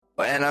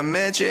When I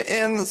met you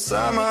in the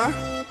summer,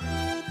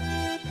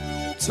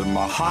 to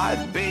my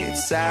heartbeat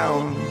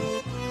sound,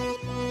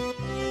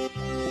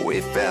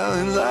 we fell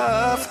in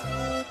love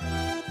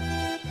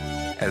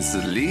as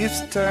the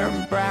leaves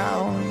turn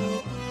brown.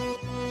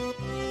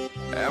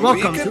 And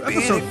welcome to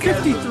episode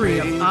 53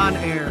 of On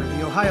Air,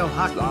 the Ohio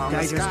Hockey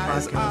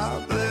Digest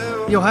podcast.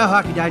 The Ohio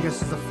Hockey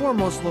Digest is the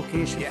foremost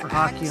location for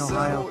hockey in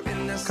Ohio,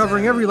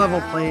 covering every level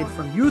played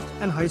from youth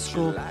and high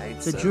school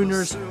to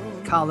juniors,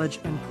 college,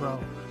 and pro.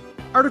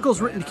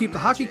 Articles written to keep the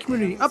hockey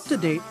community up to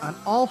date on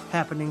all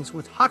happenings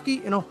with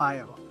hockey in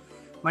Ohio.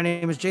 My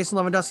name is Jason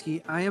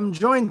Lewandowski. I am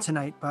joined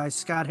tonight by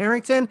Scott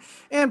Harrington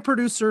and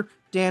producer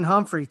Dan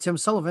Humphrey. Tim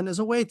Sullivan is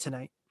away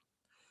tonight.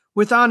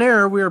 With On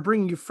Air, we are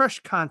bringing you fresh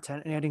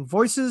content and adding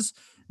voices,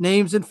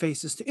 names, and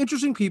faces to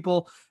interesting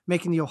people,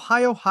 making the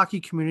Ohio hockey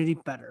community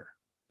better.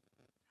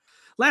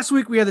 Last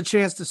week, we had the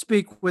chance to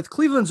speak with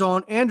Cleveland's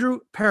own Andrew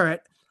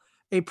Parrott,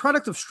 a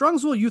product of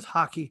Strongsville Youth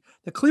Hockey,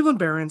 the Cleveland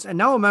Barons, and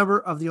now a member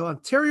of the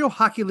Ontario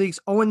Hockey League's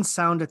Owen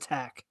Sound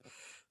Attack.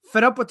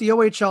 Fed up with the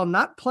OHL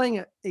not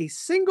playing a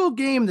single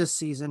game this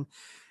season,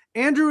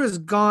 Andrew has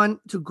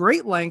gone to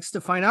great lengths to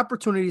find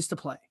opportunities to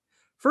play.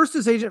 First,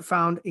 his agent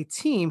found a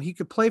team he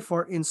could play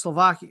for in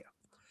Slovakia.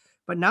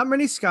 But not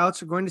many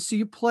scouts are going to see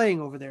you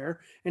playing over there,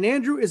 and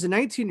Andrew is a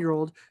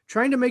 19-year-old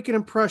trying to make an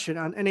impression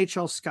on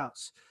NHL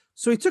scouts.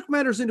 So he took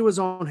matters into his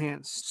own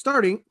hands,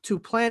 starting to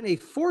plan a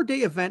 4-day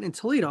event in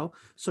Toledo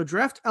so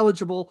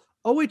draft-eligible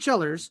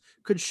OHLers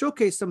could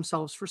showcase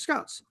themselves for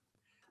scouts.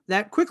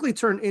 That quickly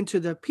turned into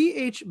the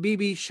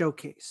PHBB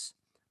Showcase,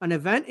 an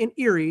event in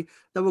Erie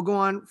that will go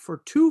on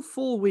for 2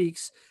 full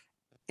weeks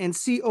and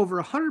see over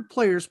 100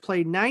 players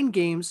play 9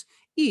 games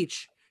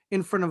each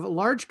in front of a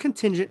large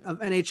contingent of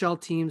NHL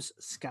teams'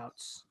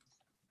 scouts.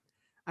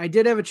 I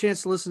did have a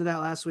chance to listen to that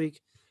last week.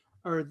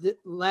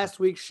 Last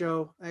week's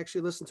show. I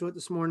actually listened to it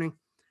this morning.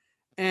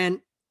 And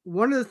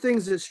one of the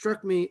things that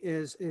struck me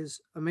is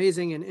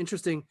amazing and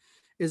interesting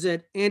is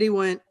that Andy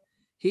went,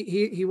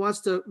 he wants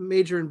to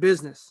major in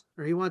business,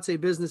 or he wants a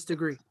business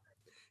degree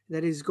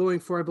that he's going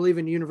for, I believe,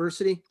 in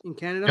university in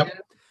Canada.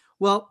 Yep.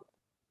 Well,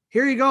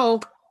 here you go.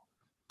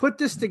 Put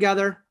this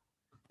together.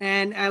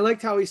 And I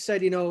liked how he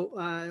said,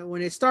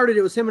 when it started,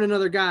 it was him and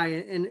another guy.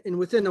 And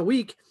within a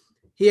week,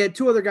 he had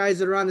 2 other guys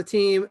that are on the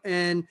team,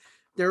 and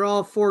they're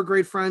all 4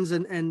 great friends,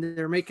 and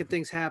they're making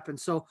things happen.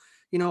 So,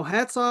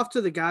 hats off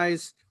to the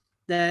guys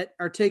that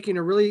are taking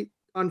a really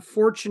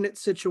unfortunate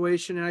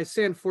situation. And I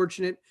say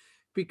unfortunate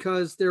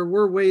because there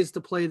were ways to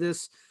play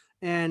this,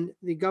 and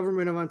the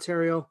government of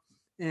Ontario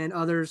and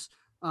others,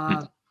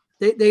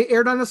 they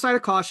erred on the side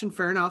of caution.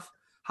 Fair enough.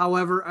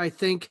 However, I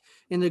think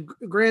in the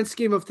grand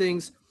scheme of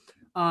things,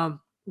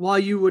 while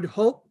you would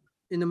hope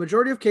in the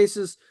majority of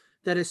cases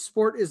that a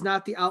sport is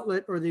not the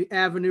outlet or the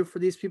avenue for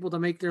these people to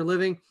make their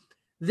living,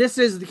 this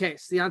is the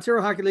case. The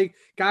Ontario Hockey League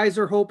guys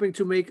are hoping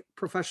to make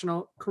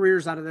professional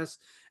careers out of this,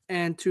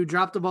 and to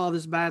drop the ball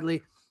this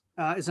badly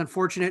is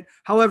unfortunate.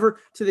 However,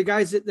 to the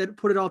guys that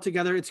put it all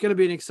together, it's going to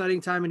be an exciting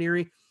time in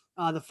Erie.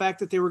 The fact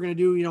that they were going to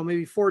do,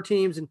 maybe 4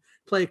 teams and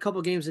play a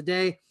couple games a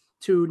day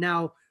to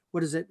now,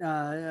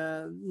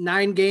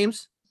 9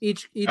 games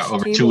each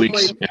over team 2 will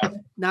weeks. play Yeah.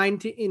 9,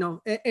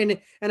 and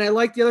I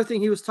like the other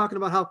thing he was talking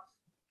about, how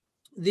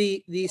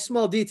the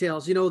small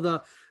details,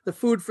 the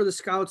food for the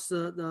scouts,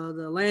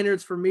 the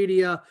lanyards for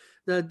media,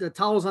 the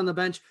towels on the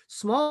bench,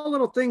 small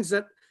little things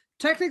that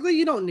technically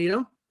you don't need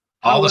them.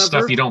 All the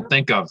stuff you don't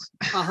think of.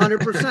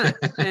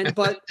 100%.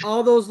 But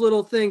all those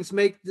little things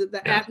make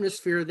the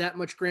atmosphere that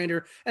much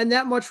grander and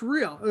that much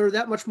real, or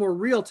that much more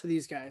real to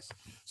these guys.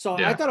 So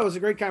I thought it was a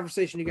great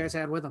conversation you guys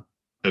had with them.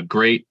 A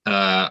great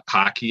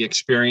hockey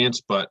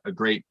experience, but a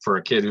great, for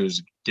a kid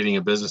who's getting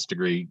a business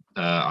degree,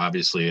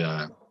 obviously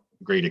a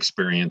great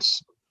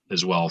experience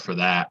as well for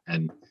that.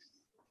 And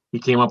he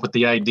came up with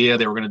the idea.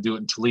 They were going to do it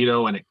in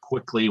Toledo, and it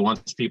quickly,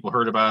 once people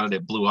heard about it,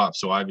 it blew up.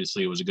 So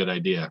obviously it was a good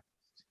idea.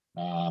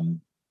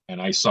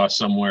 And I saw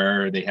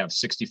somewhere they have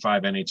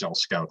 65 NHL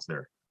scouts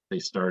there. They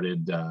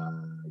started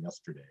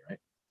yesterday, right?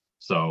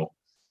 So,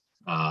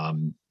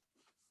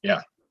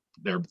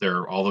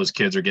 they're all those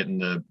kids are getting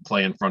to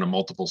play in front of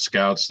multiple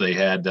scouts. They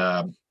had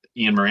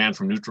Ian Moran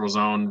from Neutral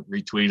Zone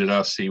retweeted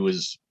us. He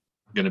was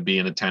going to be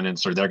in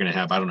attendance, or they're going to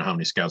have, I don't know how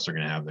many scouts they're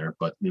going to have there,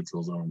 but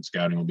Neutral Zone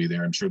scouting will be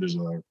there. I'm sure there's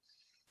other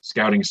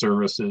scouting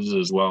services,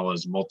 as well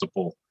as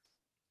multiple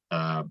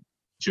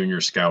junior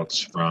scouts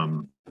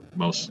from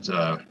most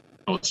of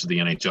the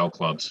NHL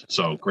clubs.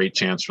 So great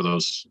chance for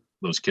those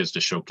kids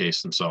to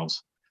showcase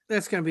themselves.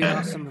 That's going to be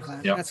awesome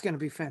event. Yep. That's going to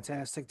be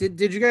fantastic.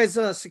 Did you guys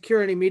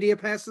secure any media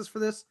passes for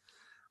this?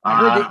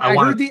 I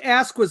heard the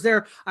ask was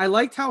there. I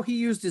liked how he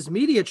used his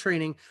media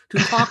training to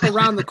talk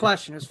around the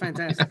question. It's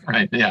fantastic.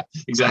 Right. Yeah,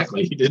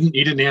 exactly. He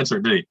didn't answer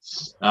it, did he?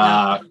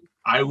 No.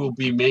 I will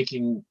be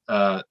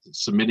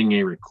submitting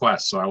a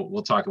request. So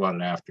we'll talk about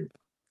it after.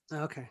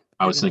 Okay.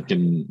 I was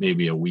thinking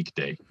maybe a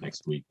weekday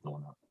next week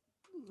going up.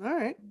 All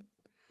right.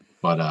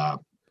 But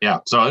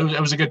so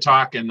it was a good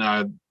talk, and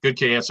Good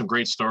K had some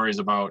great stories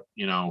about,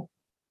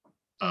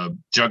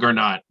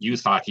 juggernaut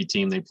youth hockey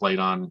team they played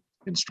on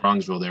in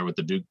Strongsville there with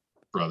the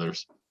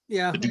brothers,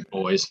 Yeah. the Duke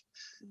boys.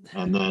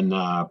 And then,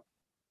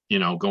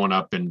 going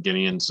up and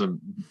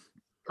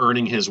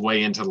earning his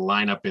way into the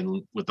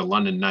lineup with the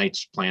London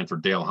Knights, playing for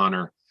Dale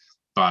Hunter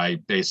by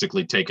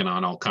basically taking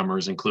on all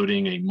comers,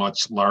 including a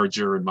much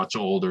larger and much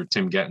older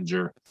Tim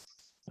Gettinger.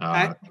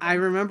 I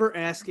remember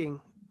asking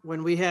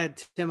when we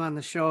had Tim on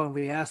the show and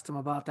we asked him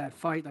about that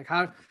fight, like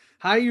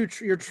how you're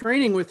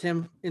training with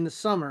him in the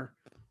summer,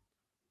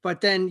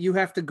 but then you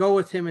have to go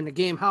with him in the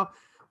game. How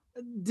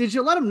did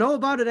you let him know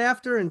about it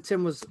after? And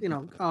Tim was,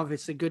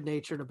 obviously good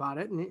natured about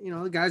it.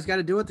 And, the guy's got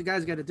to do what the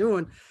guy's got to do.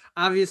 And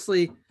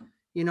obviously,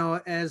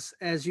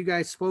 as you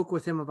guys spoke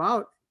with him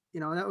about,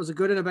 that was a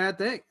good and a bad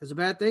thing. It was a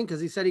bad thing because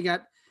he said he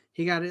got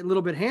a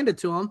little bit handed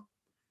to him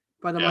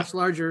by the much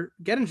larger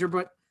Gettinger,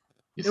 but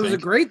it was a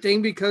great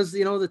thing because,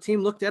 the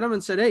team looked at him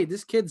and said, hey,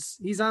 this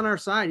he's on our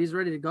side. He's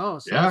ready to go.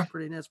 So that's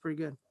pretty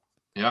good.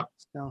 Yeah.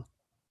 So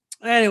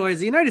anyways,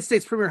 the United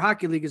States Premier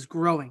Hockey League is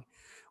growing.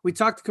 We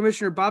talked to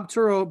Commissioner Bob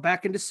Turo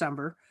back in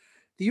December.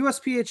 The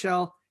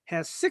USPHL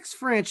has 6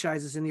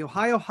 franchises in the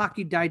Ohio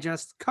Hockey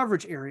Digest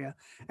coverage area.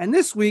 And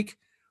this week,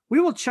 we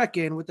will check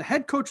in with the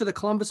head coach of the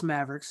Columbus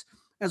Mavericks,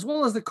 as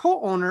well as the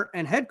co-owner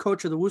and head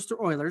coach of the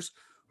Worcester Oilers,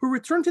 who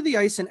returned to the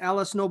ice in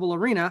Alice Noble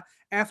Arena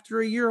after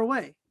a year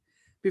away.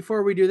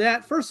 Before we do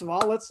that, first of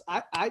all,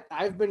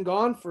 I've been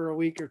gone for a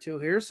week or two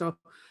here, so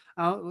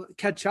I'll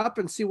catch up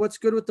and see what's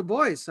good with the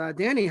boys.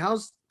 Danny,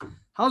 how's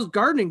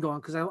gardening going?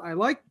 Because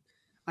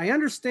I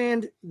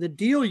understand the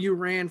deal you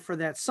ran for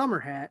that summer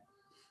hat.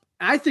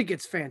 I think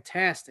it's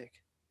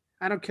fantastic.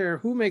 I don't care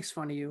who makes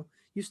fun of you.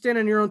 You stand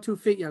on your own 2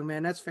 feet, young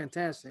man. That's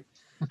fantastic.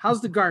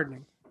 How's the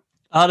gardening?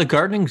 The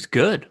gardening's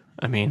good.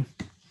 I mean,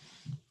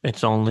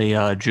 it's only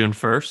June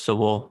 1st,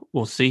 so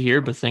we'll see here,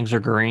 but things are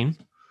green.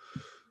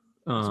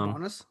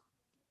 Bonus.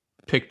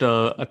 I picked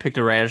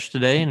a radish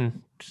today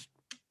and just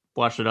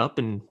washed it up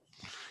and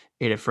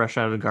ate it fresh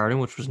out of the garden,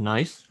 which was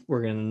nice.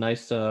 We're getting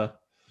a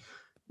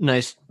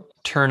nice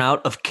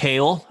turnout of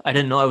kale. I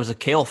didn't know I was a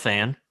kale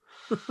fan,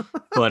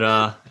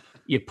 but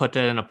you put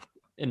that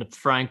in a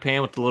frying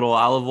pan with a little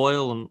olive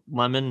oil and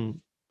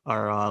lemon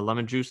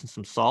juice and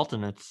some salt,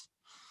 and it's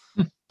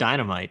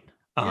dynamite.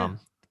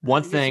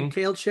 One thing,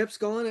 kale chips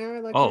going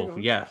there.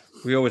 Yeah,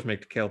 we always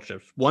make the kale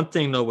chips. One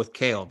thing though with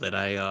kale that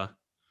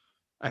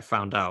I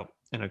found out,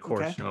 and of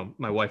course,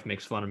 my wife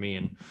makes fun of me,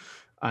 and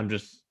I'm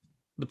just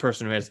the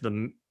person who has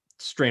the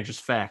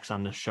strangest facts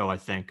on this show. I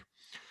think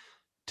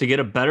to get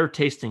a better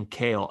tasting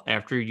kale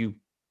after you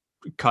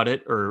cut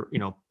it or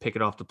pick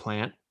it off the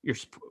plant, you're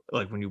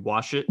like when you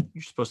wash it,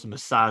 you're supposed to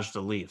massage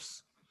the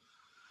leaves,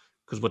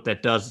 because what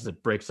that does is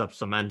it breaks up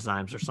some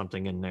enzymes or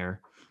something in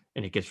there,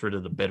 and it gets rid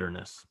of the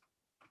bitterness.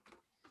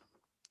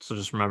 So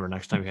just remember,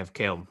 next time you have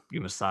kale, you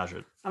massage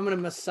it. I'm gonna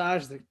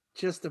massage the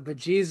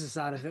bejesus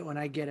out of it when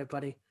I get it,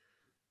 buddy.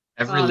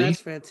 Every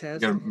leaf, that's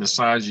fantastic. You gotta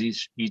massage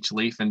each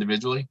leaf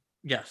individually.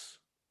 Yes.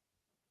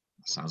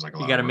 Sounds like a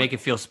lot. You got to make it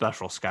feel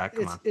special, Scott.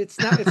 Come on. It's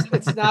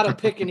not a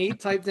pick and eat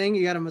type thing.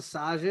 You got to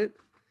massage it.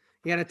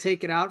 You got to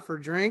take it out for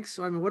drinks.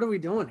 So I mean, what are we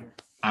doing here?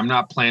 I'm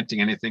not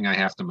planting anything I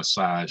have to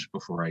massage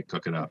before I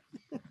cook it up.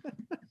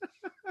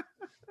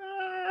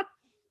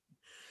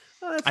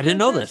 I didn't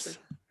know this.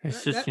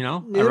 It's just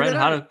I read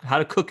how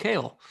to cook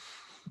kale,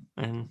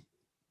 and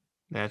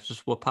that's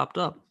just what popped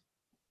up.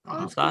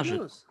 Massage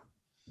it.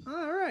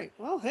 All right.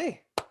 Well,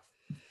 hey,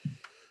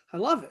 I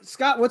love it,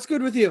 Scott. What's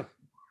good with you?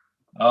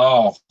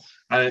 Oh,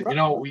 running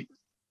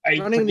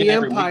the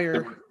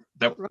empire.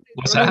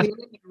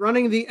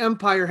 Running the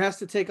empire has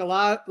to take a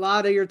lot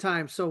of your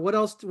time. So what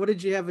else? What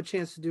did you have a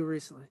chance to do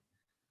recently?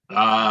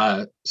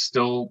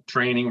 Still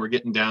training. We're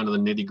getting down to the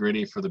nitty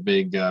gritty for the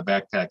big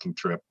backpacking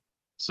trip.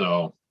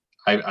 So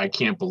I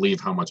can't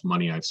believe how much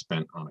money I've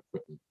spent on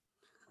equipment.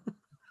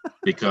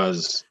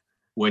 Because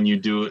when you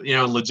do,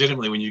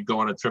 legitimately, when you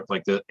go on a trip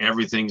like that,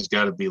 everything's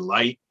got to be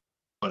light,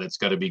 but it's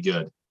got to be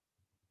good.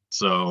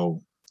 So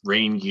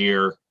rain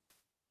gear,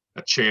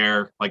 a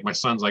chair. Like my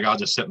son's like, I'll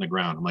just sit on the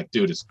ground. I'm like,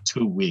 dude, it's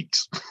 2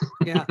 weeks.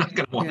 Yeah. I'm not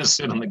gonna want to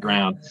sit on the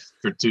ground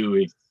for 2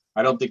 weeks.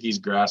 I don't think he's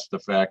grasped the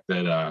fact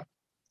that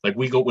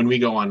when we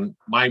go on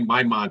my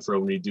mantra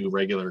when we do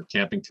regular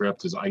camping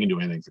trips is I can do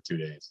anything for 2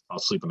 days. I'll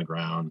sleep on the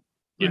ground,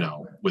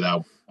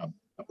 without a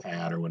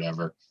pad or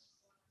whatever.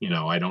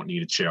 I don't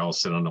need a chair. I'll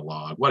sit on a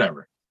log,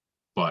 whatever.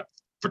 But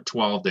for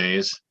 12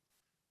 days,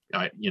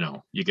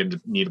 you're going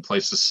to need a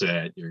place to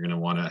sit. You're going to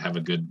want to have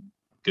a good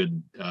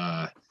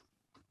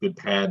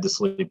pad to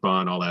sleep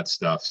on, all that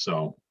stuff.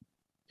 So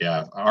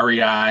yeah,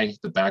 REI,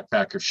 the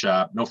backpacker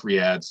shop, no free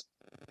ads,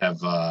 and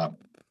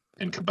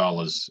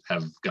Cabela's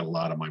have got a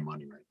lot of my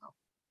money right now.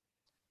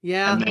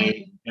 Yeah.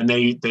 And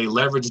they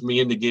leveraged me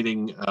into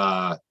getting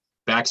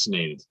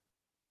vaccinated.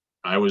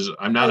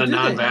 I'm not a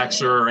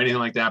non-vaxxer or anything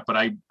like that, but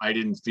I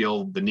didn't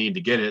feel the need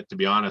to get it. To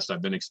be honest,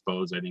 I've been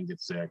exposed. I didn't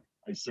get sick.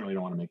 I certainly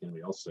don't want to make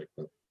anybody else sick,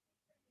 but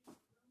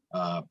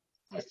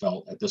I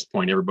felt at this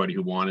point, everybody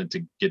who wanted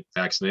to get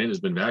vaccinated has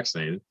been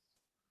vaccinated.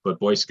 But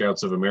Boy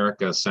Scouts of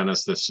America sent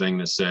us this thing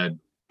that said,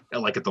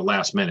 like at the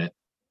last minute,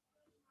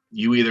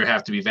 you either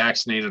have to be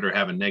vaccinated or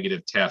have a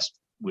negative test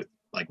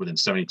like within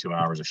 72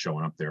 hours of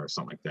showing up there or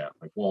something like that.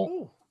 Like, well,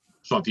 Ooh.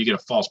 so if you get a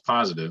false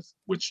positive,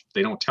 which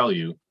they don't tell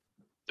you,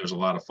 there's a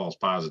lot of false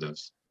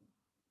positives.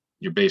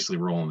 You're basically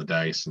rolling the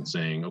dice and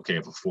saying, okay,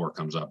 if a 4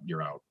 comes up,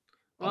 you're out.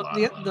 Well,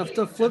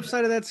 the flip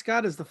side of that,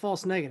 Scott, is the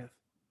false negative.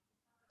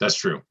 That's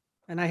true.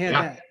 And I had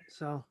that.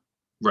 So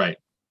right.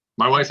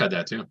 My wife had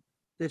that too.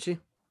 Did she?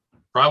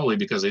 Probably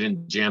because they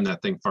didn't jam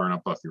that thing far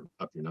enough up your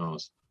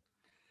nose.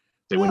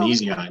 They went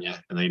easy on you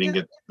and they didn't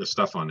get the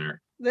stuff on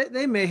there.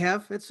 They may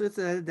have. It's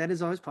that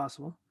is always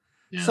possible.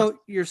 Yeah. So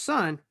your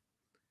son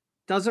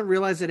doesn't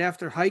realize that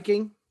after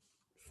hiking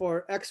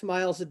for X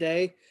miles a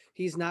day,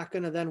 he's not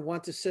going to then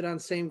want to sit on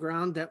same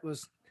ground that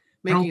was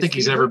I don't think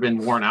he's ever been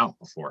worn out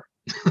before.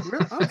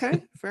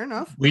 Okay, fair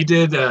enough. We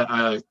did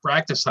a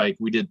practice hike.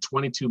 We did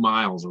 22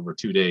 miles over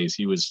 2 days.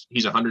 He's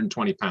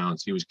 120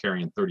 pounds. He was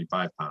carrying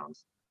 35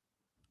 pounds.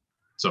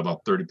 So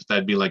about 30,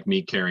 that'd be like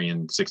me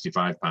carrying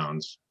 65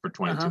 pounds for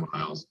 22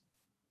 miles.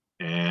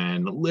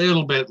 And a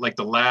little bit, like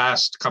the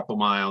last couple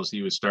miles,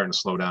 he was starting to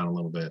slow down a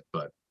little bit,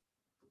 but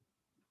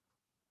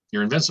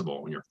you're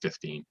invincible when you're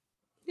 15.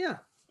 Yeah.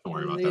 Don't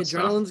worry about the that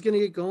adrenaline's stuff. going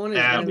to get going.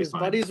 Yeah, His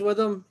buddies with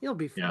him. He'll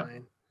be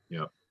fine.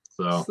 Yeah.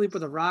 So sleep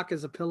with a rock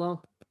as a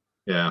pillow.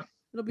 Yeah.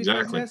 It'll be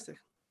fantastic.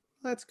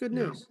 That's good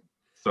news.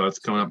 So it's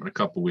coming up in a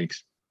couple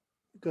weeks.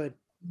 Good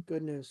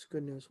news.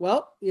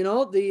 Well,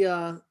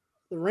 the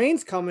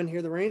rain's coming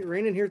here. The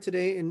raining here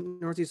today in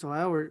Northeast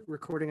Ohio. We're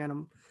recording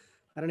on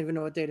I don't even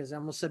know what date it is. I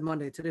almost said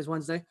Monday. Today's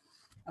Wednesday,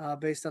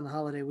 based on the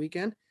holiday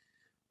weekend.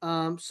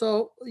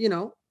 So,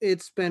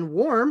 it's been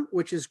warm,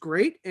 which is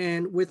great.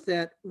 And with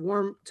that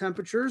warm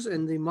temperatures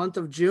in the month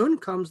of June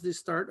comes the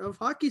start of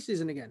hockey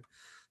season again.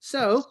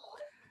 So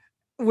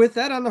with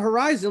that on the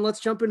horizon, let's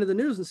jump into the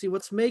news and see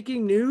what's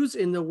making news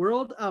in the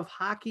world of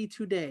hockey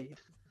today.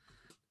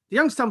 The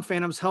Youngstown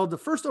Phantoms held the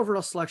first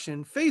overall selection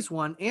in phase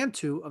 1 and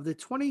 2 of the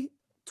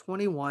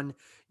 2021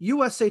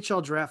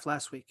 USHL draft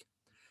last week.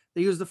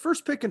 They used the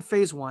first pick in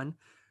phase 1,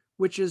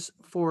 which is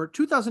for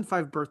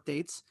 2005 birth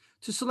dates,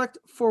 to select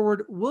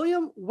forward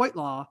William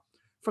Whitelaw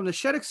from the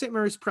Shattuck St.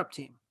 Mary's prep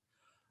team.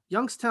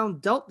 Youngstown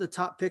dealt the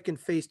top pick in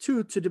phase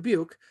 2 to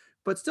Dubuque,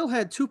 but still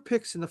had 2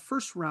 picks in the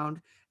first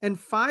round and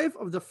 5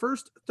 of the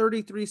first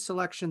 33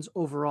 selections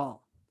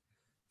overall.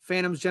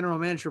 Phantoms general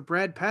manager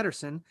Brad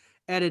Patterson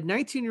added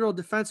 19-year-old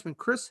defenseman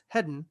Chris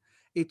Hedden,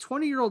 a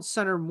 20-year-old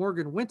center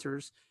Morgan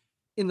Winters,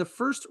 in the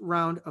first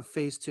round of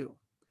phase 2.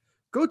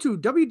 Go to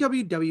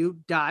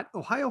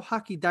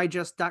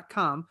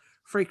www.ohiohockeydigest.com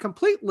for a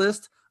complete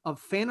list of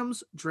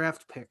Phantoms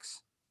draft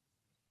picks.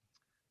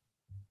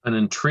 An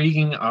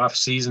intriguing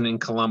offseason in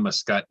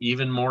Columbus got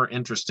even more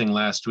interesting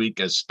last week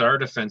as star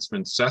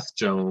defenseman Seth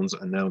Jones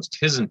announced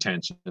his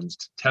intentions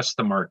to test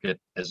the market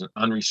as an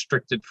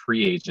unrestricted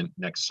free agent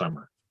next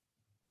summer.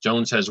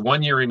 Jones has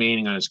 1 year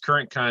remaining on his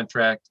current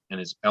contract and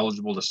is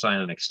eligible to sign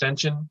an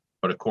extension,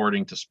 but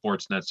according to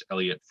Sportsnet's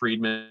Elliot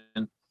Friedman,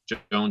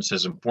 Jones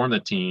has informed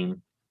the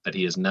team that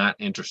he is not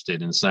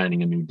interested in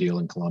signing a new deal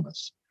in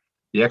Columbus.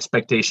 The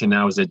expectation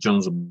now is that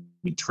Jones will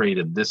be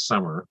traded this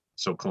summer,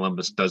 so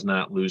Columbus does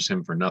not lose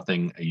him for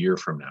nothing a year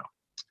from now.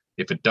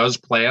 If it does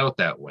play out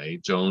that way,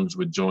 Jones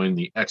would join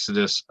the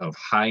exodus of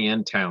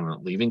high-end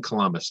talent leaving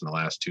Columbus in the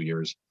last 2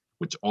 years,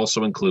 which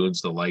also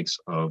includes the likes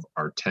of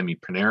Artemi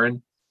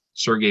Panarin,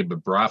 Sergei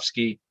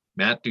Bobrovsky,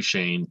 Matt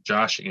Duchene,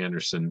 Josh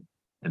Anderson,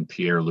 and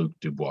Pierre-Luc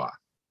Dubois.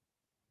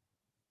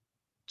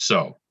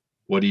 So,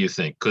 what do you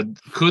think?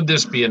 Could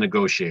this be a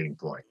negotiating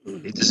ploy?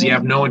 Does he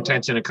have no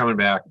intention of coming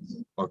back,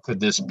 or could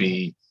this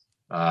be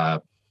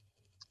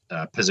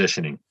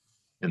positioning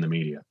in the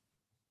media?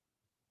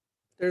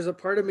 There's a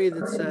part of me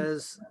that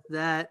says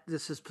that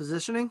this is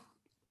positioning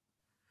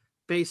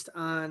based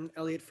on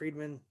Elliot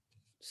Friedman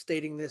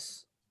stating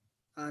this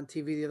on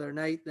TV the other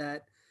night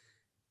that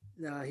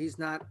he's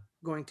not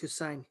going to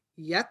sign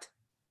yet.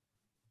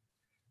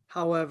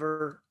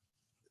 However,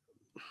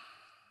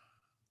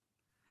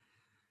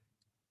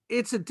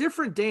 it's a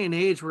different day and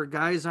age where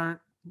guys aren't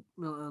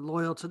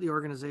loyal to the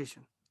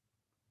organization.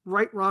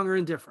 Right, wrong, or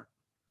indifferent.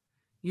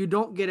 You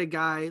don't get a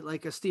guy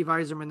like a Steve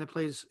Yzerman that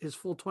plays his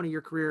full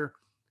 20-year career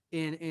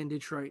in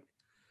Detroit,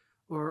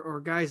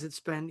 or guys that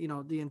spend,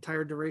 the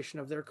entire duration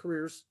of their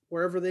careers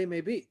wherever they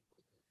may be.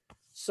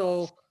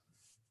 So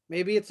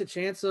maybe it's a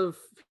chance of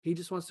he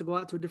just wants to go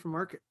out to a different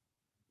market.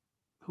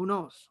 Who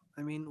knows?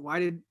 I mean, why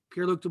did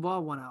Pierre-Luc Dubois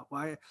want out?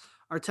 Why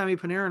Artemi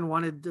Panarin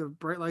wanted the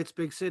bright lights,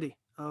 big city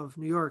of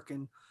New York,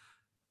 and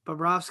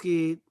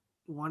Bobrovsky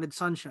wanted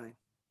sunshine.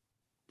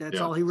 That's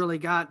all he really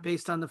got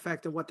based on the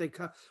fact of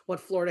what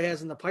Florida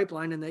has in the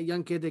pipeline and that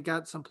young kid that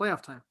got some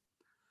playoff time.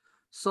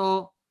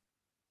 So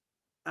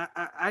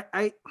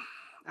I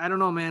don't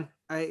know, man.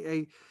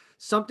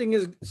 Something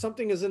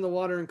is in the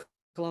water in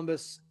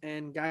Columbus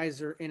and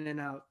guys are in and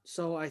out.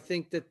 So I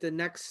think that the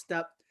next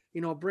step,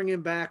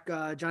 bringing back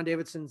John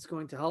Davidson is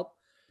going to help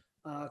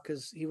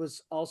because he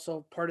was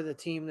also part of the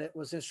team that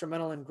was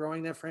instrumental in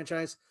growing that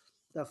franchise.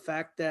 The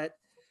fact that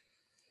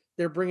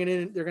they're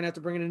going to have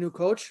to bring in a new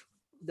coach,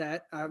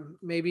 that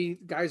maybe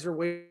guys are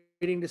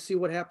waiting to see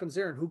what happens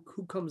there and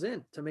who comes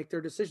in to make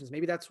their decisions.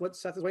 Maybe that's what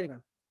Seth is waiting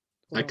on.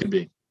 That could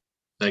be.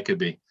 That could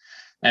be.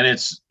 And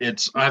it's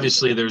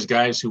obviously there's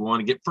guys who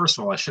want to get. First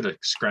of all, I should have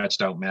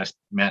scratched out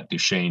Matt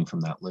Duchene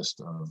from that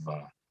list of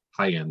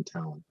high-end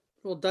talent.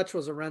 Well, Dutch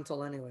was a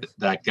rental anyways.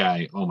 That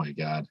guy, oh my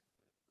God,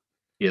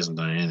 he hasn't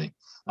done anything.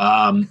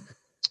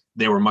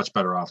 They were much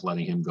better off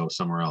letting him go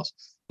somewhere else.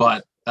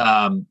 But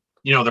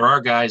there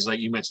are guys like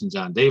you mentioned,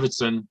 John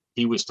Davidson.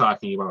 He was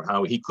talking about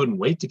how he couldn't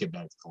wait to get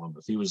back to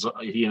Columbus.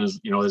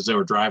 As they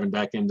were driving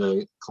back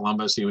into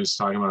Columbus, he was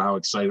talking about how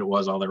excited it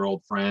was, all their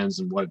old friends,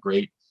 and what a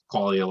great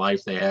quality of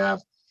life they have.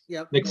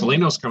 Yep. Nick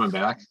Foligno's coming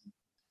back.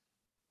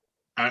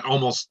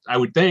 I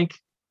would think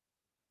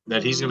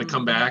that he's going to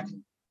come back.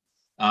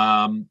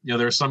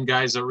 There are some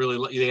guys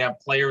that they have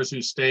players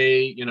who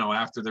stay,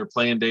 after their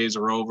playing days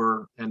are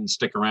over and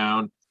stick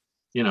around,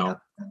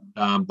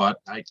 but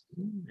I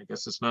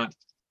guess it's not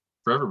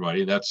for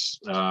everybody. That's,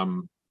 they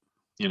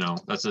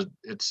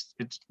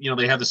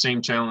have the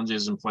same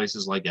challenges in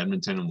places like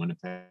Edmonton and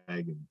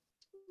Winnipeg.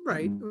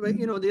 Right. But,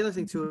 the other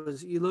thing too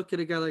is you look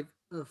at a guy like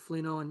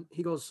Foligno and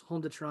he goes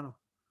home to Toronto.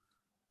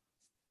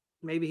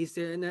 Maybe he's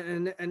there,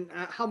 and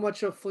how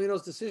much of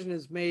Foligno's decision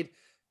is made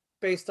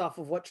based off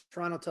of what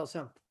Toronto tells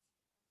him.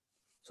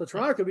 So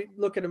Toronto could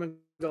look at him and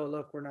go,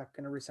 "Look, we're not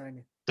going to resign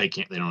you." They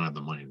can't. They don't have the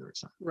money to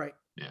resign. Right.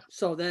 Yeah.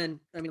 So then,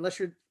 unless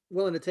you're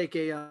willing to take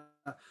a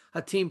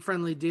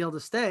team-friendly deal to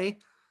stay,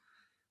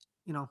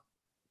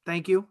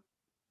 thank you.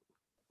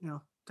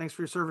 Thanks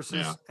for your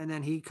services. Yeah. And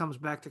then he comes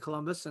back to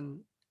Columbus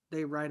and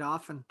they ride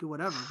off and do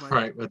whatever.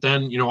 Right. But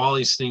then, all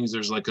these things,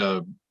 there's like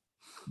a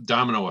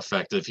domino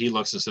effect. If he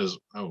looks and says,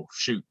 "Oh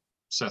shoot,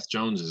 Seth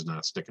Jones is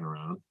not sticking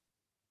around,"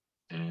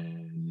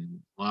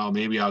 and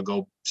maybe I'll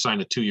go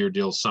sign a 2-year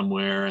deal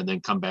somewhere and then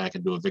come back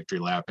and do a victory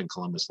lap in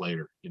Columbus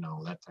later,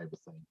 that type of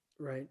thing.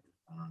 Right.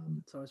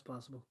 It's always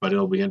possible. But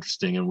it'll be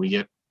interesting. And we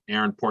get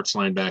Aaron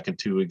Portzline back in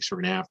 2 weeks. We're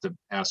going to have to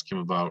ask him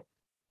about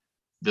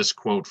this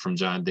quote from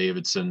John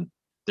Davidson.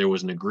 "There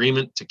was an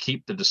agreement to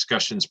keep the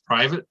discussions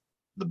private.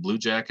 The Blue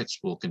Jackets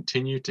will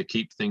continue to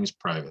keep things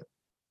private."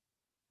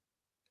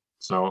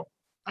 So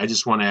I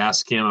just want to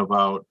ask him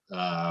about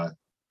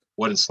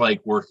what it's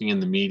like working in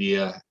the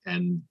media.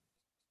 And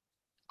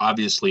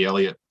obviously,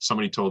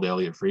 somebody told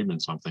Elliot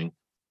Friedman something.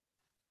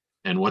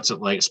 And what's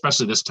it like,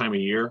 especially this time of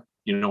year,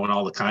 when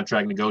all the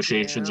contract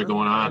negotiations are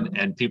going on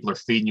and people are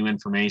feeding you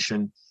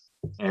information,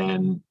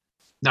 and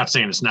not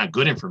saying it's not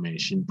good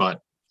information,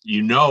 but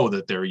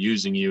that they're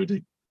using you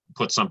to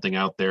put something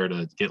out there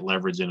to get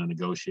leverage in a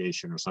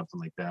negotiation or something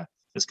like that.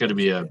 It's going to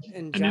be an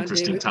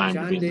interesting time.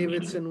 John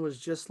Davidson was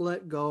just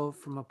let go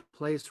from a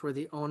place where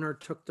the owner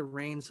took the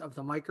reins of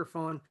the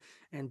microphone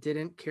and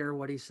didn't care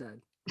what he said.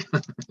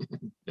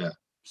 Yeah.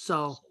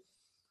 So,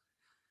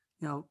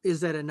 is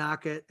that a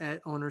knock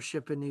at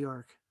ownership in New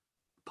York?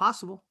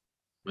 Possible.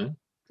 Yeah,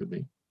 could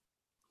be.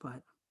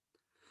 But,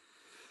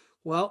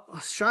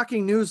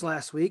 shocking news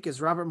last week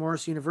as Robert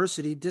Morris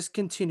University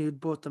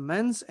discontinued both the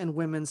men's and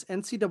women's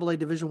NCAA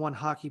Division I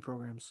hockey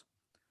programs.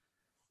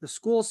 The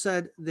school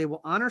said they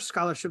will honor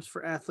scholarships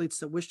for athletes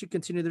that wish to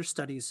continue their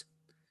studies,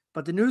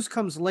 but the news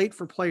comes late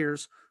for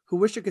players who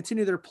wish to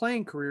continue their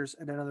playing careers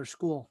at another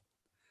school.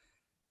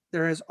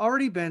 There has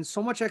already been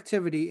so much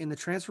activity in the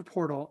transfer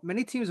portal,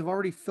 many teams have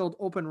already filled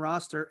open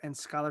roster and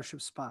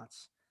scholarship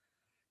spots.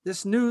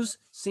 This news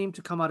seemed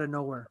to come out of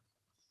nowhere.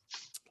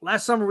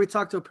 Last summer, we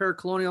talked to a pair of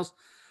Colonials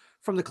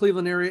from the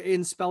Cleveland area, Aiden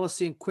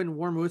Spellacy and Quinn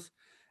Wormuth.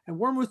 And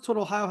Wormuth told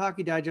Ohio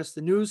Hockey Digest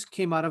the news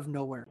came out of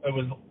nowhere. It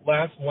was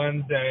last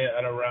Wednesday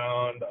at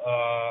around,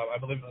 I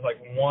believe it was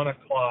like 1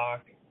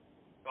 o'clock.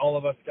 All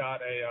of us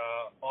got a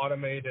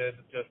automated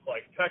just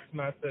like text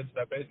message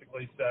that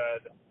basically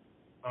said,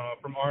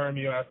 from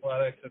RMU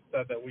Athletics, it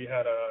said that we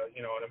had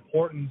an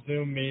important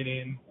Zoom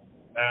meeting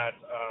at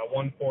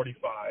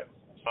 1:45.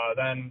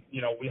 Then,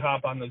 we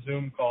hop on the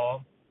Zoom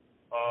call.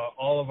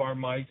 All of our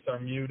mics are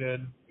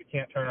muted. We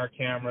can't turn our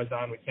cameras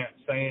on. We can't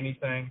say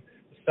anything.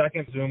 The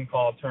second Zoom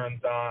call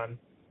turns on.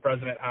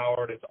 President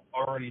Howard is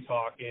already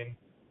talking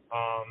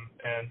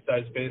and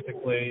says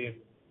basically,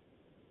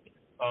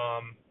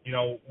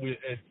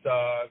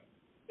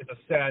 it's a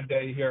sad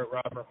day here at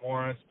Robert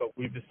Morris, but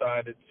we've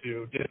decided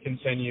to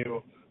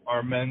discontinue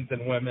our men's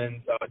and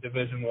women's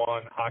Division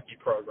I hockey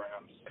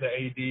programs. The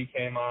AD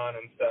came on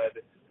and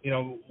said,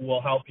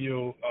 we'll help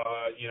you,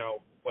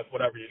 with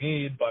whatever you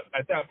need. But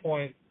at that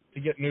point,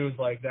 to get news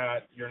like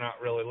that, you're not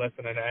really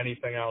listening to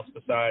anything else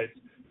besides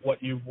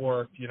what you've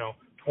worked,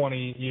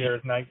 20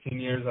 years, 19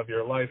 years of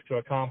your life to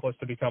accomplish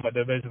to become a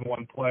Division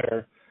I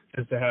player,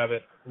 just to have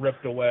it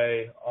ripped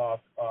away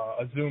off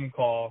a Zoom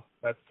call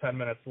that's 10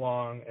 minutes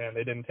long, and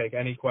they didn't take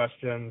any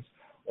questions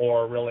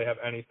or really have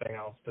anything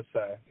else to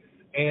say.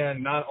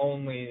 And not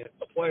only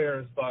the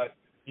players, but,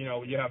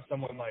 you have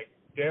someone like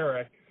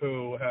Derek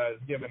who has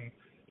given,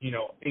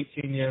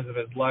 18 years of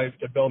his life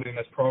to building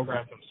this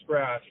program from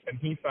scratch, and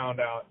he found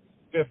out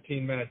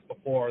 15 minutes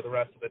before the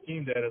rest of the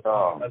team did, as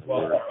well as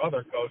our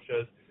other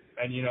coaches.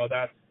 And,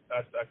 that's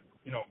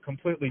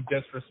completely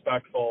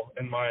disrespectful,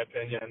 in my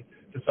opinion,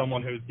 to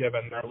someone who's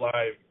given their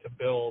life to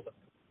build,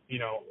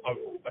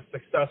 a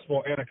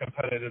successful and a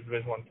competitive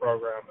Division I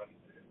program. And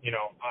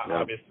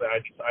Obviously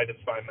I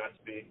just find that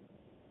to be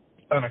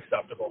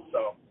unacceptable.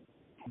 So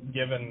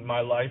given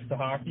my life to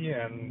hockey,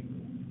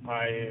 and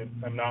I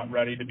am not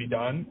ready to be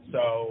done.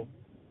 So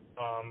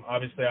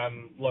obviously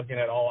I'm looking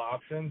at all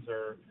options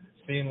or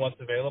seeing what's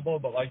available.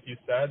 But like you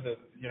said, that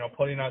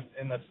putting us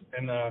in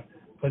the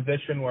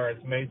position where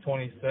it's May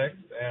 26th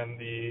and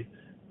the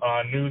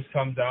news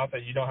comes out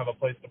that you don't have a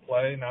place to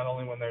play, not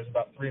only when there's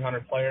about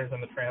 300 players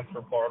in the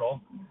transfer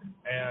portal,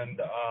 and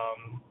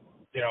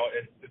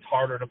it's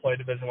harder to play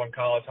Division I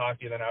college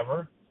hockey than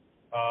ever.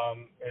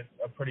 It's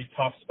a pretty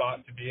tough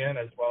spot to be in,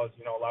 as well as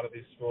a lot of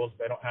these schools,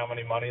 they don't have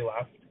any money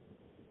left,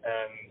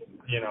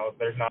 and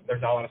there's not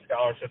a lot of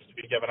scholarships to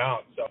be given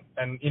out. So,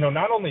 and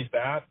not only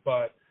that,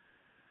 but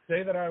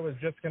say that I was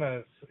just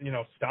gonna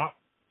stop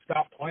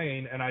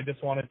playing and I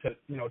just wanted to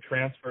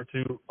transfer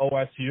to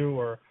OSU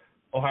or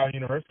Ohio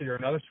University or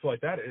another school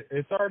like that,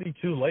 it's already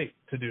too late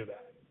to do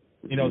that.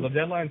 The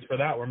deadlines for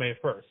that were May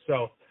 1st.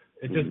 So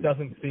it just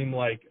doesn't seem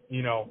like,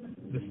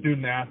 the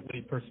student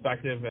athlete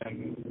perspective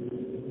and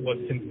was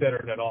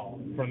considered at all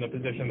from the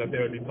position that they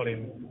would be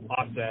putting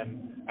us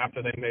in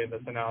after they made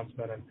this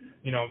announcement. And,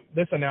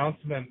 this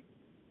announcement,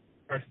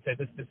 or I should say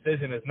this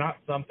decision, is not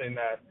something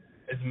that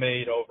is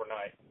made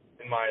overnight,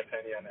 in my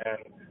opinion.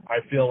 And I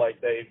feel like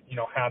they,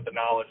 had the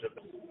knowledge of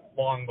this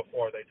long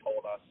before they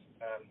told us.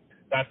 And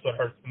that's what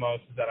hurts the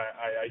most, is that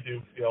I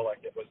do feel like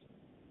it was,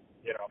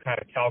 kind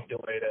of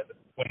calculated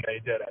when they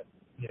did it,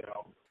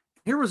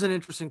 Here was an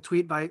interesting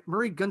tweet by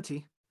Murray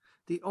Gunty,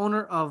 the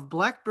owner of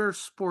Black Bear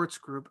Sports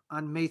Group,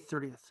 on May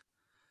 30th.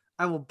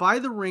 I will buy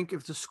the rink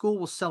if the school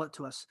will sell it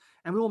to us,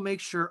 and we will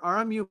make sure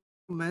RMU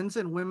men's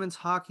and women's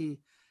hockey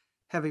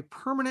have a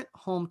permanent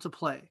home to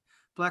play.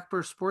 Black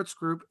Bear Sports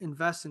Group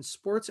invests in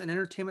sports and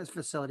entertainment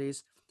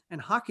facilities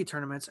and hockey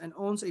tournaments and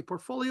owns a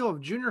portfolio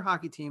of junior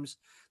hockey teams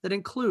that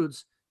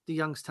includes the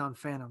Youngstown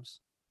Phantoms.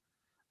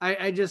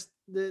 I just,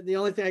 the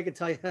only thing I can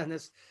tell you on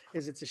this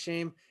is it's a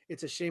shame.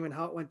 It's a shame in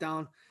how it went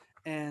down.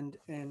 And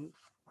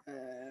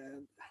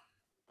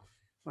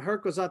my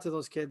heart goes out to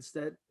those kids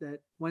that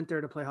went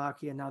there to play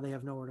hockey and now they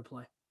have nowhere to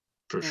play.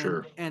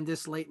 Sure. And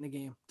this late in the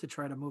game to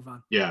try to move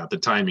on. Yeah, the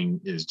timing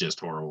is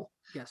just horrible.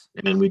 Yes.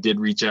 And we did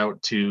reach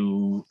out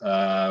to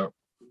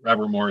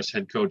Robert Morris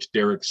head coach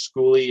Derek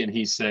Schooley, and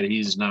he said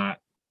he's not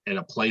at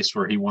a place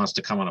where he wants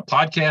to come on a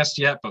podcast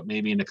yet, but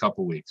maybe in a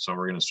couple weeks. So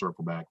we're going to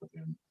circle back with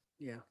him.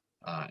 Yeah.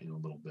 In a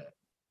little bit.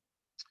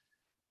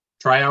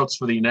 Tryouts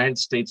for the United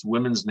States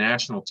women's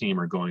national team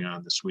are going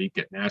on this week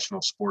at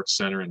National Sports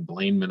Center in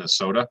Blaine,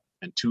 Minnesota,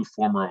 and 2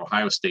 former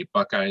Ohio State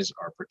Buckeyes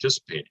are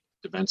participating.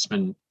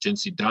 Defenseman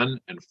Jinsey Dunn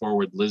and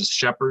forward Liz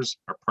Sheppers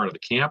are part of the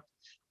camp,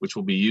 which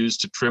will be used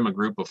to trim a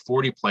group of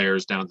 40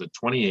 players down to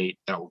 28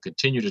 that will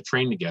continue to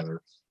train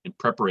together in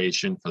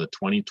preparation for the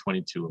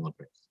 2022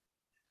 Olympics.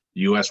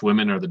 The U.S.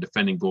 women are the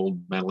defending gold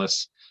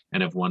medalists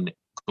and have won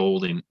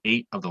gold in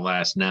 8 of the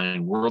last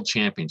 9 world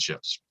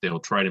championships. They will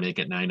try to make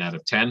it 9 out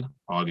of 10,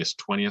 August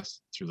 20th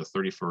through the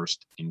 31st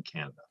in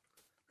Canada.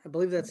 I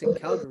believe that's in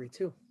Calgary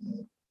too.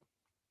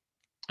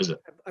 Is it?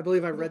 I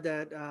believe I read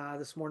that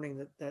this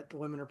morning that the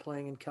women are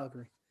playing in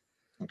Calgary.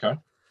 Okay.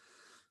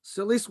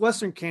 So at least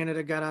Western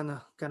Canada got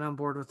on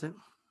board with it.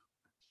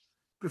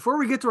 Before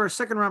we get to our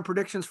second round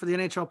predictions for the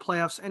NHL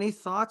playoffs, any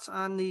thoughts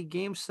on the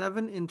Game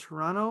 7 in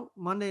Toronto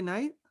Monday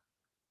night?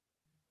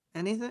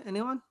 Anything?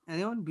 Anyone?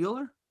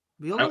 Bueller?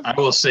 I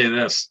will say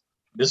this.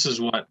 This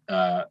is what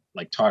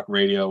like talk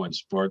radio and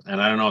sports,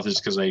 and I don't know if it's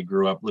because I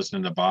grew up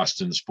listening to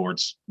Boston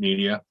sports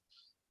media.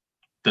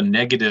 The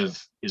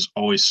negative is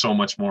always so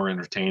much more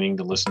entertaining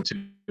to listen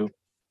to.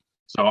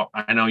 So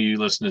I know you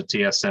listen to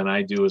TSN,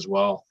 I do as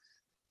well.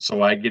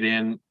 So I get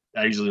in,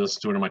 I usually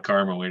listen to it in my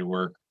car on my way to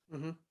work.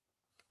 Mm-hmm.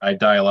 I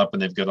dial up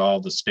and they've got all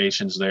the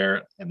stations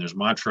there, and there's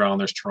Montreal and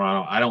there's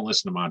Toronto. I don't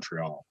listen to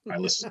Montreal. I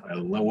listen,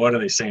 what are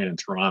they saying in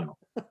Toronto?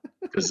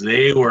 Because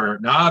they were,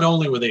 not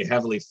only were they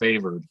heavily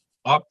favored,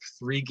 up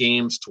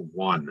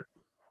 3-1,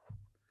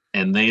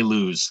 and they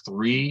lose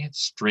 3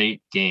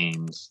 straight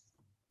games,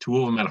 2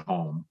 of them at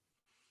home.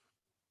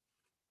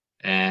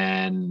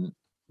 And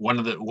one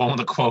of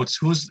the quotes,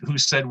 who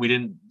said we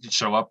didn't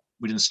show up,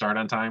 we didn't start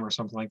on time or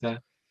something like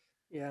that?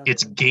 Yeah.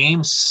 It's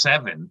Game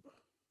 7,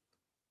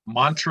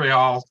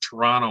 Montreal,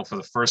 Toronto for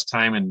the first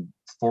time in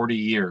 40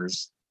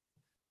 years.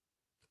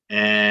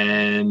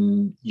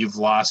 And you've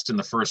lost in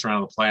the first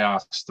round of the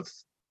playoffs the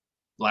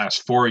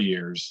last 4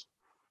 years,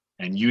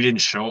 and you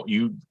didn't show.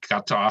 You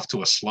got off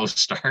to a slow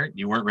start.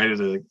 You weren't ready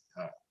to.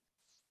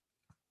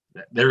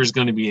 There's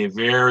going to be a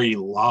very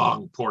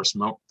long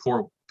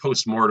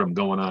post-mortem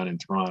going on in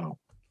Toronto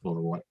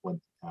over what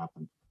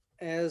happened.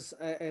 As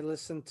I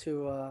listened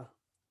to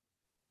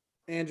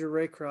Andrew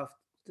Raycroft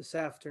this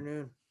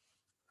afternoon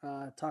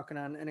talking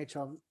on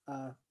NHL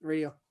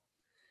radio,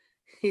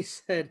 he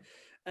said,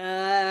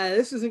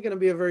 this isn't going to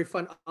be a very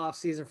fun off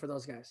season for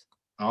those guys.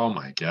 Oh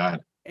my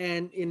God.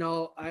 And,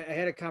 I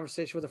had a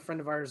conversation with a friend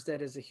of ours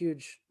that is a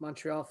huge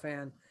Montreal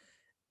fan,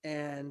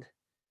 and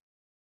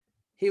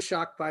he was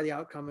shocked by the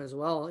outcome as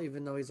well,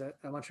 even though he's a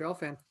Montreal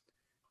fan.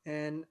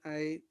 And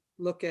I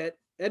look at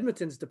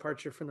Edmonton's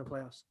departure from the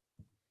playoffs.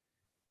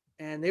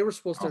 and they were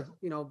supposed to,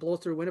 blow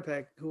through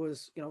Winnipeg, who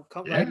was,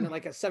 riding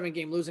like a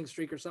 7-game losing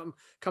streak or something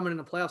coming in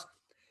the playoffs.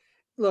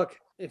 Look,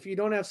 if you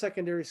don't have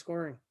secondary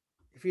scoring,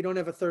 if you don't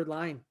have a third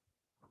line,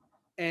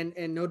 and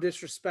no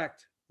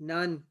disrespect,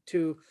 none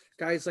to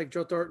guys like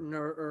Joe Thornton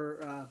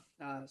or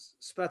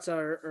Spezza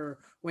or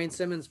Wayne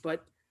Simmons,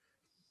 but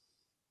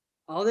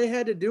all they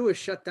had to do was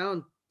shut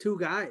down 2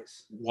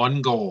 guys.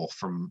 1 goal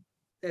from.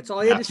 That's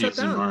all you had to shut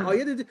down.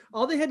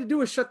 All they had to do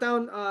was shut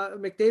down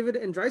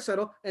McDavid and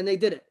Draisaitl, and they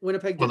did it.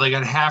 Winnipeg did. Well, they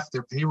got half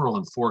their payroll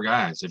in 4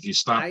 guys. If you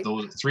stop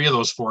those 3 of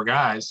those 4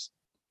 guys.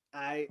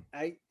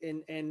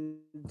 And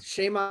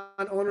shame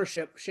on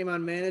ownership, shame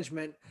on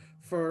management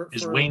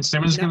Is Wayne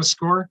Simmons going to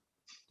score?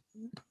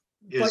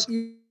 But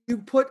you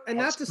put, and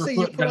not to say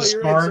you put all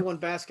your eggs in one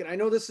basket. I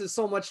know this is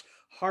so much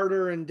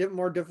harder and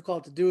more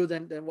difficult to do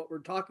than what we're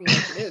talking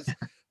about it is.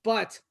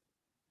 But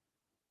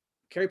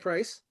Carey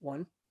Price,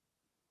 1.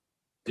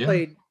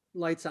 Played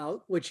lights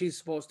out, which he's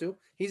supposed to.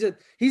 He's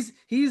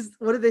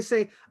what did they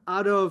say?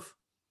 Out of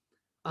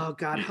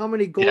how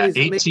many goalies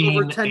make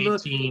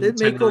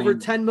over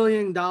 $10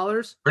 million?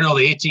 Or no,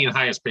 the 18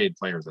 highest paid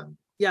players then.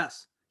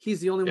 Yes, he's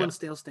the only one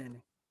still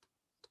standing.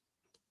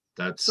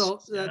 That's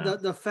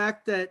the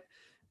fact that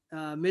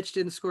Mitch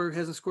hasn't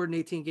scored in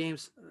 18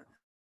 games.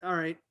 All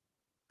right,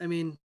 I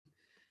mean,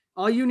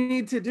 all you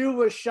need to do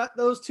was shut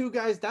those 2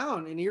 guys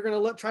down, and you're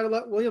going to try to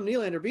let William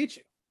Nylander beat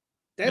you.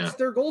 That's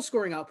their goal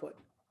scoring output.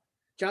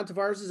 John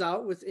Tavares is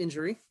out with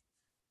injury,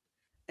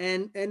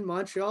 and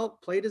Montreal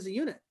played as a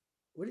unit.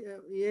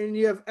 And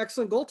you have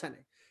excellent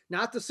goaltending.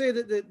 Not to say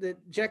that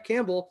Jack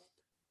Campbell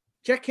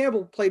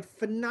played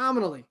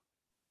phenomenally.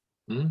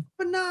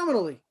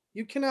 Phenomenally.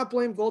 You cannot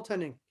blame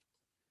goaltending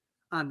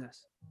on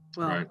this.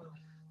 Well,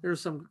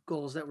 there's some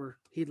goals that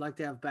he'd like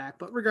to have back,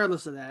 but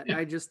regardless of that,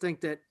 I just think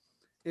that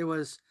it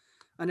was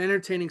an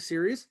entertaining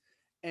series,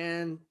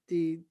 and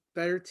the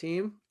better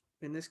team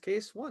in this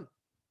case won.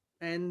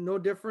 And no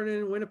different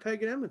in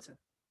Winnipeg and Edmonton.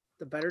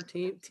 The better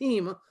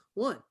team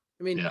won.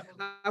 I mean,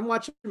 I'm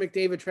watching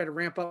McDavid try to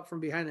ramp up from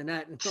behind the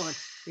net and going,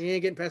 he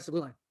ain't getting past the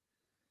blue line.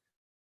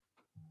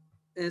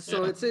 And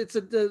so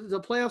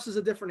the playoffs is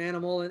a different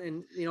animal,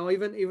 and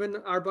even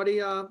our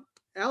buddy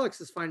Alex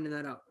is finding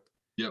that out.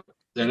 Yep,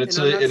 and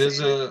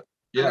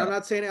I'm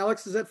not saying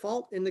Alex is at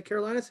fault in the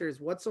Carolina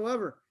series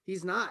whatsoever.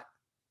 He's not.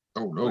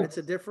 Oh no, but it's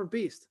a different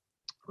beast.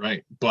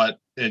 Right, but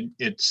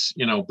it's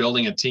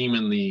building a team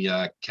in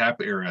the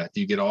cap era. If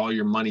you get all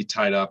your money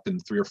tied up in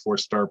 3 or 4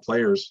 star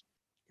players,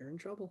 you're in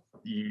trouble.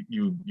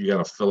 You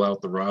got to fill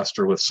out the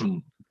roster with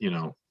some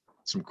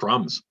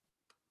crumbs.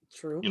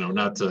 True.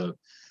 Not to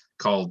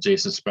call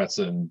Jason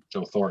Spezza and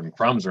Joe Thornton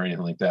crumbs or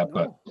anything like that,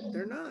 but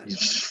they're not.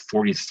 He's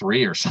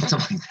 43 or something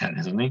like that,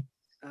 isn't he?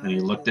 And he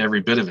looked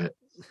every bit of it.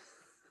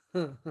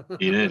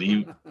 He did.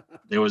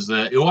 It was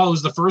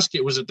the first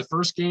game. Was it the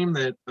first game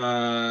that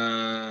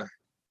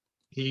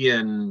he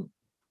and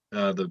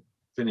the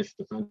Finnish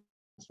defenseman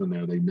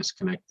there, they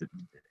misconnected?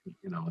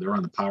 They were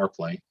on the power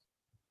play,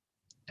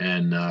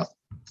 and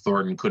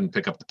Thornton couldn't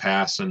pick up the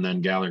pass, and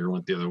then Gallagher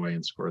went the other way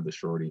and scored the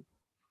shorty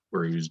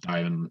where he was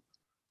diving.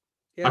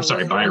 Yeah, I'm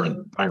sorry,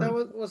 Byron.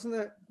 Wasn't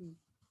that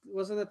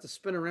the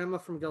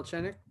spinorama from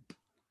Galchenyuk?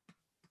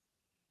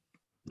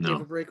 No.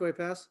 Gave a breakaway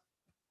pass?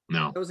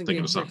 No. That was in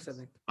game 6, I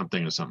think. I'm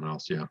thinking of something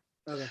else, yeah.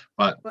 Okay.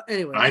 But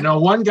anyway, I know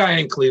one guy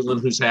in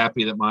Cleveland who's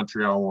happy that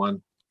Montreal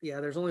won. Yeah,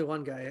 there's only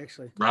one guy,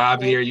 actually.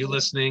 Robbie, are you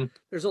listening?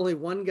 There's only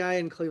one guy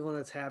in Cleveland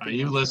that's happy. Are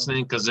you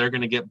listening? Because they're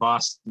going to get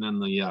Boston in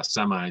the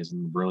semis,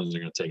 and the Bruins are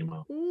going to take them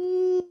out.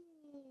 Ooh.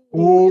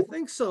 You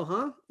think so,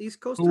 huh? East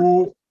Coaster?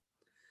 Ooh.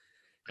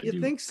 You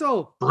think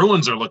so?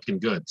 Bruins are looking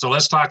good. So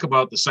let's talk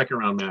about the second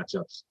round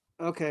matchups.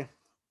 Okay.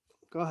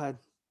 Go ahead.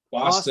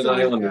 Boston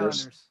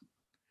Islanders.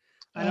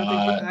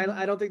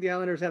 I don't think the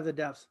Islanders have the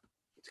depth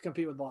to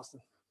compete with Boston.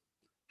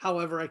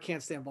 However, I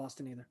can't stand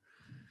Boston either.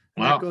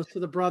 And that goes to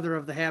the brother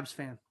of the Habs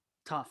fan.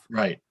 Tough.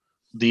 Right.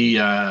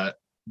 The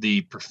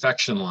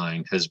perfection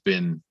line has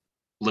been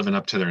living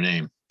up to their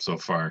name so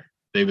far.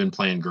 They've been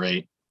playing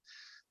great.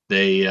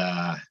 They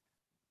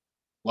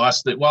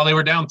lost it. Well, they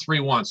were down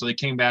 3-1, so they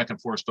came back and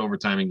forced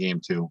overtime in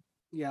game 2.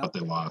 Yeah. But they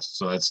lost.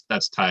 So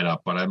that's tied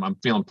up. But I'm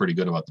feeling pretty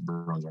good about the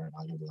Bruins right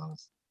now, to be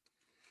honest.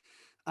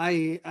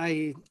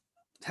 I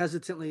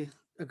hesitantly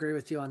agree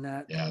with you on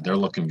that. Yeah, they're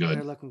looking good.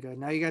 They're looking good.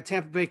 Now you got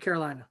Tampa Bay,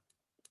 Carolina.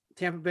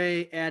 Tampa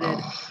Bay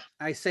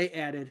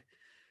added,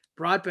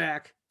 brought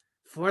back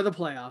for the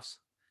playoffs,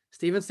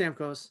 Steven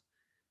Stamkos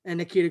and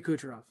Nikita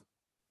Kucherov.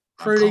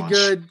 Pretty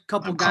good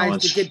couple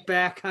guys to get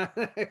back.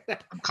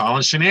 I'm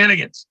calling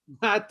shenanigans.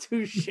 Not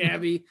too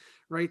shabby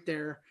right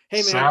there. Hey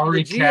man,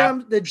 salary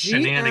cap the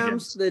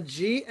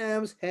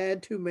GMs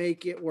had to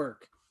make it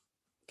work.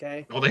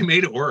 Okay. Well, they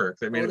made it work.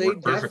 They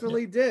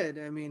definitely did.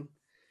 I mean,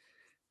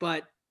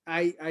 but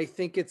I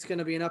think it's going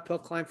to be an uphill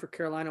climb for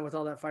Carolina with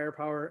all that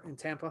firepower in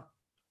Tampa.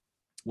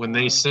 When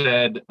they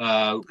said,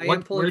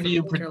 where do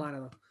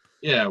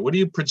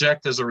you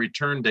project as a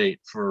return date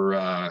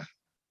for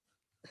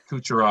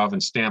Kucherov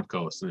and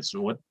Stamkos? And they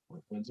said,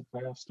 when's the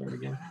playoffs start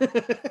again?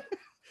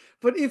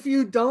 But if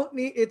you don't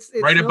need, it's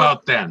right no,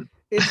 about then.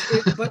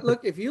 But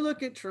look, if you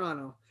look at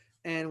Toronto,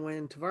 and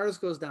when Tavares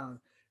goes down,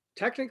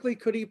 technically,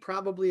 could he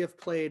probably have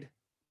played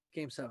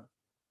Game 7?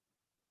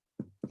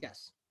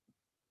 Yes.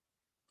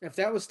 If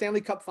that was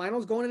Stanley Cup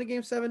Finals going into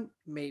Game 7,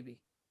 maybe.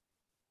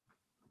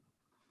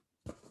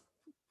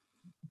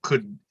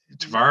 Could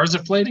Tavares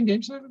have played in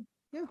Game 7?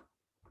 Yeah.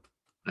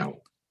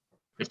 No.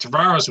 If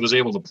Tavares was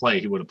able to play,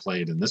 he would have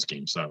played in this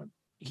Game 7.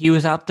 He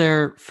was out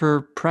there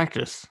for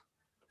practice.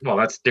 Well,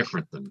 that's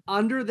different than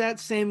under that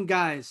same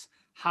guise.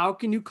 How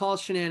can you call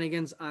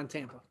shenanigans on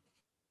Tampa?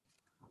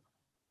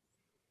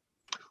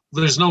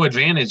 There's no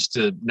advantage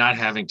to not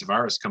having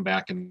Tavares come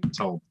back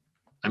until.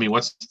 I mean,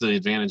 what's the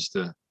advantage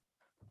to?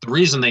 The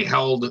reason they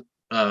held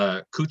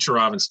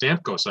Kucherov and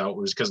Stamkos out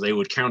was because they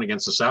would count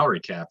against the salary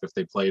cap if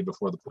they played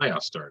before the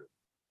playoffs started,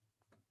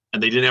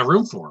 and they didn't have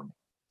room for them,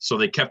 so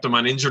they kept them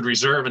on injured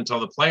reserve until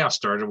the playoffs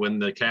started, when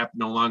the cap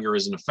no longer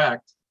is in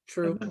effect.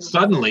 True. And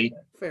suddenly,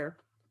 they were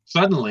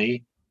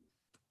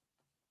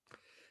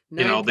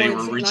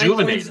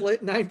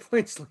rejuvenated. 9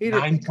 points later.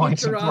 9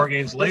 points in 4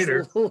 games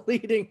later,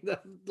 leading the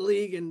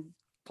league in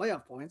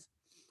playoff points.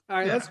 All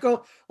right, let's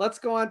go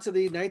on to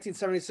the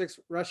 1976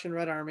 Russian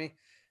Red Army,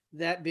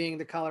 that being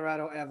the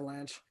Colorado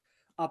Avalanche,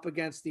 up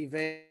against the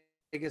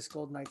Vegas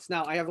Golden Knights.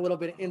 Now, I have a little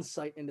bit of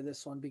insight into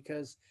this one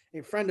because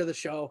a friend of the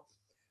show,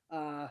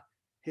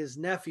 his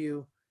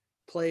nephew,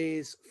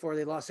 plays for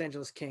the Los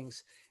Angeles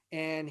Kings,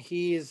 and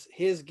his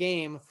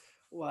game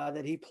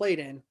that he played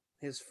in,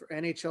 his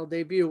NHL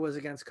debut, was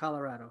against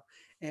Colorado,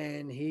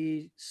 and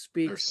he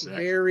speaks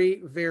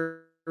very,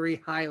 very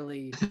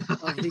highly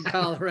of the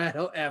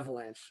Colorado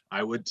Avalanche.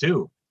 I would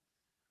too.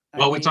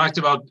 We talked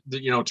about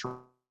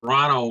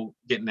Toronto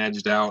getting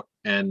edged out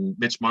and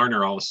Mitch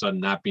Marner all of a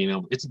sudden not being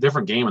able. It's a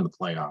different game in the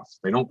playoffs.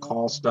 They don't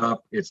call stuff.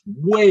 It's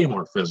way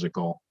more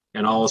physical.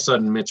 And all of a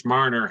sudden, Mitch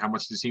Marner, how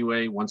much does he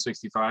weigh?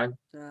 165.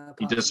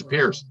 He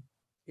disappears.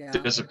 Yeah.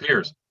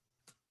 Disappears.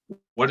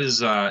 What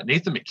is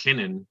Nathan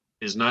McKinnon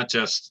is not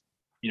just.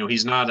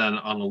 He's not an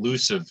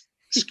elusive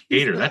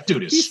skater. That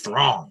dude is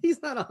strong.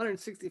 He's not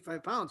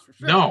 165 pounds for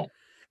sure. No.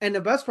 And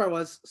the best part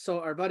was, so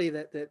our buddy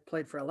that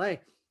played for LA,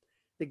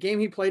 the game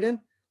he played in,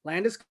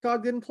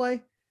 Landeskog didn't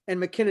play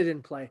and McKinnon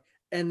didn't play.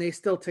 And they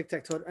still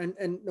tic-tac-toed.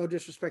 And no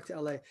disrespect to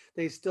LA,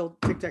 they still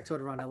tic-tac-toed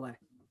around LA.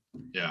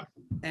 Yeah.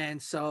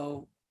 And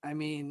so, I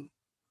mean,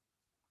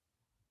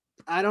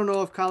 I don't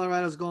know if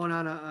Colorado's going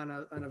on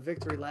a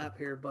victory lap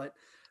here, but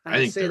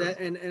I say that,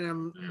 and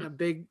I'm a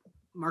big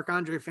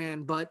Marc-Andre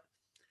fan, but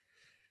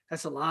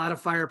that's a lot of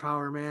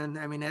firepower, man.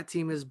 I mean, that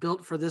team is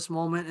built for this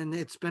moment, and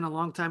it's been a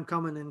long time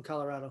coming in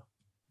Colorado.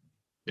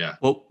 Yeah.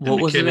 What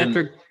was it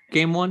after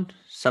Game 1?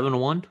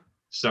 7-1?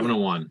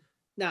 7-1.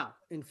 Now,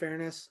 in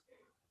fairness,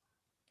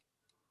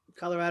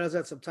 Colorado's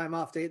had some time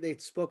off. They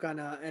spoke on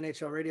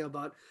NHL radio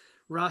about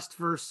rust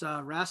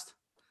versus rest.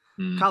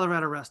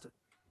 Colorado rested.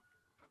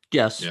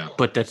 Yes,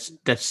 but that's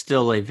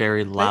still a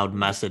very loud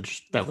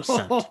message that was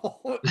sent.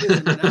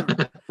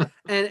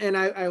 And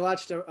I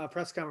watched a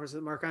press conference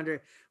with Marc-Andre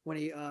when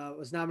he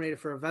was nominated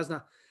for a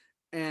Vezina,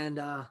 and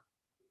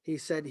he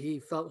said he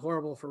felt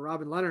horrible for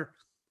Robin Lehner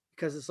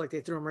because it's like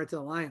they threw him right to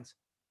the Lions.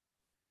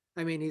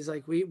 I mean, he's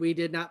like, we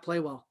did not play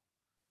well,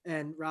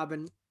 and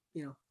Robin,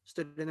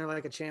 stood in there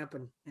like a champ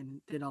and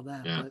did all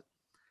that. Yeah. But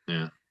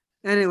yeah.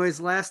 Anyways,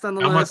 last on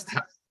the list.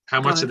 How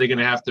much are they going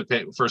to have to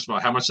pay? First of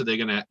all, how much are they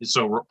going to?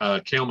 So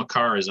Cale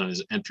Makar is on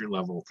his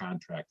entry-level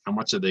contract. How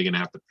much are they going to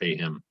have to pay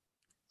him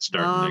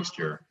starting next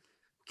year?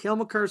 Cale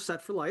Makar is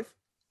set for life.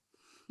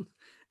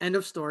 End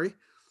of story.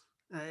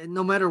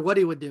 No matter what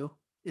he would do,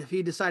 if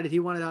he decided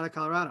he wanted out of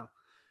Colorado,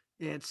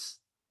 isn't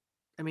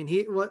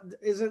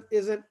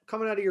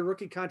coming out of your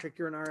rookie contract,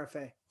 you're an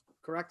RFA,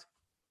 correct?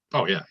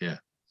 Oh yeah, yeah.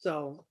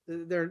 So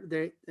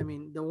the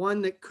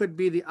one that could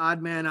be the odd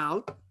man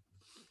out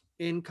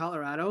in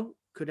Colorado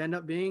could end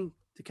up being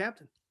the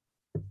captain,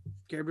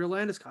 Gabriel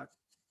Landeskog,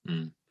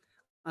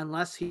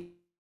 unless he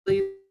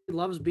really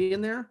loves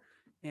being there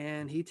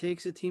and he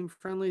takes a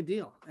team-friendly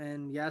deal.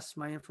 And yes,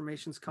 my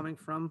information's coming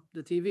from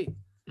the TV.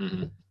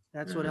 Mm-hmm.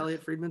 That's what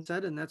Elliot Friedman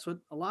said, and that's what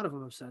a lot of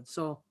them have said.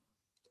 So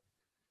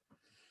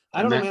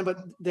I don't know, man,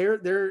 but they're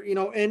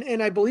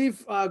and I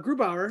believe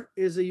Grubauer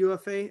is a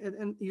UFA at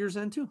year's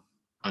end too.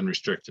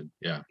 Unrestricted,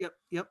 yeah.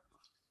 Yep.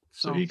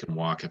 So he can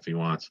walk if he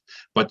wants.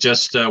 But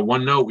just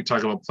one note, we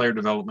talk about player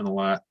development a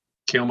lot.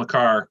 Cale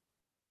Makar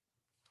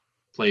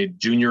played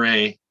junior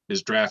A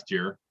his draft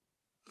year,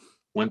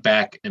 went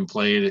back and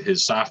played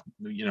his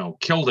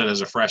killed it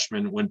as a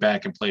freshman, went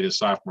back and played his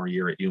sophomore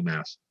year at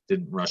UMass.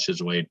 Didn't rush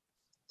his way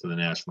to the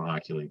National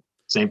Hockey League.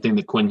 Same thing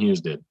that Quinn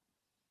Hughes did.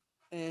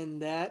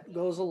 And that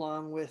goes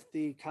along with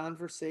the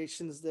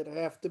conversations that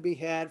have to be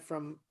had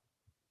from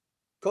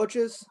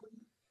coaches,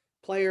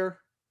 player,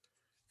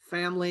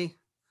 family,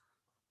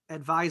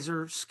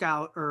 advisor,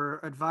 scout,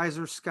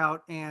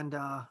 and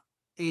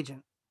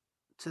agent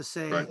to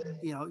say, right.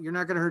 You're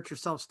not going to hurt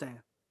yourself,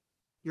 Stan.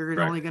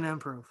 You're only going to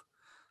improve.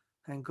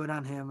 And good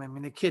on him. I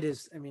mean, the kid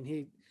is,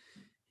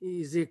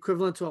 He's the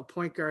equivalent to a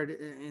point guard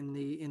in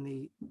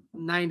the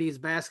 90s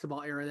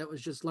basketball era that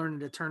was just learning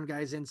to turn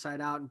guys inside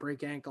out and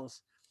break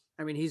ankles.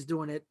 I mean, he's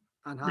doing it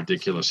on hockey.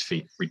 Ridiculous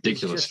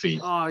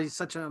feet. Oh, he's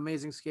such an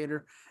amazing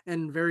skater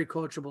and very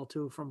coachable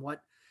too, from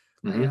what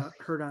I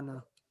heard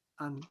on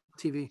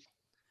TV.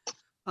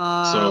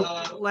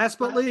 Last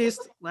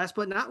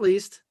but not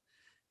least,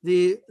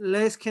 the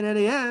Les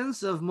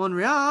Canadiens of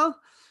Montreal.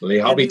 Les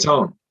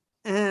Habitants.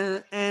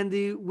 And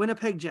the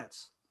Winnipeg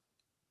Jets.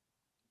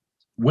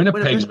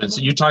 Winnipeg's been,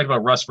 so you talked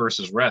about Russ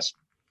versus Rest.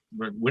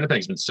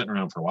 Winnipeg's been sitting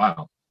around for a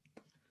while.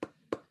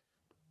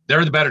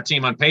 They're the better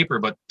team on paper,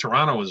 but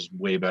Toronto was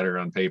way better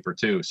on paper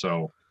too.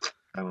 So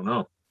I don't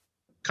know.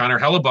 Connor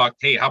Hellebuck.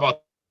 Hey, how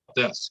about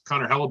this?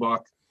 Connor Hellebuck,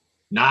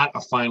 not a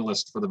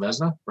finalist for the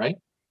Vezina, right?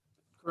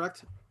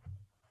 Correct.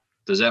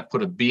 Does that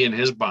put a bee in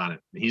his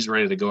bonnet? He's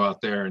ready to go out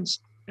there and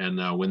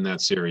win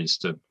that series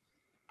to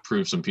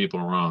prove some people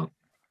wrong.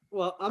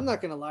 Well, I'm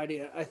not going to lie to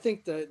you. I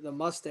think the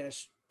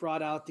mustache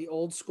brought out the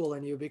old school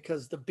in you,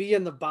 because the bee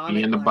in the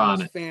bonnet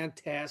was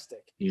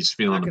fantastic. He's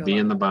feeling the bee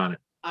in the bonnet.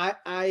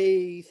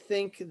 I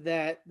think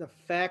that the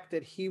fact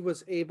that he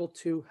was able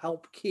to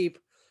help keep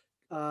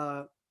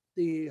the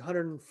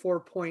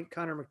 104-point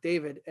Connor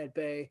McDavid at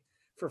bay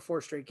for 4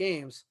 straight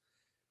games,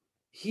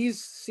 he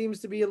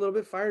seems to be a little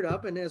bit fired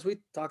up. And as we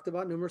talked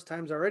about numerous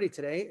times already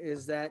today,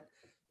 is that,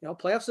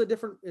 playoffs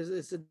are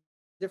it's a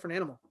different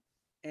animal.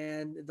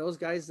 And those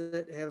guys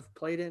that have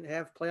played and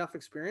have playoff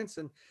experience,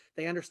 and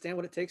they understand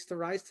what it takes to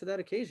rise to that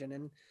occasion.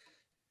 And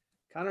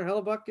Connor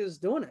Hellebuck is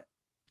doing it.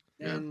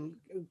 Yeah. And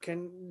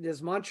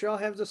does Montreal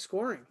have the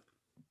scoring?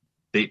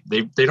 They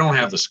don't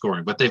have the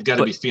scoring, but they've got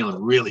to be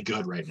feeling really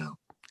good right now.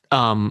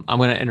 I'm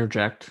going to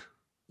interject.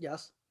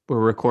 Yes. We're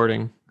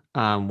recording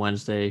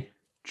Wednesday,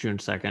 June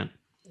 2nd.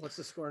 What's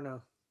the score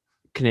now?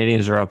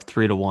 Canadians are up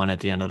 3-1 at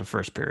the end of the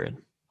first period.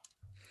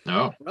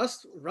 No.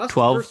 Rust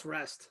 12,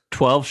 rest.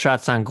 12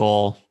 shots on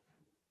goal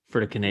for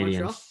the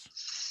Canadians. Montreal?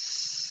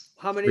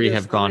 How many 3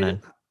 have gone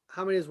in?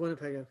 How many does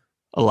Winnipeg have?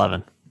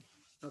 11.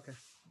 Okay.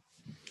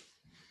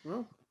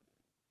 Well,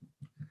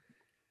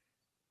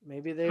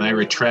 maybe they. I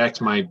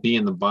retract my bee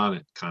in the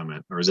bonnet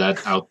comment, or is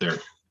that out there?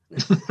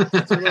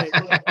 That's right.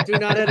 Do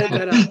not edit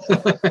that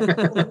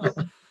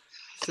out.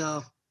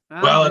 So.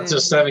 Well, it's a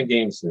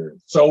 7-game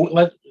series. So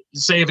let's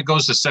say if it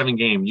goes to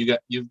 7-game,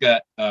 you've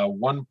got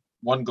one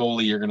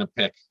goalie you're going to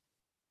pick,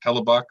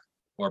 Hellebuck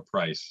or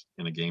Price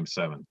in a game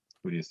 7.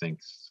 Who do you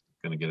think's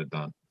going to get it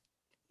done?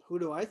 Who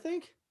do I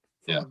think?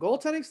 From a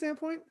goaltending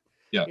standpoint?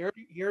 Yeah. You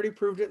already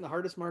proved it in the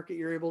hardest market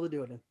you're able to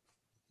do it in.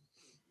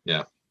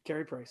 Yeah.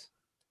 Carey Price.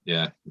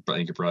 Yeah, I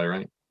think you're probably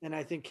right. And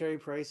I think Carey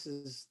Price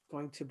is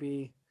going to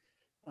be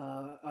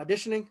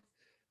auditioning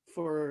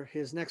for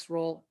his next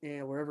role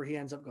and wherever he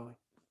ends up going.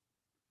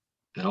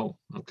 Oh,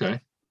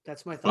 okay.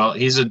 That's my thought. Well,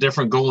 he's a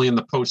different goalie in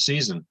the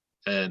postseason.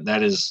 And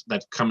that's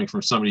coming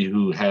from somebody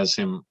who has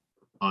him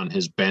on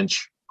his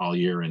bench all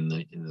year in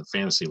the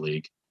fantasy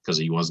league because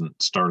he wasn't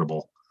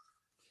startable.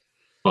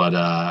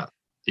 But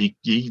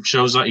he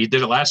shows up. He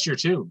did it last year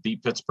too.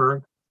 Beat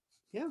Pittsburgh.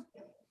 Yeah,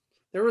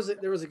 there was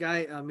a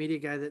guy, a media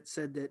guy, that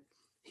said that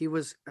he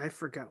was. I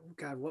forgot.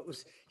 God,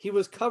 he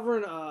was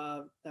covering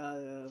a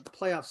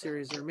playoff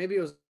series, or maybe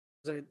it was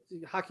a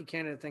Hockey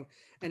Canada thing,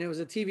 and it was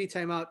a TV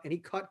timeout, and he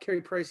caught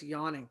Carey Price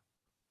yawning.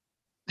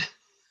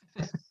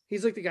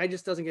 He's like, the guy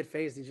just doesn't get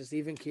phased. He's just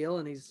even keel,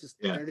 and he's just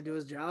there to do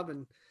his job,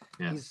 and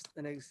he's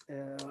an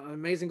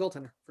amazing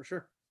goaltender for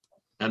sure.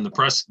 And the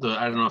press,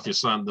 I don't know if you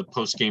saw the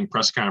post-game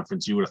press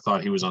conference, you would have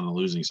thought he was on the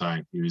losing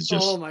side. He was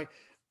just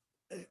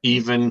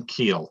even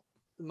keel.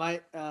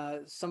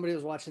 Somebody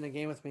was watching the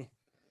game with me,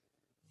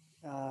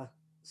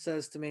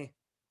 says to me,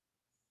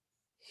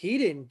 he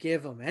didn't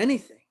give him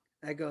anything.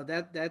 I go,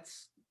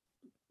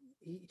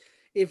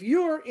 if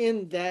you're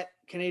in that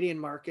Canadian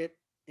market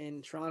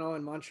in Toronto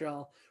and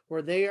Montreal,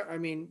 where they are, I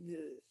mean,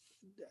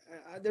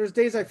 there's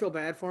days I feel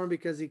bad for him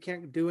because he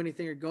can't do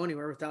anything or go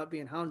anywhere without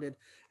being hounded,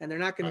 and they're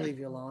not going to leave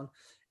you alone.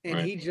 And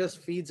he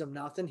just feeds them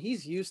nothing.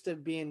 He's used to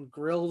being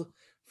grilled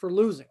for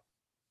losing.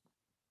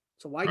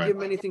 So why give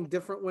him anything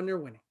different when they're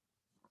winning?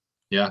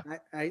 Yeah.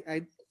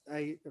 I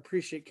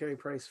appreciate Carey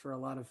Price for a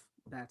lot of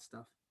that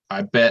stuff.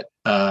 I bet,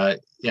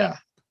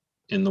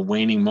 in the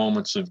waning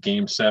moments of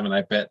game 7,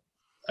 I bet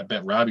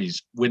Robbie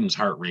Whitten's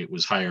heart rate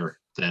was higher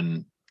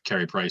than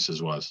Carey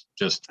Price's was.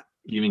 Just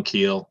even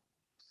keel.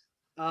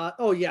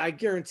 I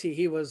guarantee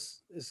he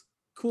was as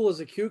cool as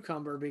a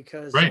cucumber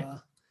because,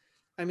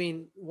 I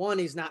mean, 1,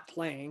 he's not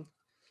playing,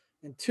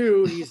 and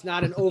 2, he's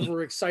not an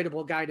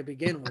overexcitable guy to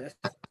begin with.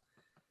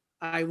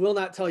 I will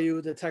not tell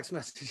you the text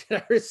message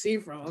that I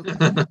received from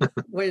him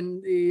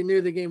when he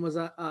knew the game was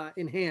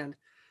in hand,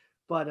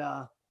 but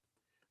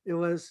it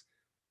was,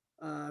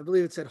 I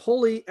believe it said,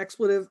 holy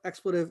expletive. And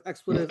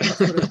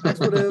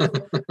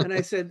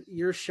I said,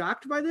 you're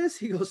shocked by this?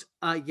 He goes,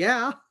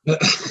 yeah.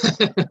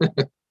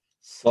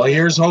 Well,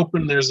 here's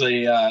hoping there's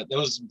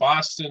those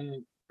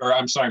Montreal,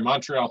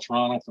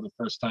 Toronto for the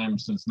first time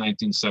since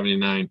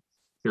 1979.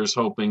 Here's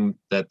hoping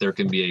that there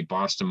can be a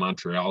Boston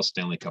Montreal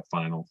Stanley Cup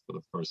final for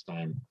the first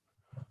time.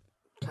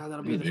 God,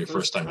 that'll be the Your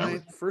first time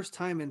ever. first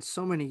time in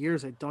so many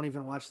years I don't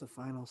even watch the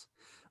finals.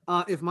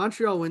 If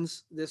Montreal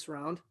wins this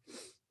round,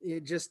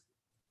 it just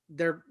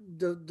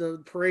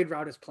the parade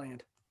route is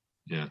planned.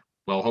 Yeah.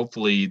 Well,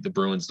 hopefully the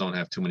Bruins don't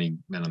have too many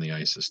men on the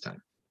ice this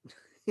time.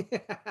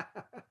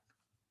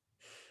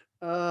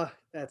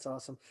 That's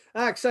awesome.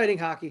 Exciting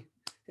hockey.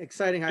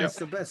 Exciting hockey.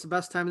 Yep. It's the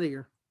best time of the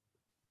year.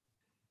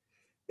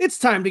 It's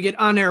time to get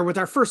on air with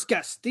our first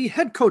guest, the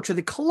head coach of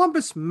the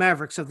Columbus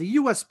Mavericks of the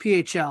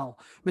USPHL,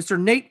 Mr.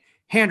 Nate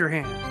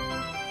Handerhan.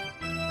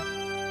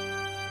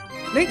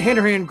 Nate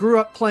Handerhan grew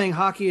up playing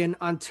hockey in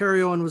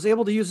Ontario and was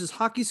able to use his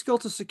hockey skill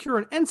to secure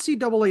an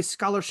NCAA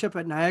scholarship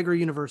at Niagara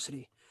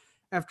University.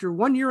 After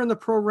 1 year in the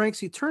pro ranks,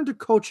 he turned to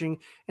coaching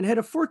and had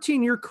a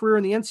 14-year career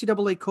in the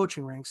NCAA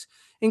coaching ranks,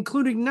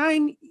 including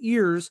 9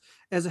 years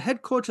as a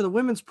head coach of the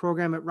women's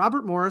program at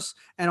Robert Morris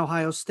and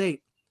Ohio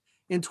State.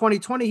 In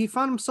 2020, he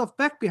found himself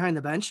back behind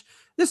the bench,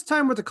 this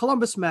time with the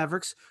Columbus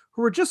Mavericks,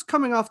 who were just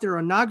coming off their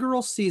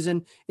inaugural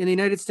season in the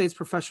United States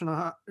Professional.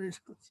 I do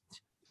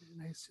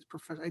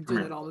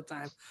that all the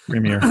time.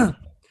 Premier.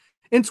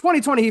 In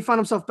 2020, he found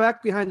himself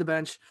back behind the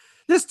bench,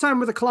 this time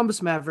with the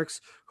Columbus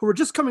Mavericks, who were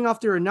just coming off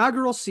their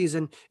inaugural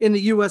season in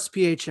the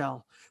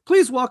USPHL.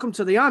 Please welcome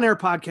to the On Air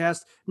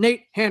podcast,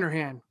 Nate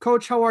Handerhan.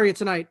 Coach, how are you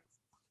tonight?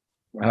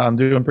 I'm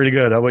doing pretty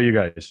good. How about you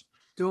guys?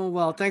 Doing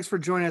well. Thanks for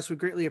joining us. We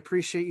greatly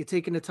appreciate you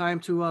taking the time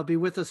to be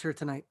with us here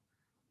tonight.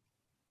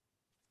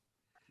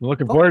 I'm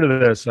looking forward to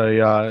this.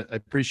 I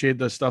appreciate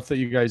the stuff that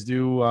you guys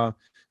do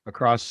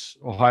across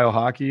Ohio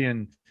hockey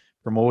and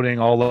promoting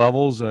all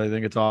levels. I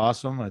think it's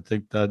awesome. I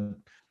think that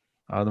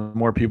the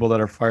more people that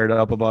are fired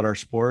up about our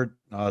sport,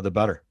 the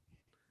better.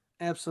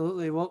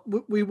 Absolutely. Well,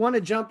 we want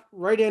to jump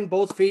right in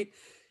both feet.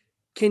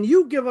 Can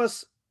you give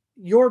us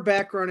your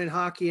background in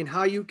hockey and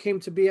how you came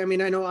to be? I mean,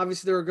 I know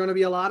obviously there are going to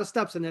be a lot of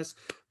steps in this,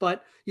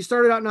 but you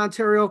started out in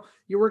Ontario,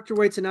 you worked your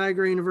way to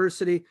Niagara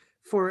University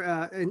for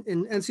in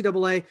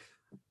NCAA.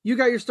 You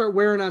got your start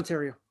where in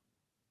Ontario?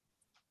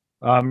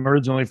 I'm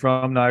originally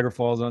from Niagara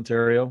Falls,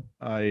 Ontario.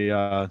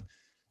 I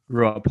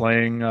grew up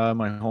playing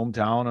my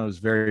hometown. I was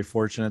very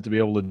fortunate to be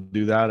able to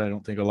do that. I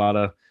don't think a lot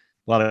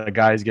of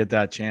guys get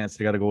that chance.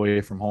 They got to go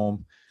away from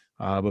home,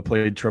 but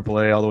played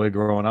AAA all the way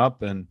growing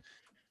up, and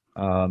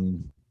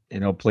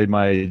played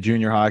my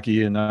junior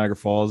hockey in Niagara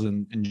Falls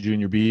and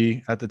junior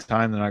B at the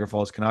time, the Niagara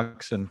Falls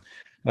Canucks, and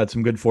had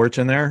some good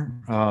fortune there.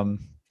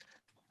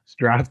 Was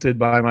drafted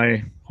by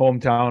my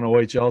hometown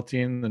OHL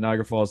team, the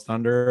Niagara Falls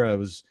Thunder. I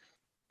was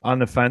on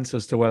the fence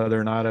as to whether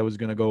or not I was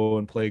going to go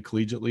and play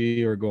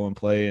collegiately or go and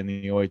play in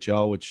the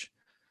OHL, which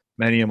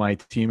many of my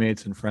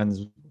teammates and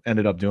friends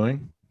ended up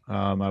doing.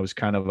 I was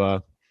kind of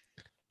a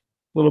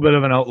little bit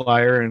of an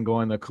outlier in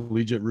going the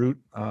collegiate route.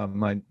 I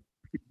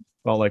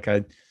felt like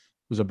I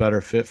was a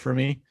better fit for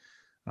me.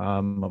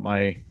 But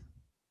my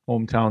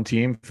hometown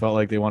team felt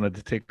like they wanted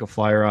to take a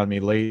flyer on me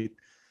late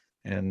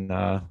and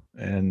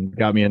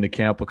got me into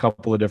camp a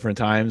couple of different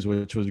times,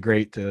 which was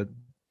great to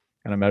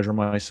kind of measure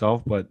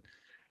myself. But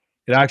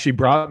it actually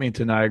brought me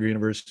to Niagara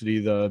University.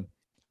 The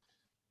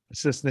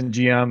assistant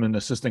GM and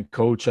assistant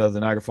coach of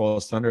the Niagara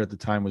Falls Thunder at the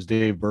time was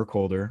Dave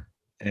Burkholder,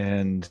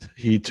 and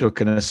he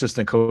took an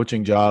assistant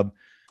coaching job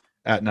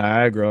at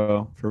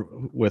Niagara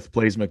with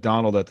Blaise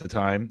McDonald at the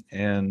time.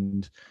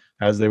 And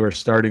as they were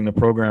starting the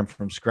program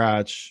from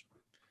scratch,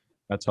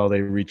 that's how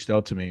they reached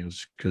out to me. It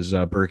was because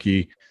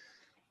Berkey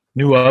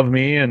knew of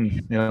me,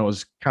 and it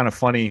was kind of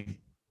funny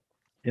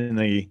in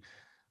the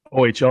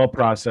OHL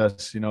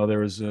process. There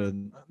was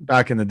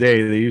back in the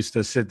day, they used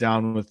to sit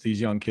down with these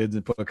young kids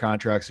and put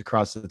contracts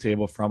across the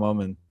table from them,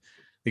 and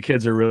the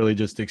kids are really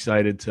just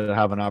excited to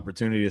have an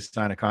opportunity to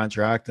sign a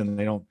contract, and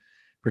they don't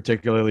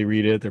particularly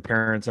read it. Their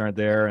parents aren't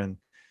there, and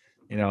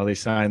they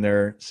sign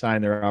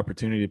their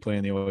opportunity to play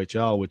in the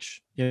OHL,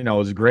 which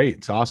is great.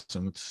 It's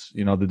awesome. It's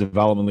the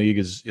development league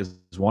is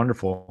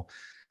wonderful.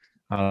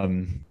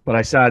 But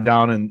I sat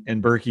down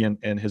and Berkey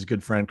and his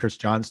good friend Chris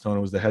Johnstone,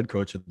 who was the head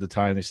coach at the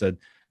time, they said,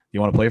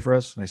 "You want to play for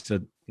us?" And I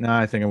said, "Nah,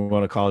 I think I'm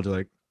going to college." They're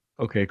like,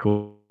 "Okay,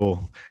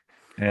 cool."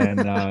 And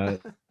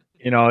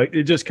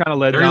it just kind of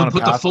led down a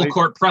put the full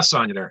court press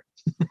on you there.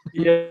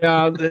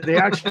 Yeah, they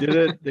actually did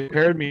it. They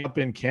paired me up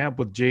in camp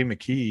with Jay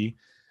McKee,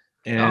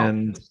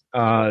 and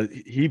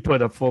he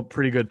put a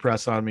pretty good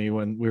press on me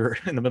when we were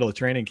in the middle of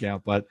training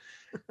camp. But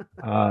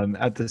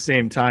at the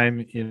same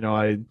time,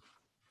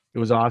 it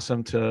was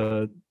awesome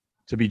to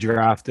be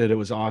drafted. It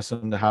was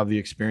awesome to have the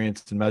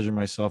experience to measure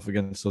myself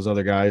against those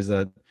other guys,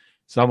 that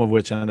some of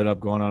which ended up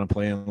going on and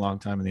playing a long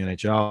time in the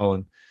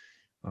NHL.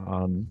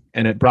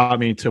 And it brought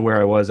me to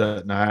where I was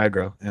at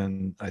Niagara.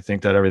 And I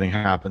think that everything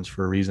happens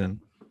for a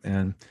reason.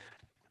 And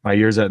my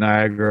years at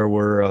Niagara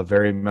were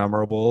very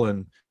memorable,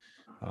 and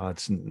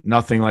it's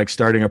nothing like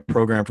starting a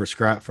program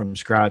from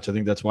scratch. I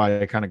think that's why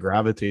I kind of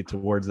gravitate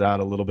towards that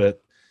a little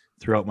bit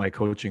throughout my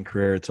coaching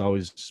career. It's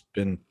always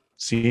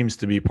seems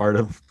to be part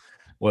of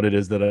what it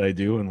is that I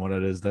do and what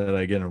it is that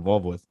I get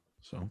involved with.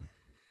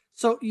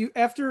 So you,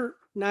 after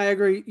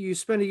Niagara, you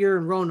spent a year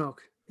in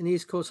Roanoke in the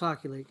East Coast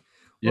Hockey League.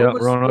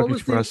 Roanoke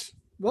Express.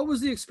 what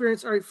was the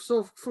experience? All right,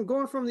 so from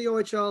going from the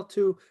OHL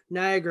to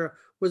Niagara,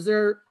 was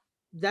there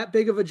that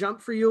big of a jump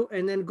for you?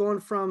 And then going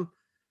from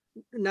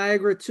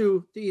Niagara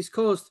to the East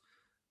Coast,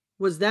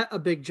 was that a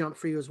big jump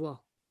for you as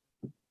well?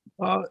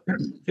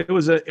 It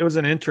was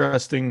an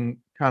interesting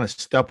kind of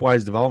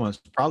stepwise development.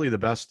 It's probably the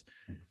best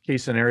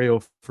case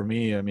scenario for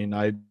me. I mean,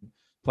 I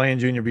playing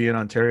junior B in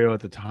Ontario at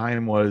the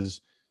time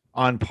was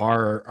on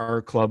par.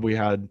 Our club, we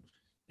had,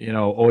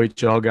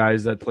 OHL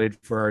guys that played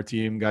for our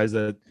team, guys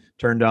that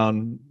turned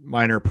down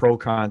minor pro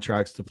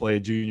contracts to play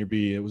junior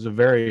B. It was a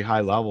very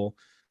high level.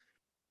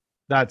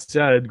 That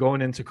said,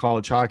 going into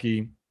college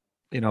hockey,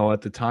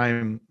 at the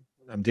time,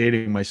 I'm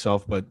dating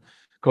myself, but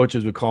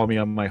coaches would call me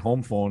on my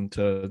home phone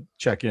to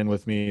check in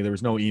with me. There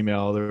was no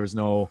email, there was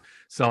no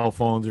cell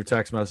phones or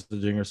text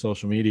messaging or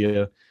social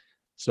media.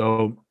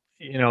 So,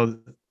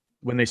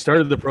 when they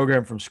started the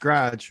program from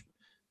scratch,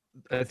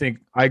 I think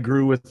I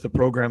grew with the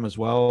program as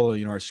well.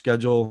 Our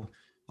schedule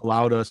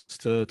allowed us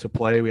to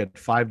play. We had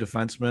 5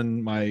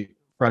 defensemen my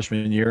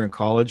freshman year in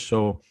college,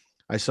 so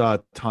I saw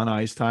a ton of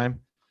ice time,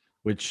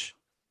 which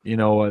I'm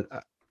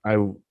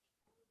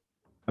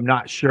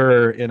not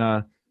sure in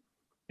a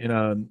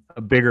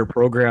bigger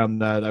program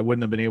that I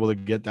wouldn't have been able to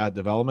get that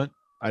development.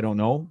 I don't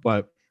know,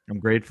 but I'm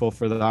grateful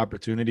for the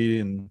opportunity,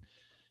 and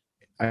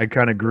I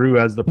kind of grew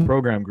as the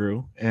program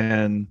grew.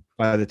 And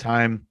by the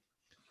time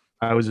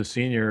I was a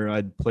senior,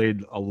 I'd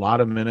played a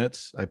lot of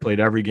minutes. I played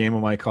every game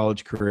of my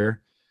college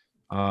career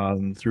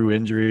through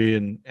injury,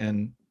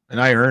 and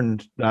I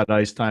earned that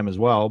ice time as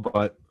well.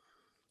 But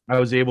I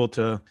was able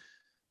to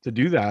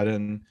do that,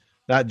 and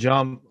that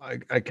jump,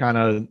 I kind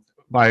of,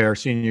 by our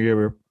senior year,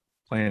 we were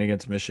playing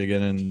against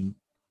Michigan and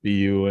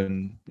BU,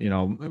 and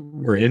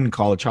we're in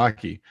college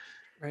hockey.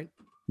 Right.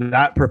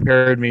 That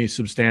prepared me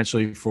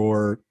substantially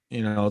for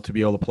to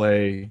be able to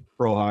play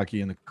pro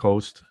hockey in the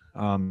coast.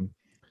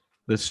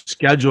 The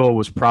schedule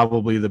was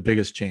probably the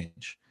biggest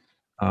change.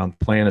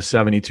 Playing a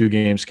 72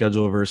 game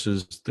schedule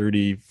versus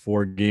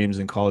 34 games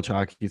in college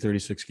hockey,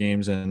 36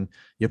 games, and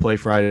you play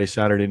Friday,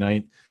 Saturday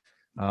night,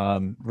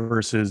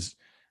 versus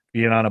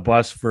being on a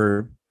bus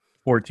for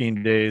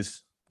 14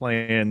 days,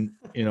 playing,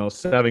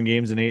 7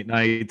 games in 8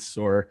 nights,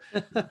 or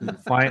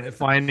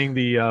finding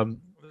the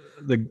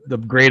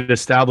great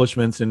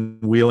establishments in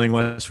Wheeling,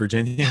 West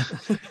Virginia.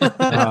 We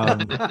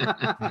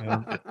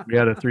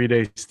had a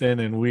 3-day stint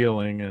in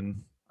Wheeling,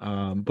 and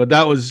but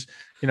that was,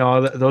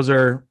 those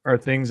are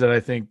things that I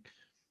think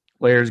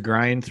players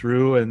grind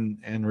through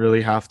and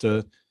really have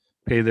to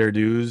pay their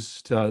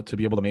dues to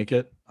be able to make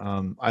it.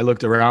 I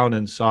looked around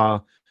and saw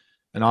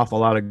an awful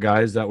lot of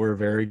guys that were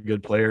very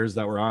good players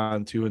that were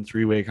on 2- and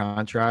 3-way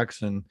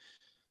contracts, and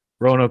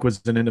Roanoke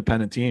was an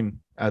independent team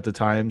at the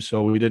time,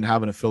 so we didn't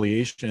have an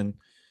affiliation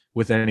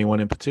with anyone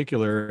in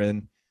particular.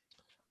 And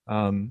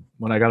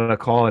when I got a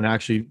call and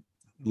actually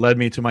led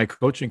me to my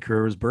coaching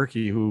career was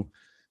Berkey, who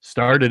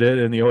started it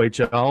in the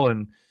OHL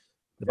and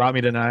brought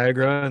me to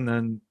Niagara, and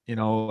then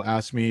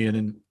asked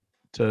me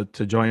to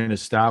join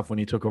his staff when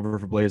he took over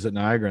for Blaze at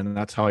Niagara, and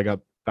that's how I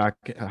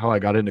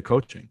got into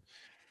coaching.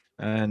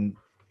 And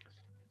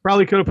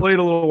probably could have played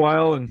a little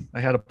while, and I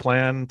had a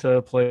plan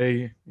to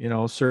play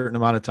a certain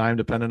amount of time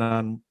depending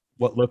on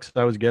what looks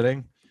I was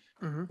getting.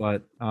 Mm-hmm.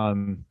 But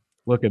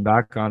looking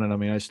back on it, I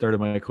mean, I started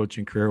my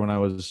coaching career when I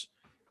was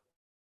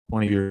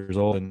 20 years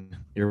old, and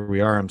here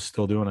we are. I'm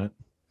still doing it.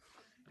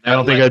 I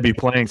don't think I'd be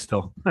playing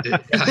still.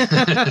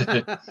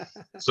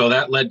 So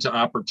that led to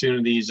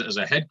opportunities as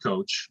a head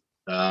coach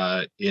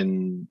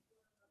in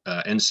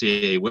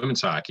NCAA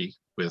women's hockey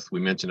we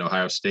mentioned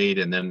Ohio State,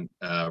 and then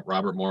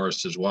Robert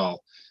Morris as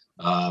well.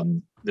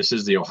 This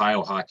is the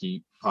Ohio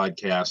Hockey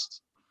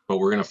Podcast, but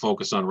we're going to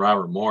focus on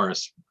Robert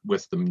Morris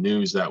with the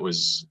news that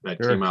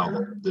came out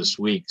this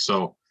week.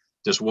 So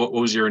just what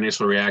was your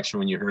initial reaction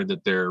when you heard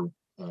that they're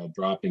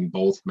dropping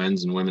both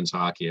men's and women's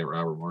hockey at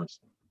Robert Morris?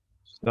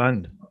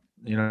 Stunned.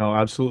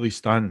 Absolutely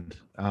stunned.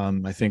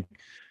 I think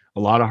a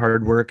lot of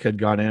hard work had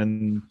gone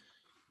in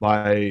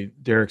by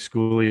Derek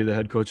Schooley, the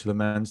head coach of the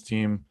men's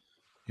team.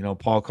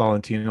 Paul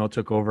Colantino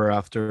took over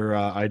after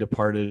I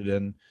departed,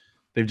 and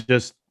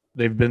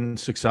they've been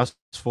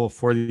successful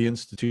for the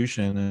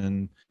institution.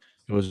 And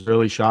it was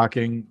really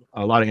shocking.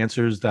 A lot of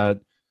answers a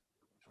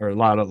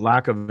lot of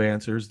lack of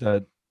answers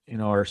that,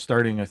 are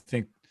starting, I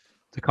think,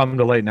 to come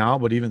to light now,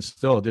 but even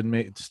still,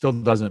 it still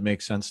doesn't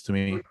make sense to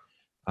me.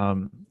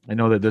 I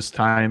know that this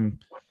time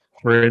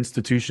for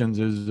institutions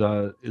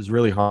is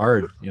really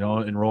hard.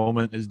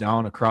 Enrollment is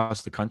down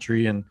across the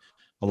country in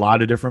a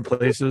lot of different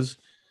places,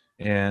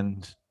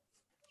 and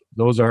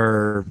those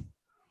are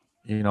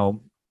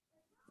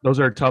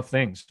tough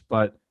things.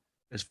 But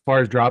as far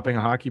as dropping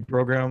a hockey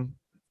program,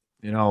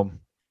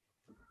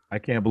 I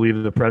can't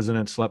believe the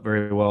president slept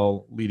very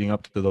well leading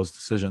up to those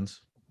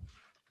decisions.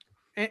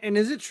 And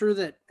is it true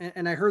that,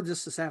 and I heard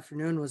this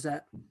afternoon, was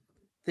that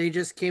they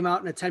just came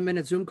out in a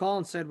 10-minute Zoom call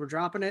and said, we're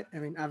dropping it? I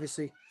mean,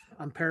 obviously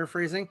I'm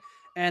paraphrasing,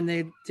 and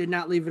they did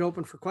not leave it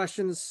open for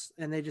questions,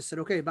 and they just said,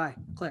 okay, bye,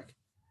 click.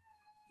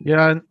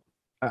 Yeah.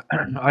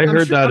 I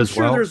heard that as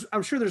well.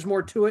 I'm sure there's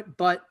more to it,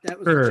 but that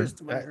was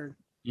just what I heard.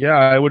 Yeah,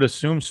 I would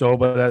assume so,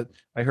 but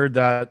I heard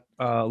that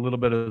a little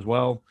bit as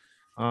well.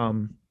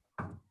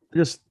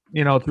 Just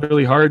it's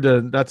really hard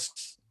to.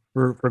 That's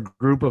for a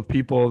group of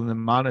people and the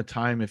amount of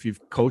time. If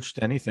you've coached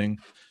anything,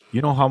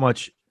 you know how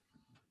much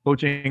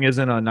coaching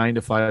isn't a 9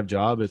 to 5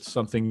 job. It's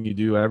something you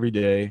do every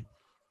day.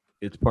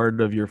 It's part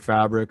of your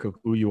fabric of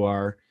who you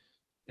are,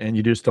 and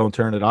you just don't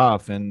turn it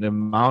off. And the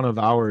amount of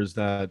hours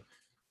that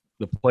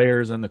the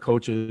players and the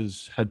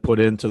coaches had put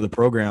into the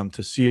program,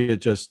 to see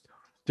it just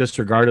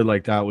disregarded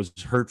like that was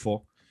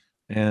hurtful.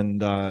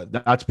 And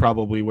that's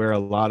probably where a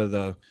lot of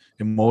the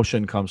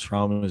emotion comes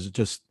from. Is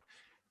it's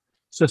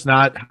just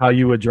not how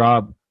you would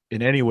draw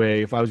in any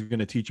way. If I was going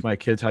to teach my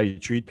kids how you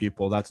treat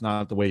people, that's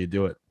not the way you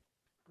do it.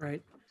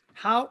 Right.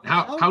 How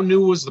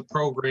new was the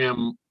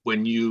program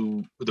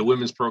the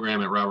women's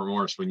program at Robert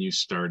Morris when you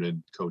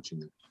started coaching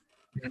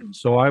them?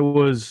 So I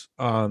was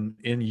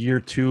in year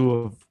 2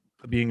 of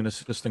being an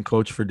assistant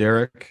coach for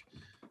Derek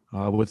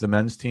with the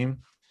men's team.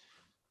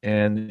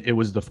 And it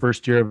was the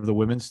first year of the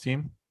women's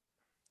team.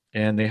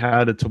 And they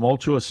had a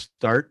tumultuous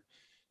start.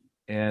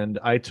 And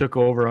I took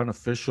over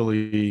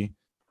unofficially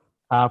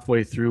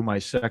halfway through my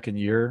second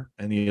year.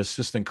 And the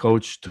assistant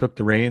coach took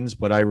the reins,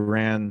 but I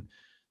ran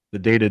the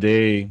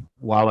day-to-day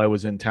while I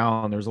was in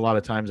town. There was a lot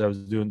of times I was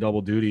doing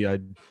double duty.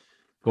 I'd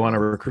go on a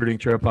recruiting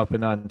trip up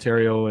in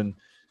Ontario, and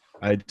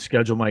I'd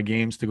schedule my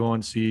games to go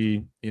and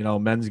see,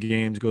 men's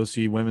games, go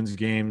see women's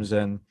games.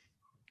 And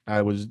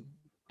I was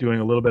doing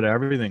a little bit of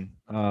everything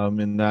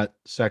in that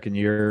second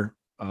year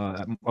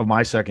of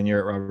my second year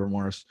at Robert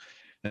Morris.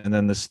 And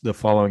then the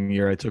following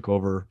year I took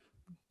over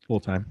full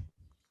time.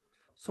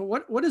 So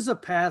what is a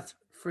path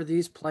for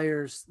these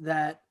players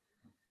that,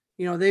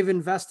 they've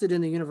invested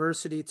in the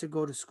university to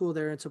go to school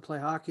there and to play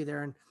hockey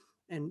there.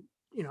 And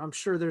I'm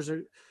sure there's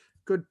a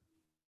good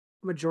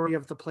majority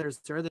of the players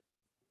there that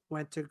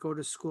went to go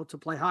to school to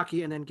play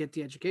hockey and then get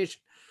the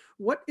education.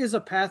 What is a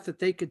path that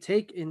they could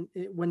take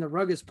when the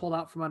rug is pulled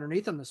out from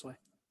underneath them this way?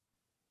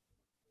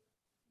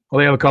 Well,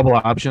 they have a couple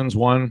of options.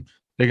 One,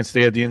 they can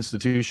stay at the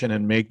institution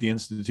and make the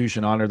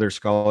institution honor their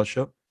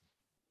scholarship,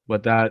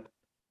 but that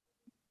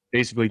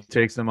basically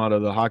takes them out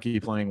of the hockey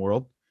playing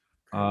world,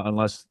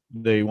 unless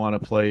they want to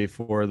play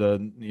for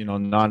the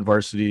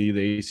non-varsity,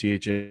 the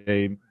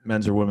ACHA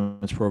men's or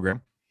women's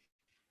program.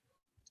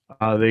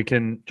 They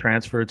can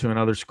transfer to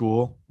another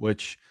school,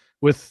 which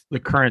with the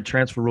current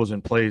transfer rules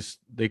in place,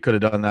 they could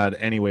have done that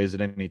anyways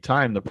at any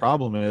time. The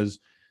problem is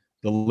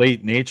the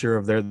late nature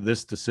of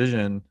this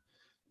decision.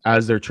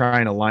 As they're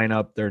trying to line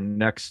up their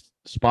next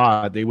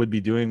spot, they would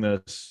be doing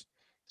this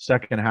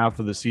second half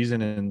of the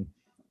season in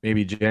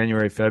maybe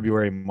January,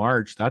 February,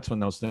 March. That's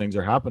when those things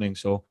are happening.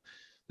 So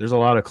there's a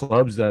lot of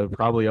clubs that are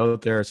probably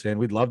out there saying,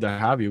 we'd love to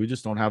have you. We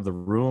just don't have the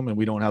room and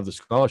we don't have the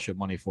scholarship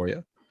money for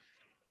you.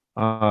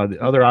 The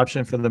other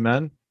option for the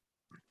men,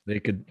 they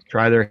could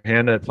try their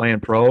hand at playing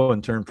pro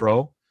and turn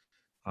pro.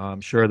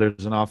 I'm sure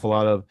there's an awful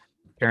lot of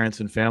parents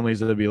and families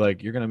that would be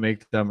like, you're going to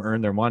make them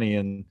earn their money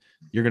and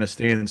you're going to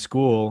stay in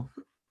school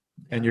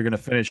and you're going to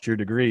finish your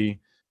degree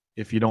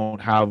if you don't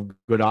have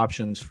good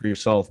options for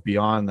yourself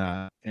beyond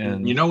that.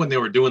 And when they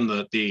were doing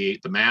the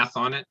math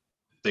on it,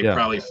 they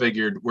probably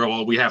figured,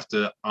 well, we have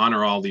to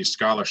honor all these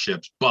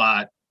scholarships,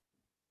 but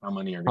how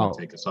many are going to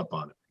take us up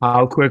on it?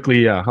 How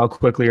quickly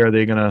are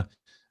they going to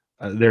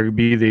there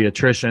be the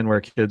attrition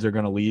where kids are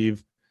going to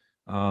leave?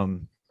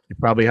 You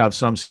probably have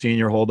some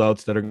senior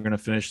holdouts that are going to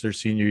finish their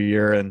senior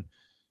year and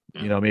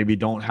maybe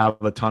don't have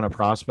a ton of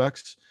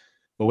prospects.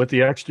 But with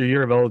the extra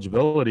year of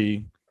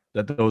eligibility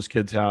that those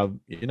kids have,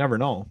 you never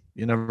know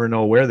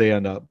where they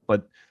end up.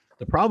 But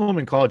the problem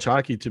in college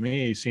hockey, to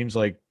me, seems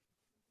like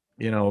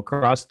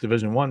across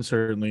Division I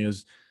certainly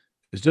is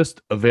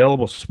just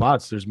available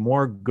spots. There's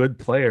more good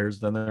players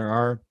than there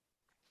are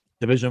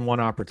Division I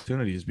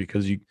opportunities,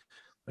 because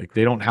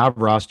they don't have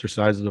roster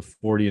sizes of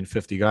 40 and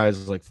 50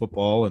 guys like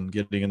football and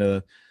getting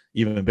into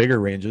even bigger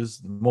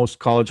ranges. Most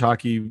college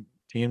hockey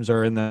teams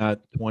are in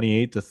that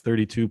 28 to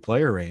 32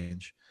 player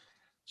range.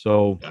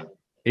 So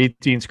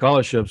 18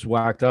 scholarships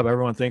whacked up.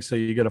 Everyone thinks that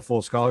you get a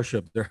full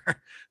scholarship. There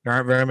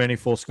aren't very many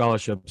full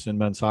scholarships in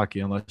men's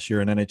hockey unless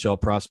you're an NHL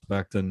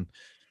prospect and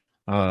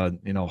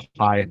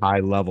high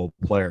level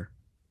player.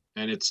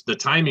 And the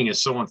timing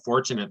is so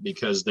unfortunate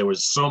because there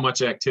was so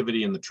much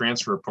activity in the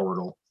transfer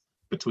portal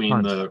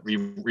between the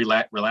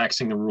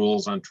relaxing the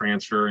rules on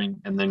transferring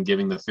and then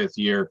giving the fifth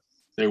year.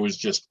 There was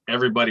just,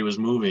 everybody was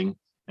moving,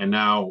 and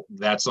now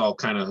that's all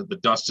kind of, the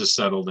dust has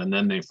settled, and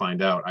then they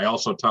find out. I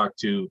also talked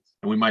to,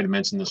 and we might have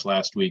mentioned this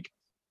last week,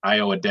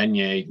 Io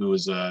Adenye, who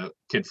was a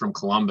kid from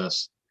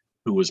Columbus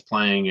who was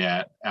playing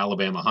at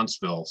Alabama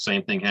Huntsville.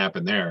 Same thing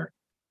happened there.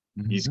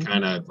 Mm-hmm. He's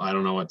kind of, I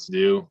don't know what to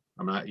do.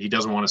 He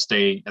doesn't want to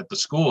stay at the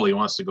school. He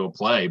wants to go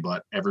play,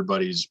 but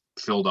everybody's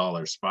filled all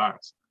their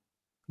spots.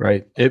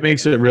 Right. It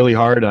makes it really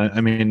hard.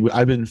 I mean,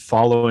 I've been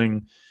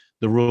following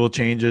the rule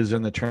changes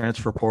in the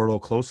transfer portal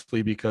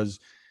closely because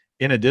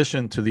in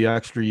addition to the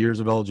extra years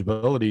of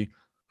eligibility,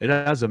 it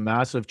has a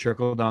massive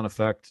trickle-down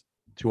effect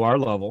to our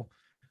level,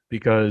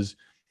 because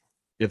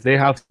if they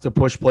have to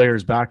push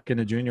players back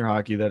into junior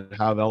hockey that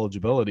have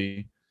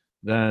eligibility,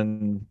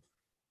 then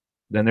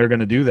they're going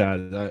to do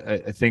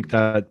that. I think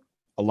that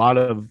a lot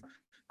of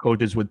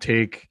coaches would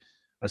take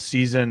a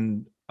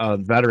seasoned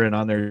veteran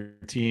on their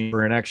team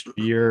for an extra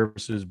year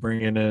versus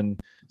bringing in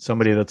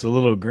somebody that's a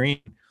little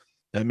green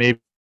that maybe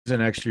is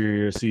an extra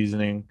year of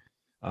seasoning.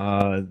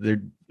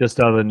 They're just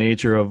out of the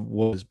nature of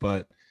what is,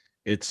 but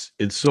it's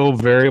so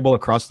variable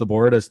across the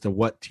board as to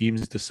what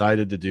teams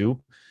decided to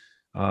do.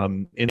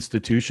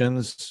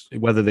 Institutions,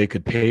 whether they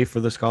could pay for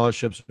the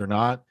scholarships or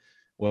not,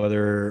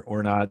 whether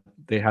or not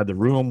they had the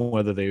room,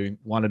 whether they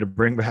wanted to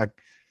bring back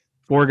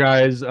 4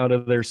 guys out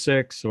of their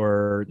 6,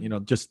 or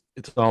just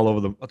it's all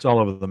over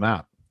the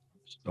map.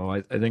 So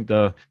I think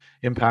the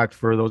impact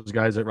for those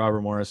guys at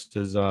Robert Morris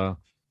is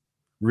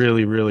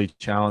really, really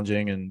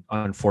challenging and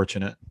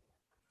unfortunate.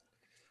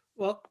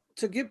 Well,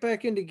 to get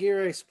back into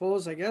gear, I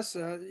suppose, I guess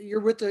you're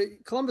with the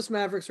Columbus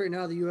Mavericks right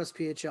now, the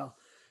USPHL.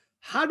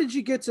 How did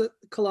you get to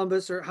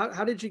Columbus, or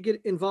how did you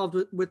get involved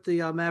with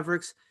the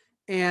Mavericks?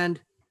 And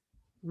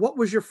what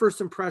was your first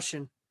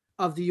impression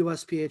of the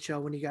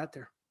USPHL when you got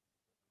there?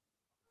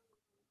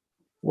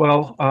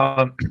 Well,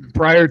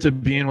 prior to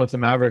being with the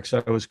Mavericks,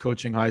 I was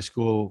coaching high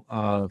school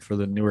for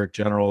the Newark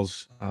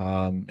Generals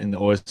in the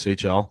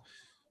OSHL.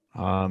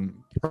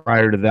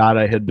 Prior to that,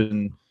 I had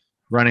been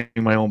running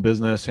my own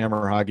business,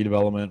 Hammer Hockey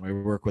Development. We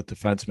work with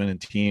defensemen and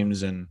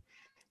teams, and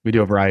we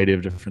do a variety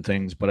of different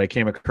things. But I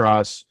came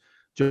across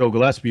Joe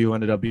Gillespie, who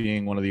ended up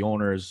being one of the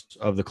owners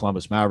of the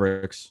Columbus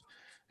Mavericks.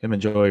 Him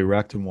and Joey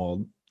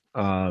Rechtenwald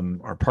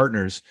are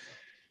partners.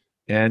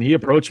 And he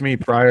approached me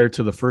prior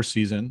to the first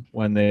season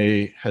when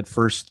they had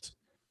first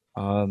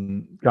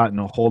gotten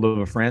a hold of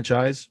a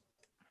franchise.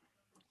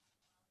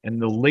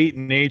 And the late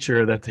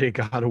nature that they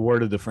got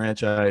awarded the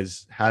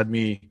franchise had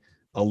me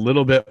a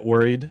little bit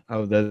worried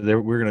of that we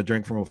were going to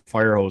drink from a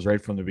fire hose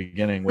right from the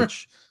beginning,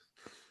 which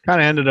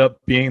kind of ended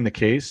up being the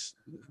case.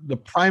 The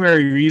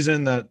primary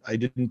reason that I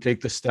didn't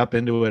take the step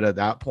into it at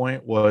that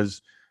point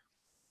was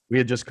we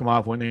had just come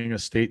off winning a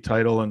state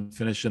title and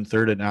finishing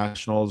 3rd at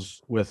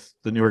nationals with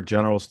the Newark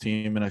Generals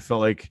team. And I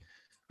felt like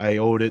I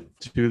owed it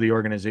to the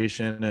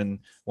organization and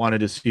wanted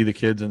to see the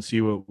kids and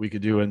see what we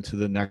could do into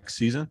the next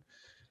season.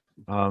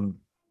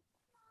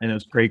 And it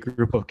was a great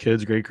group of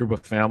kids, great group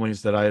of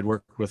families that I had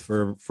worked with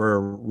for a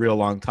real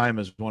long time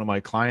as one of my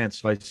clients.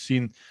 So I've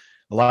seen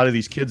a lot of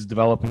these kids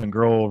develop and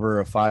grow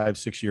over a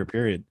 5-6 year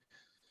period.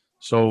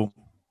 So,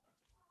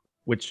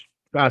 which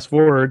fast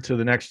forward to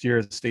the next year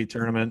at the state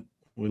tournament,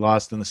 we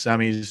lost in the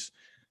semis.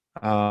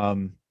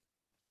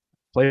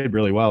 Played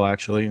really well,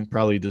 actually, and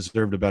probably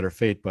deserved a better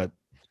fate, but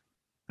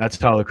that's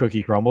how the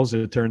cookie crumbles.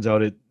 It turns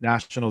out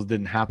nationals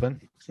didn't happen.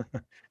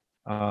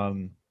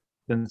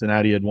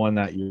 Cincinnati had won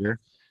that year.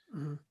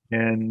 Mm-hmm.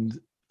 And,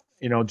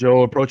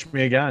 Joe approached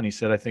me again. He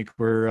said, I think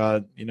we're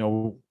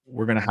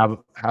going to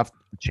have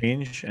to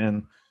change,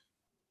 and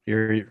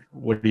here,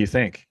 what do you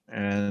think?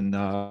 And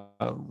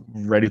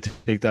ready to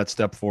take that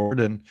step forward.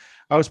 And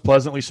I was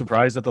pleasantly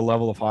surprised at the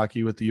level of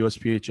hockey with the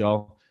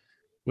USPHL.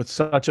 With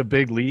such a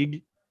big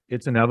league,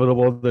 it's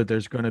inevitable that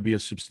there's going to be a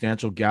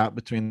substantial gap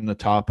between the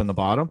top and the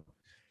bottom.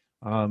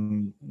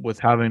 With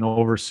having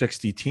over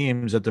 60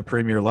 teams at the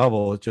premier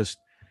level,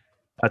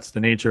 that's the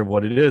nature of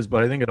what it is.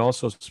 But I think it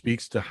also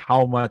speaks to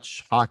how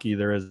much hockey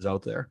there is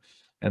out there,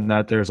 and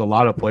that there's a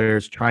lot of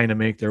players trying to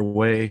make their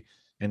way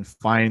and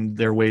find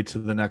their way to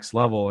the next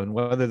level. And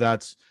whether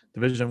that's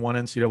Division I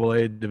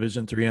NCAA,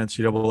 Division III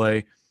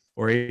NCAA,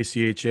 or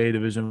ACHA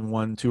Division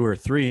I, II, or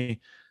III,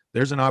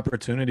 there's an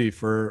opportunity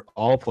for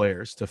all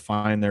players to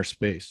find their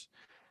space.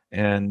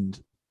 And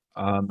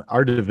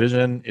our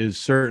division is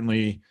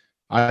certainly,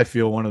 I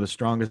feel, one of the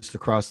strongest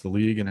across the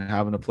league. And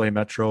having to play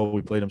Metro,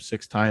 we played them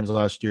 6 times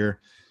last year.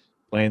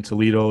 Playing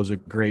Toledo is a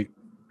great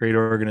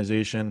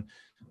organization.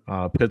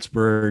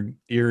 Pittsburgh,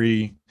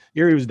 Erie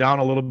was down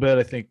a little bit.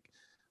 I think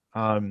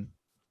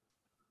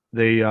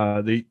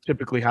they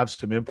typically have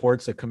some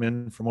imports that come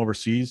in from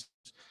overseas,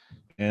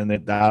 and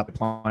that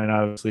line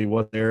obviously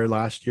was there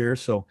last year.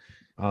 So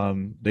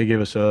they gave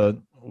us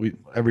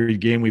every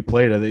game we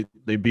played,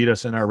 they beat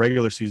us in our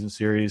regular season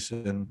series,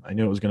 and I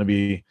knew it was going to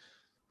be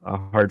a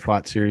hard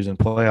fought series in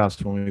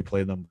playoffs when we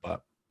played them.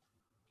 But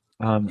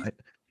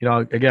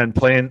again,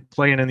 playing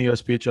in the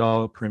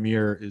USPHL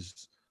Premier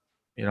is,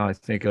 I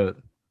think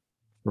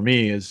for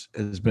me has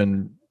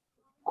been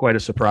quite a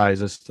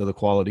surprise as to the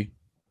quality.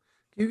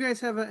 Do you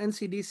guys have an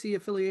NCDC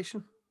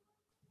affiliation?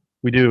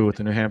 We do, with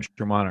the New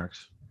Hampshire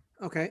Monarchs.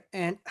 Okay.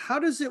 And how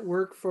does it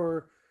work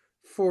for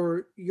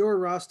your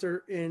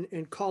roster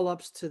in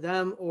call-ups to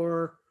them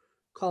or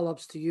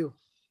call-ups to you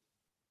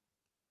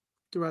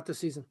throughout the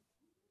season?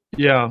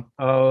 Yeah.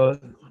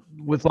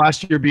 With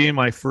last year being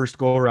my first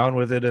go around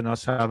with it and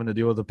us having to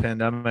deal with the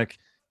pandemic,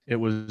 it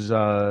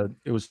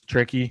was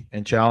tricky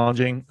and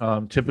challenging.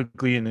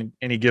 Typically in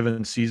any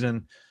given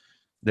season,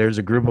 there's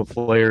a group of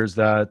players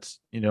that,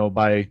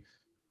 by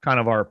kind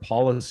of our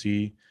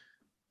policy,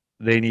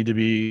 they need to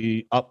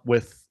be up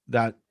with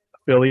that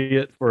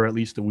affiliate for at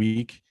least a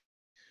week.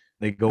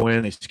 They go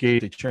in, they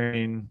skate, they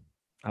train.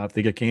 If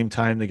they get game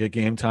time, they get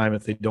game time.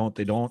 If they don't,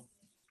 they don't.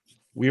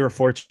 We were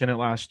fortunate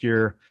last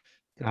year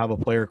to have a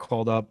player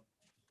called up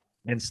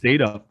and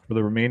stayed up for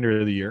the remainder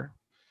of the year.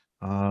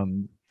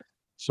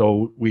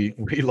 So we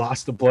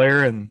lost the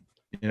player and,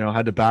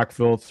 had to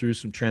backfill through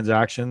some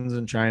transactions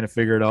and trying to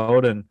figure it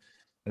out. And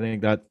I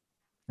think that,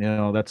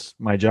 that's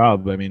my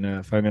job. I mean,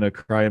 if I'm going to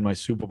cry in my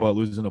soup about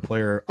losing a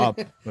player up,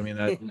 I mean,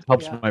 that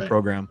helps my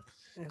program.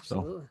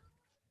 Absolutely. So.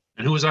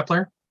 And who was that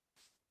player?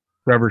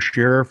 Trevor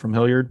Shearer from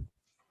Hilliard.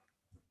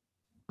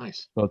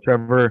 Nice. So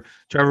Trevor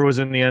was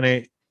in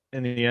the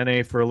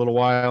NA for a little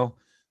while.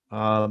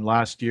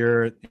 Last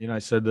year, I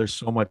said there's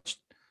so much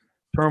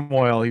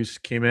turmoil. He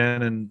came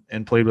in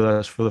and played with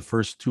us for the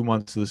first 2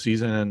 months of the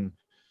season, and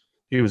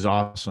he was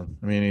awesome.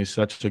 I mean, he's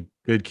such a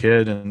good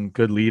kid and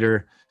good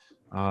leader,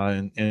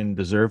 and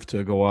deserved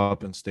to go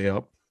up and stay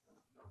up.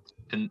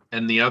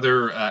 And the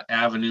other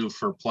avenue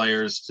for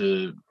players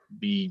to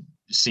be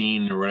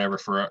seen or whatever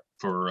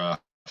for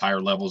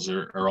higher levels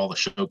are all the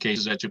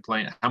showcases that you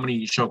play. How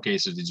many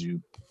showcases did you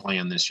play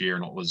in this year,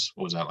 and what was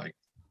that like?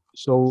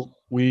 So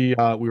we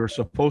were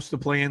supposed to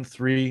play in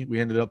 3. We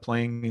ended up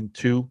playing in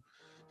 2,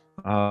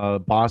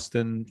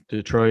 Boston,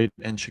 Detroit,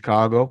 and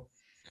Chicago.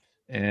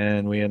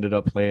 And we ended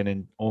up playing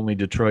in only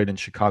Detroit and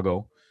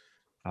Chicago.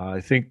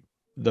 I think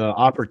the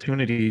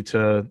opportunity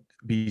to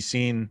be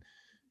seen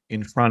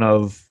in front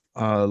of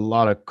a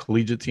lot of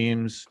collegiate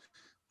teams.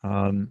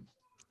 I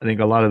think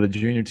a lot of the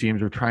junior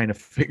teams were trying to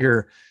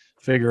figure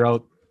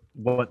out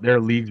what their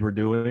leagues were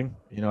doing.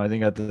 I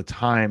think at the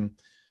time,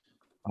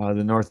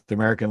 the North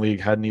American League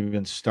hadn't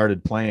even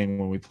started playing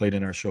when we played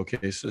in our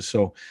showcases.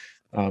 So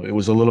it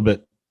was a little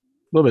bit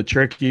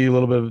tricky, a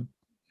little bit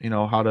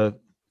of, how to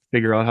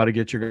figure out how to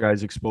get your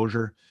guys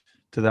exposure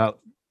to that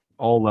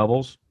all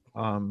levels.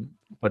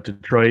 But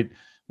Detroit,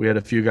 we had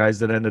a few guys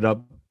that ended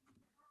up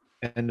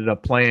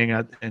playing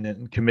at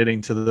and committing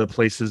to the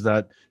places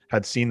that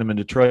had seen them in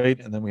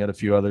Detroit, and then we had a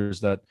few others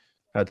that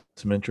had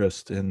some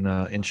interest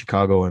in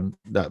Chicago, and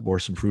that bore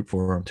some fruit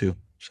for them too.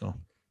 So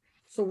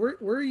where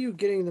are you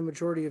getting the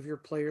majority of your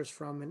players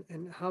from,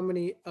 and how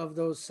many of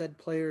those said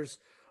players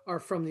are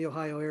from the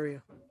Ohio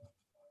area?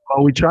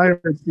 Well, we try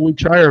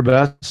our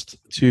best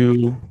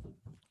to.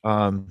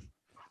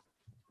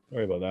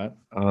 Sorry about that.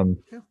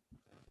 Yeah.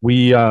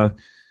 We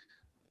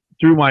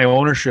through my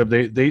ownership,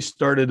 they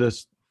started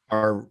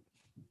the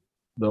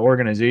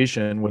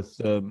organization with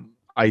the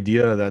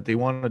idea that they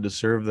wanted to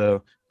serve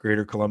the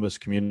greater Columbus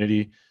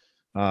community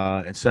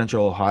in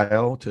Central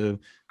Ohio, to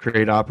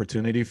create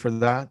opportunity for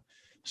that.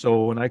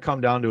 So when I come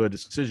down to a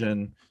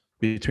decision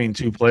between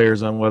 2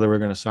 players on whether we're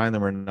going to sign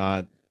them or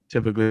not,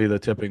 typically the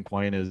tipping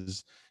point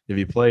is if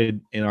you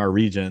played in our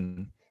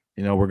region,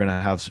 we're going to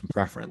have some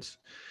preference.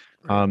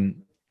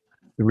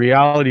 The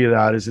reality of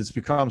that is it's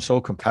become so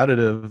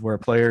competitive where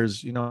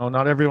players,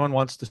 not everyone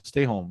wants to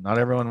stay home. Not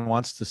everyone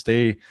wants to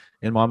stay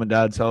in mom and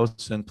dad's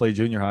house and play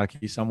junior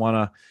hockey. Some want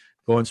to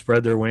go and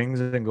spread their wings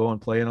and go and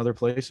play in other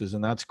places.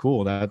 And that's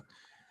cool. That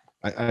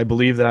I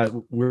believe that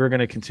we're going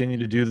to continue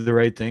to do the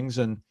right things.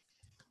 And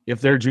if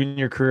their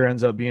junior career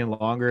ends up being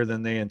longer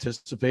than they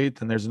anticipate,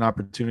 then there's an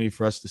opportunity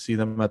for us to see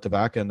them at the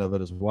back end of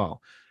it as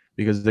well,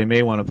 because they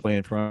may want to play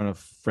in front of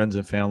friends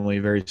and family,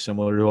 very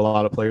similar to a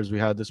lot of players we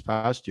had this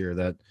past year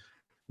that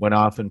went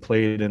off and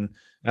played in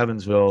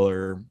Evansville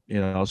or,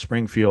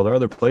 Springfield or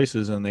other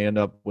places, and they end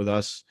up with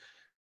us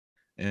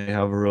and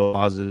have a real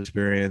positive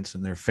experience,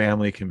 and their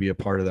family can be a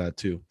part of that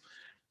too.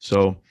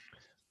 So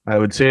I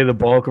would say the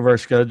bulk of our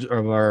schedule,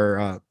 of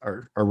our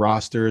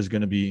roster, is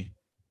going to be,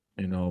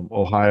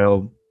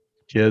 Ohio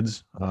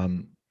kids.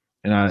 And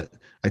I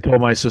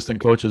told my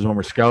assistant coaches when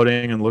we're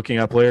scouting and looking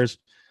at players,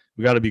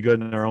 we got to be good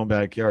in our own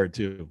backyard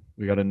too.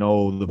 We got to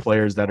know the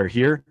players that are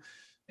here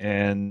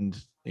and,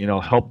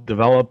 help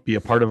develop, be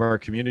a part of our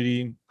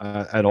community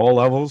at all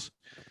levels,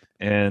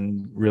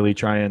 and really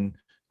try and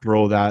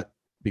grow that,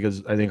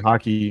 because I think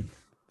hockey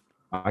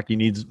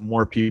needs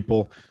more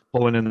people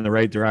pulling in the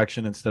right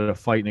direction instead of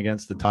fighting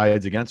against the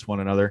tides against one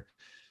another.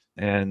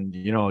 And,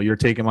 you're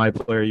taking my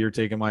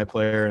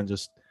player, and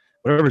just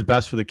whatever's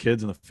best for the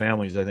kids and the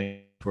families, I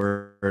think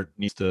where it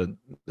needs to,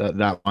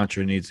 that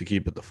mantra needs to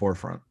keep at the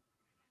forefront.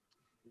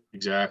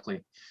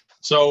 Exactly.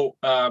 So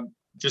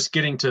just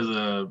getting to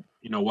the,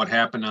 what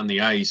happened on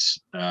the ice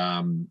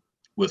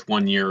with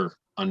 1 year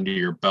under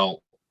your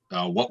belt,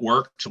 what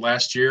worked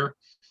last year,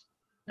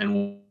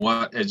 and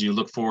what, as you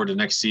look forward to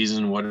next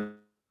season, what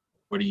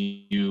do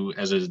you,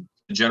 as a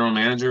general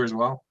manager as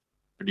well,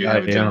 or do you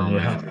have a general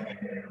manager?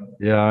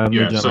 Yeah, I'm the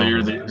general. So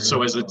you're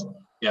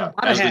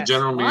the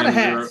general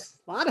manager.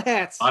 A lot of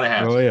hats.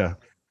 Oh yeah.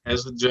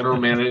 As the general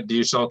manager, do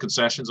you sell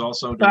concessions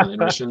also during the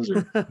intermissions?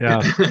 Or?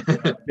 Yeah.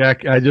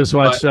 Jack, I just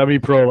watched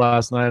Semi-Pro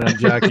last night on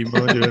Jackie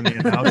Moon doing the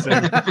announcing.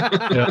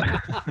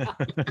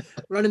 Yeah.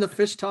 Running the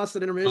fish toss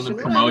at intermission. On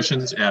the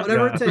promotions.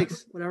 Whatever it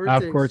takes.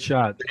 Half court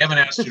shot. They haven't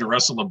asked you to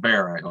wrestle a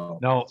bear, I hope.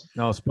 No,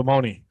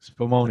 Spumoni.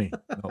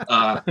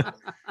 No.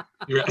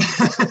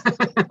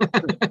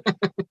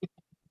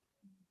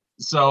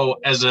 So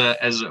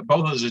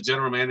both as a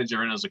general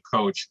manager and as a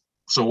coach,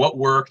 so what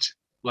worked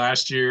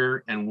last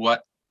year, and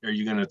what are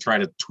you going to try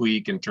to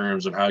tweak in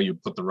terms of how you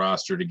put the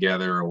roster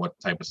together, or what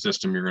type of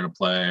system you're going to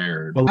play?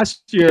 Or well,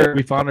 last year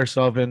we found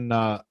ourselves in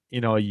a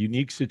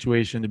unique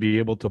situation to be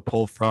able to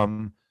pull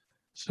from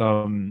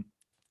some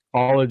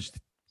college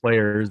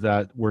players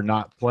that were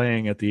not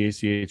playing at the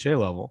ACHA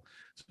level.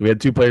 So we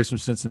had two players from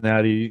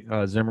Cincinnati,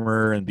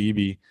 Zimmer and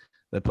Beebe,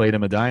 that played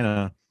in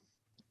Medina.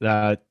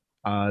 That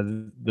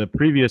the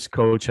previous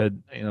coach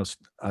had,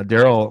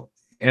 Daryl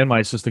and my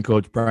assistant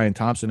coach Brian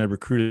Thompson had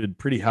recruited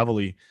pretty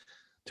heavily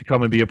to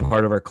come and be a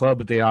part of our club,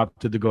 but they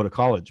opted to go to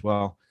college.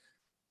 Well,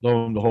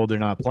 lo and behold, they're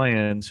not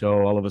playing.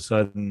 So all of a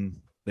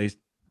sudden, the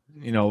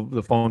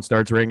phone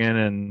starts ringing,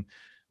 and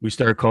we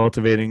start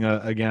cultivating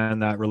again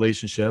that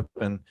relationship,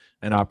 and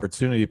an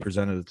opportunity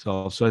presented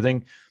itself. So I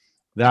think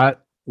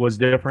that was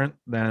different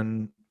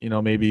than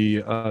maybe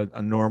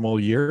a normal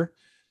year.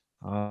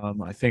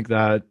 I think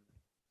that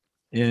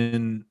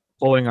in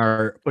putting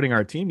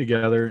our team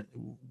together,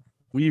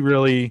 we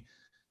really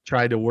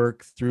tried to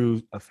work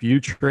through a few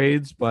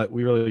trades, but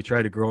we really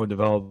tried to grow and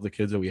develop the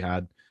kids that we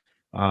had.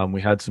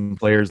 We had some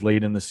players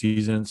late in the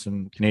season,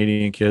 some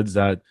Canadian kids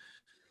that,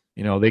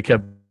 they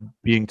kept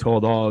being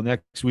told, oh,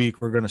 next week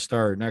we're going to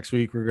start, next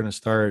week we're going to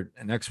start,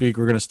 and next week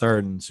we're going to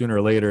start. And sooner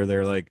or later,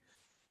 they're like,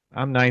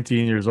 I'm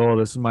 19 years old.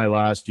 This is my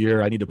last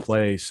year. I need to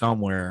play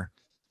somewhere.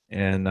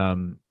 And,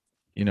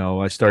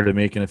 I started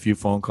making a few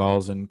phone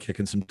calls and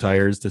kicking some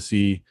tires to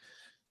see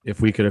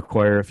if we could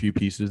acquire a few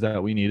pieces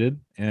that we needed.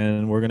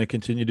 And we're going to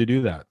continue to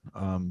do that.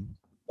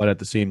 But at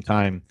the same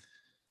time,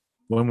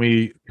 when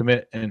we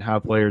commit and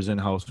have players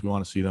in-house, we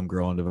want to see them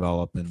grow and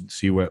develop and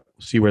see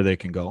where they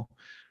can go.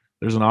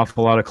 There's an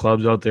awful lot of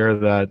clubs out there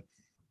that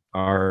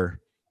are,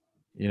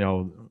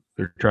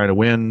 they're trying to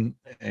win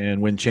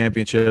and win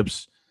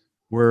championships.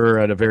 We're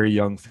at a very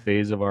young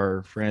phase of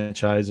our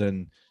franchise,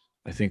 and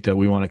I think that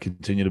we want to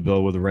continue to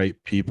build with the right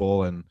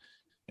people and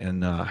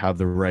have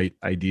the right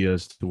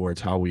ideas towards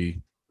how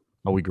we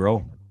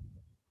grow.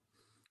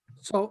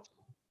 So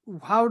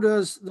how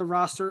is the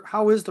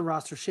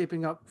roster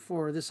shaping up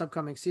for this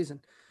upcoming season?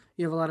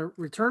 You have a lot of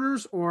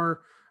returners,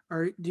 or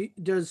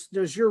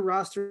does your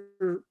roster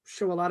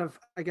show a lot of,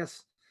 I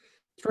guess,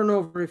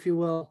 turnover, if you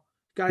will?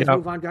 Guys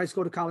move on, guys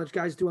go to college,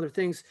 guys do other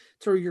things.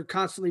 So you're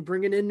constantly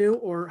bringing in new,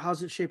 or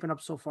how's it shaping up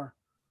so far?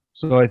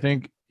 So I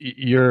think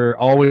you're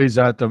always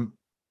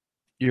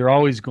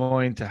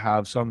going to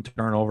have some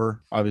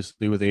turnover,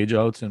 obviously, with age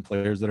outs and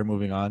players that are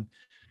moving on.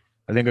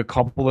 I think a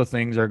couple of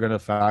things are going to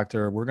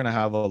factor. We're going to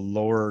have a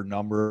lower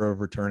number of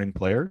returning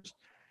players,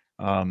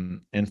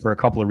 and for a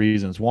couple of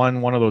reasons. One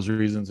of those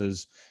reasons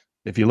is,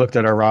 if you looked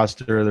at our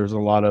roster, there's a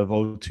lot of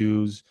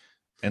O2s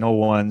and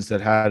O1s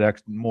that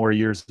had more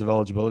years of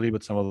eligibility,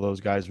 but some of those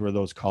guys were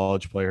those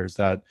college players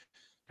that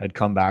had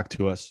come back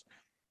to us.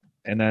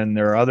 And then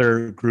there are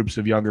other groups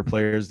of younger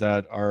players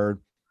that are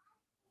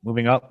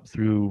moving up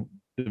through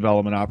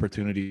development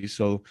opportunities.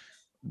 So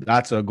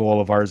that's a goal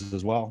of ours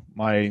as well.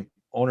 My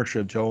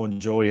ownership, Joe and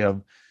Joey,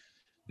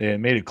 they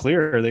made it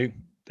clear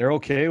they're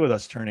okay with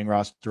us turning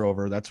roster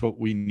over. That's what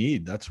we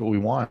need. That's what we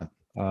want.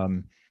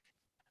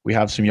 We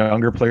have some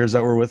younger players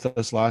that were with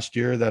us last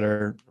year that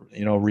are,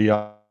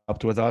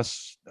 re-upped with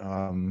us.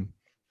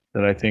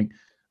 That I think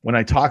when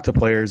I talk to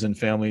players and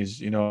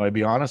families, I'd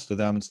be honest with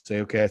them and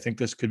say, okay, I think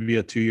this could be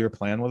a 2-year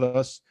plan with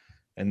us,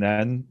 and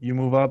then you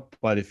move up.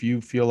 But if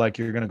you feel like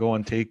you're going to go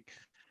and take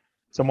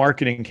it's a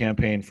marketing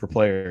campaign for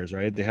players,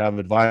 right? They have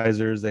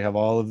advisors, they have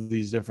all of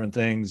these different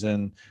things,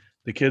 and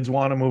the kids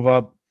want to move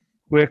up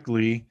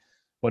quickly.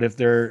 But if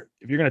you're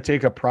going to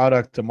take a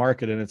product to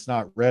market and it's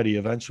not ready,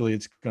 eventually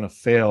it's going to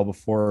fail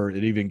before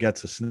it even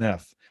gets a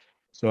sniff.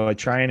 So I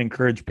try and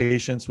encourage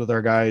patience with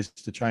our guys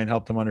to try and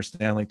help them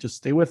understand, like, just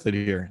stay with it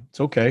here.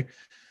 It's okay.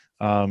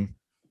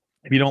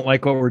 If you don't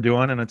like what we're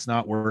doing and it's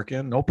not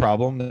working, no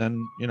problem.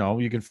 Then,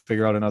 you can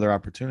figure out another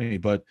opportunity.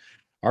 But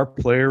our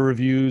player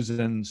reviews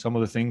and some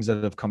of the things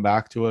that have come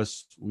back to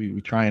us, we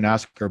try and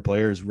ask our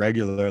players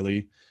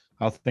regularly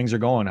how things are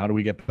going. How do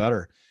we get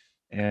better?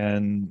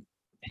 And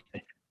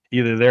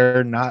either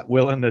they're not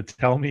willing to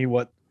tell me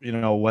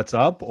what's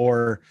up,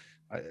 or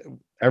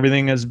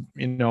everything has,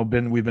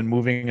 we've been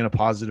moving in a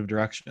positive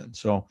direction.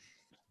 So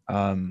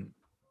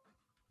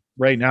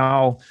right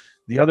now,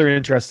 the other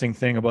interesting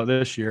thing about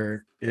this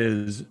year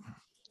is,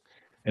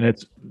 and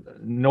it's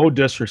no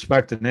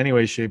disrespect in any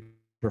way, shape,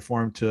 or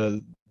form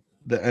to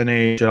the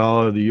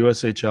NHL or the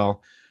USHL,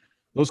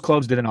 those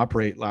clubs didn't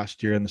operate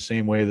last year in the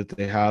same way that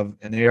they have,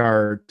 and they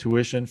are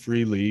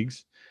tuition-free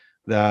leagues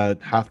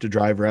that have to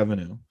drive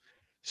revenue.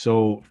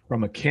 So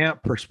from a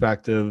camp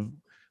perspective,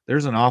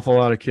 there's an awful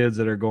lot of kids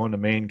that are going to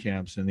main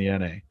camps in the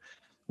NA,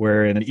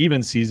 where in an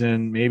even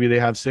season, maybe they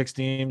have 6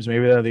 teams,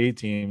 maybe they have 8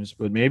 teams,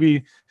 but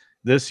maybe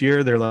this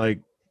year they're like,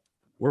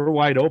 we're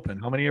wide open.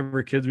 How many of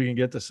our kids we can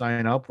get to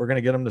sign up, we're going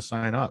to get them to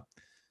sign up.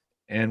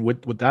 And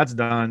what that's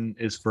done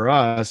is, for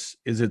us,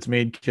 is it's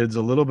made kids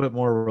a little bit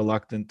more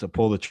reluctant to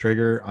pull the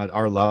trigger at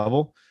our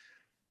level.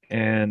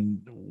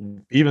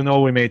 And even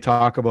though we may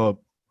talk about,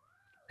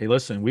 hey,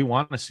 listen, we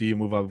want to see you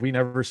move up, we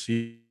never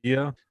see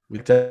you, we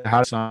have to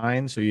have a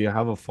sign so you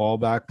have a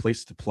fallback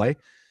place to play.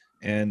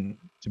 And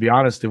to be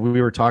honest, if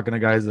we were talking to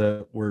guys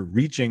that were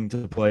reaching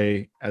to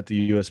play at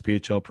the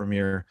USPHL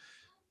Premier,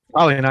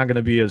 probably not going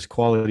to be as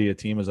quality a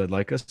team as I'd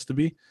like us to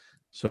be.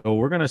 So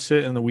we're going to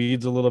sit in the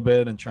weeds a little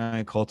bit and try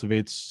and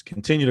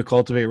continue to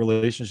cultivate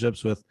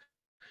relationships with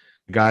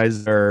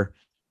guys that are,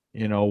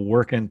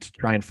 working to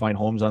try and find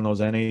homes on those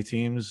NA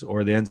teams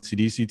or the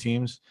NCDC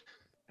teams.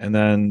 And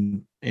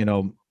then,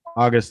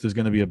 August is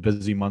going to be a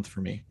busy month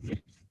for me.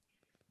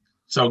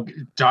 So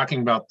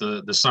talking about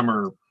the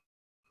summer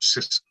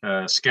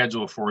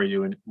schedule for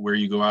you and where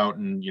you go out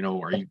and,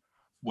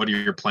 what are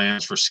your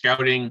plans for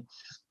scouting?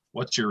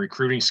 What's your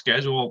recruiting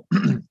schedule?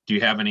 Do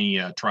you have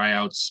any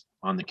tryouts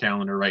on the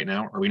calendar right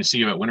now? Are we going to see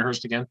you at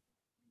Winterhurst again?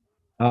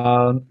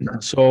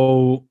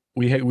 So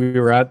we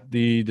were at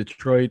the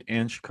Detroit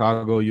and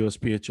Chicago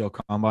USPHL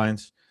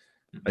combines.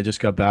 I just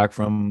got back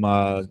from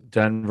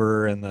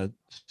Denver and the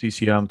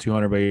CCM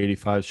 200 by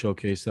 85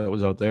 showcase that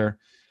was out there.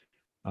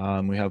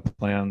 We have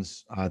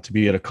plans to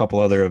be at a couple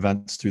other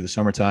events through the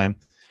summertime.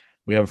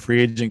 We have a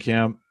free agent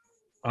camp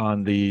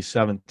on the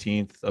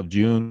 17th of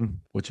June,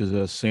 which is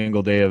a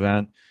single day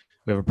event.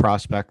 We have a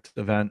prospect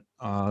event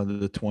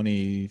the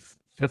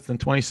 25th and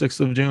 26th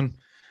of June,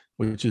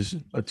 which is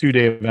a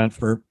 2-day event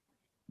for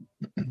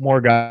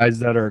more guys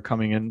that are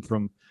coming in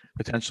from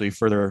potentially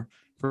further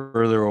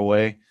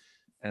away.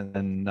 And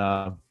then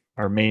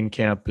our main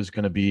camp is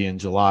going to be in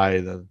July,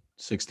 the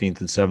 16th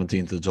and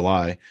 17th of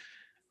July.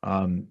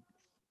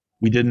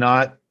 We did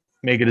not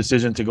make a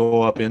decision to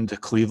go up into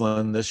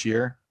Cleveland this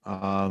year.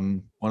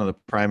 One of the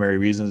primary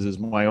reasons is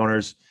my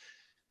owners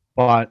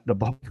bought the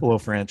Buffalo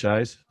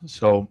franchise.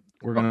 So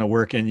we're going to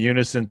work in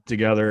unison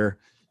together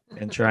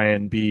and try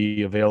and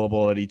be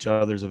available at each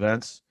other's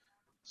events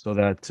so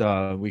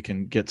that we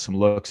can get some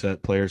looks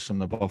at players from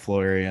the Buffalo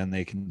area, and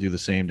they can do the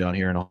same down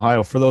here in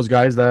Ohio for those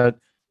guys that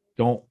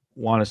don't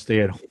want to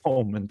stay at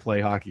home and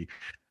play hockey.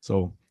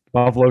 So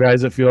Buffalo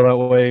guys that feel that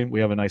way, we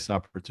have a nice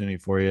opportunity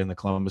for you. And the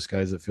Columbus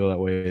guys that feel that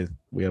way,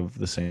 we have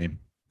the same.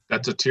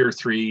 That's a tier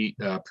 3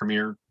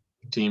 premier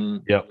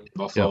team. Yep.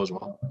 Buffalo as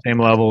well. Same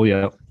level.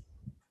 Yep.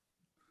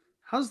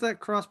 How's that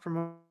cross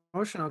promotion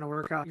going to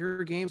work out?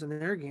 Your games and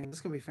their games.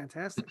 It's going to be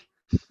fantastic.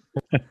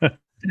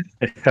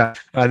 Yeah,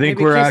 I think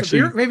we're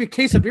actually maybe a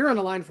case of beer on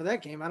the line for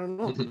that game. I don't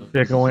know.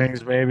 Chicken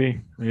wings, maybe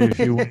a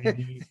few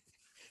wings.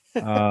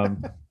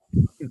 Haven't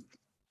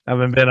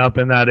been up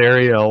in that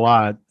area a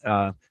lot.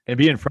 And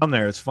being from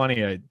there, it's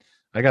funny.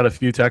 I got a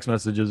few text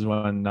messages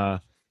when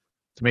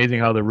it's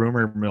amazing how the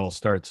rumor mill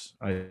starts.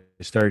 I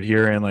start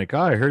hearing like, "Oh,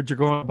 I heard you're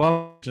going to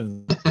Buffalo."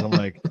 And I'm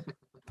like,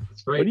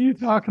 "What are you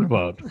talking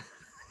about?"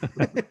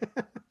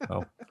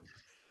 So,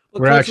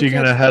 we're actually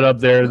going to head up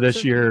there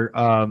this year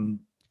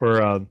for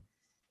a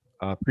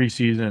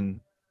preseason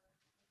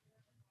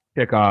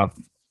kickoff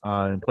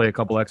and play a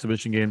couple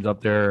exhibition games up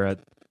there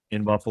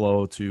in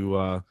Buffalo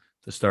to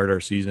start our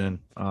season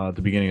at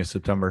the beginning of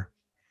September.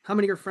 How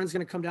many of your friends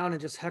going to come down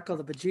and just heckle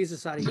the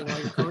bejesus out of you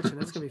while you're coaching?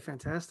 That's going to be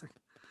fantastic.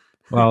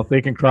 Well, if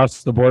they can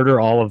cross the border,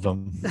 all of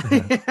them.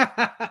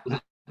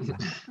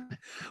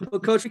 Well,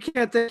 Coach, we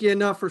can't thank you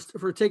enough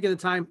for taking the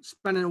time,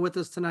 spending it with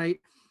us tonight.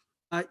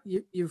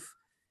 You've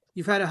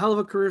had a hell of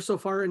a career so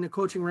far in the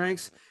coaching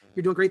ranks.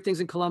 You're doing great things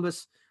in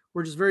Columbus.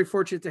 We're just very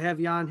fortunate to have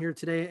you on here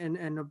today,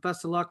 and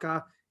best of luck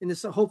in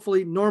this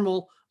hopefully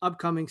normal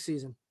upcoming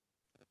season.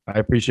 I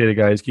appreciate it,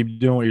 guys. Keep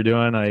doing what you're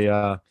doing.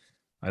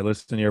 I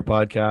listen to your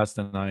podcast,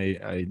 and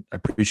I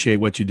appreciate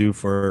what you do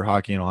for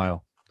hockey in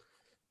Ohio.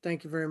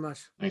 Thank you very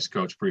much. Thanks,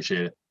 Coach.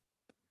 Appreciate it.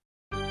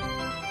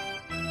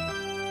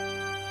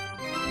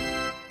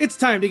 It's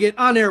time to get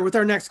on air with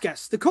our next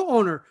guest, the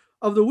co-owner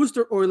of the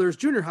Worcester Oilers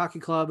Junior Hockey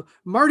Club,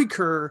 Marty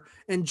Kerr,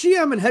 and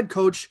GM and head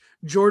coach,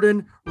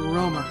 Jordan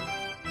Romer.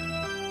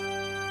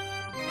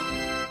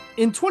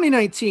 In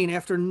 2019,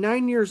 after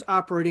 9 years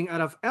operating out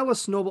of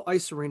Alice Noble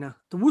Ice Arena,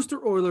 the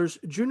Worcester Oilers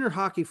junior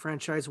hockey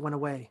franchise went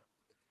away.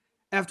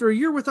 After a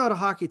year without a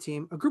hockey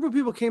team, a group of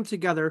people came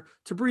together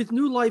to breathe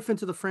new life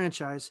into the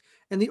franchise,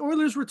 and the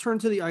Oilers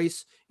returned to the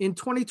ice in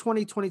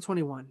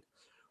 2020-2021.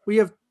 We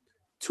have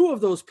two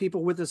of those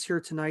people with us here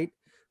tonight,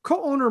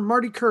 co-owner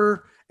Marty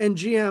Kerr and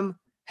GM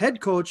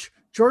head coach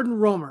Jordan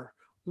Romer.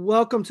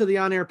 Welcome to the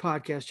On Air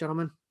podcast,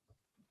 gentlemen.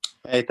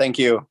 Hey, thank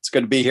you. It's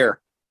good to be here.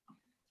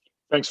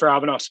 Thanks for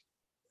having us.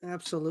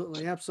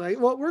 Absolutely.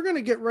 Well, we're going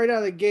to get right out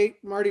of the gate,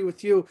 Marty,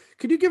 with you.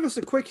 Could you give us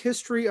a quick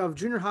history of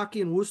junior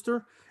hockey in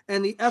Worcester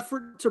and the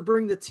effort to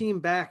bring the team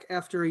back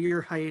after a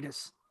year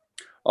hiatus?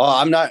 Oh,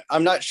 I'm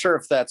not sure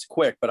if that's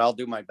quick, but I'll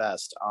do my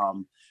best.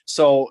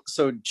 So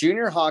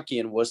junior hockey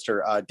in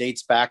Worcester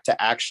dates back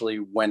to actually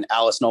when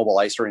Alice Noble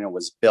Ice Arena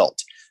was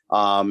built.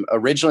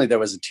 Originally, there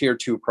was a tier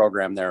 2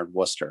 program there in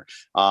Worcester,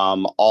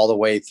 all the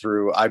way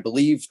through, I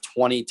believe,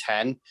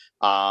 2010.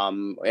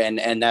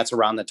 And that's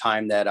around the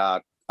time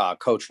that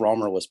Coach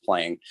Romer was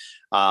playing.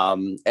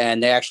 And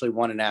they actually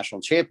won a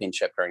national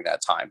championship during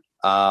that time.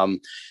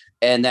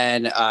 And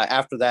then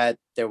after that,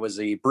 there was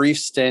a brief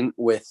stint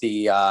with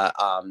the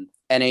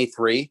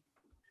NA3.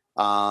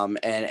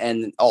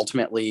 And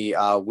ultimately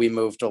we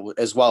moved,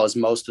 as well as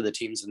most of the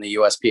teams in the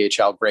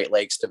USPHL Great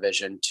Lakes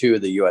division, to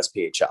the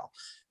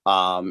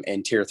USPHL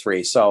in Tier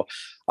 3. So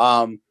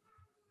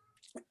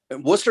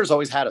Worcester's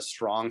always had a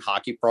strong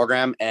hockey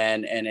program,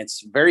 and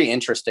it's very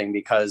interesting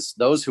because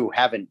those who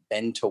haven't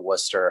been to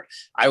Worcester,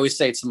 I always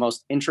say it's the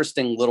most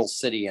interesting little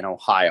city in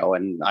Ohio,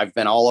 and I've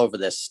been all over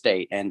this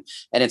state. And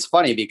it's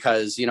funny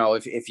because, you know,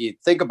 if you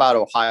think about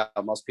Ohio,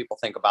 most people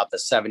think about the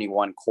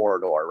 71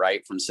 corridor,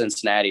 right, from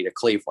Cincinnati to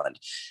Cleveland.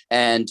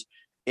 And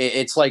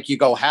it's like you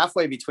go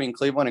halfway between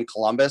Cleveland and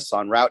Columbus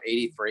on Route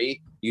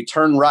 83, you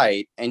turn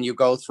right, and you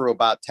go through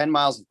about 10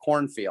 miles of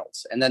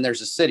cornfields, and then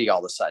there's a city all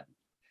of a sudden.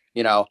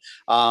 You know,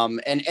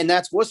 and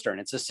that's Worcester, and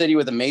it's a city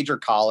with a major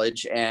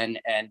college. And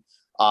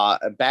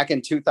back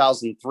in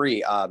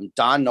 2003,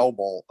 Don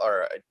Noble,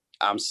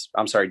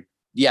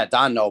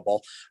 Don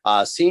Noble,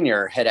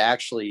 Senior, had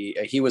actually,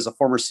 he was a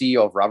former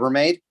CEO of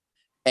Rubbermaid,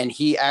 and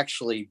he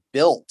actually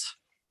built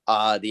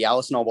the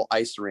Alice Noble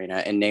Ice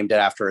Arena and named it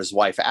after his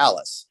wife,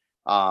 Alice.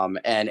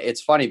 And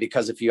it's funny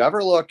because if you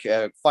ever look,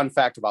 fun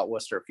fact about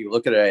Worcester, if you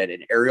look at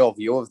an aerial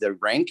view of the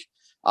rink,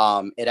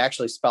 it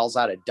actually spells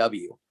out a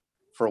W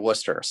for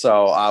Worcester.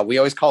 So we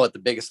always call it the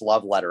biggest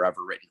love letter ever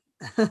written.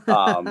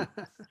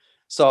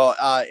 So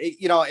part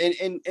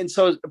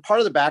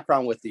of the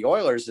background with the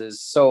Oilers is,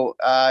 so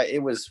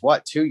it was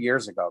 2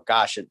 years ago.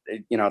 Gosh,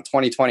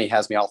 2020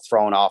 has me all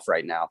thrown off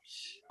right now.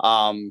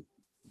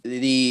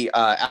 The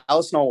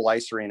Alice Noble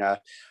Ice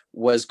Arena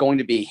was going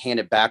to be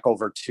handed back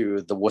over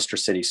to the Worcester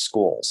City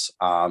Schools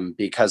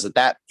because at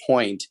that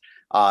point,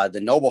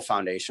 the Noble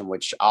Foundation,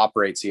 which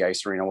operates the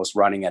ice arena, was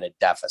running at a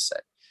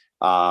deficit.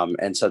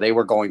 And so they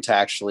were going to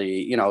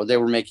actually, they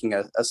were making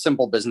a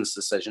simple business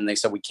decision. They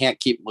said, we can't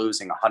keep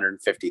losing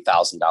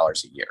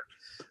 $150,000 a year.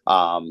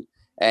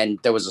 And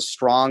there was a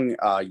strong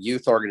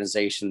youth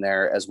organization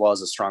there, as well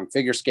as a strong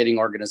figure skating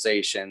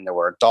organization. There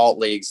were adult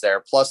leagues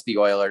there, plus the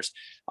Oilers.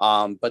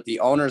 But the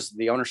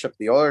ownership of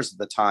the Oilers at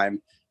the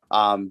time,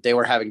 they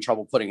were having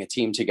trouble putting a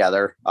team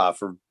together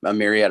for a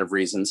myriad of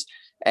reasons.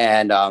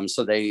 And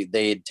so they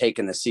had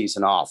taken the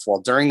season off. Well,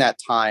 during that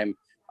time,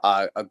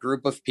 a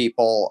group of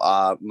people,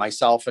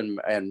 myself and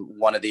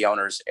one of the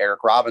owners,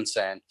 Eric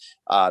Robinson,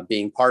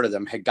 being part of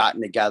them, had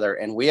gotten together,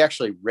 and we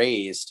actually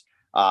raised,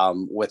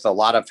 with a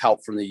lot of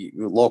help from the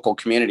local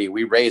community,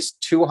 we raised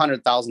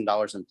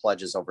 $200,000 in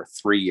pledges over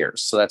 3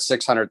 years. So that's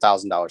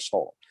 $600,000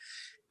 total.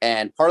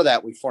 And part of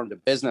that, we formed a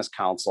business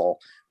council,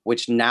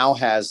 which now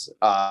has,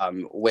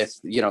 with,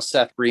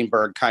 Seth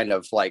Greenberg kind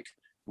of like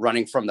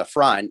running from the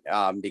front,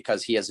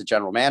 because he is a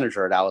general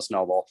manager at Alice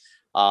Noble.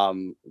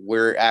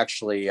 We're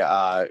actually,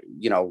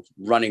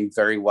 running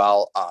very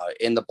well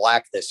in the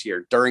black this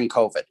year during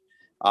COVID.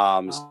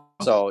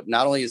 So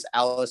not only is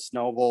Alice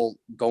Noble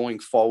going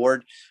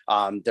forward,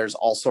 there's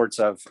all sorts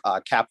of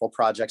capital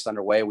projects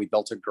underway. We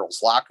built a girls'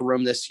 locker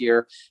room this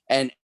year.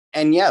 And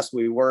yes,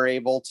 we were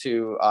able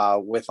to,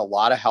 with a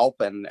lot of help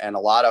and a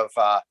lot of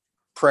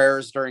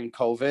prayers during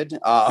COVID,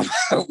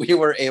 we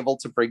were able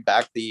to bring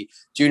back the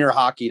junior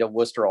hockey to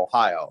Worcester,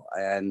 Ohio.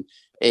 And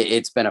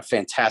it's been a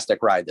fantastic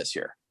ride this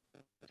year.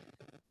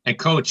 And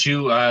Coach,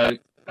 you,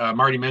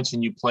 Marty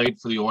mentioned you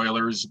played for the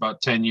Oilers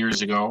about 10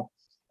 years ago,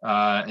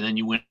 and then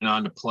you went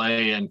on to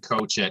play and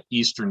coach at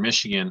Eastern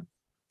Michigan.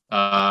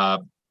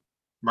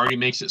 Marty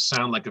makes it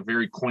sound like a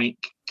very quaint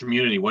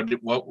community. What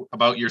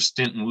about your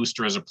stint in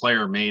Worcester as a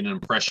player made an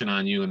impression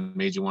on you and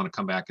made you want to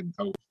come back and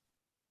coach?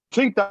 I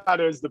think that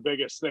is the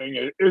biggest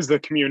thing, is the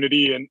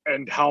community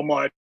and how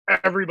much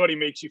everybody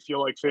makes you feel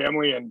like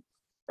family and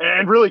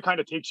really kind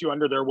of takes you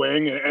under their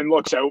wing and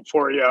looks out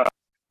for you.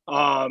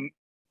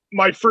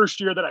 My first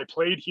year that I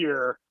played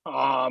here,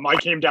 I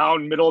came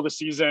down middle of the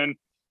season,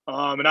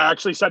 and I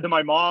actually said to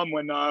my mom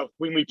when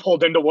we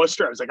pulled into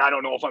Worcester, I was like, I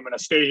don't know if I'm going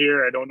to stay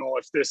here. I don't know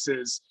if this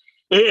is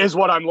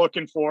what I'm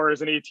looking for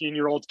as an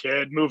 18-year-old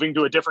kid moving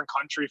to a different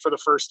country for the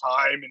first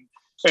time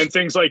and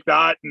things like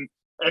that. And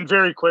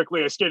very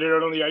quickly, I skated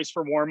out on the ice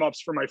for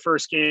warmups for my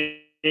first game,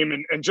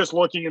 and just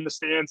looking in the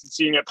stands and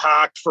seeing it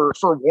packed for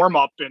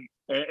warm-up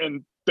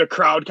and the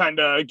crowd kind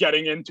of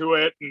getting into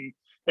it and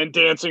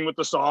dancing with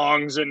the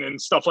songs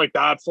and stuff like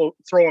that,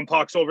 throwing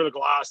pucks over the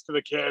glass to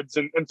the kids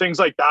and things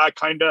like that,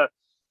 kind of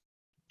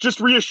just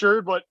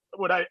reassured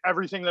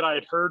everything that I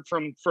had heard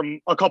from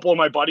a couple of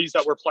my buddies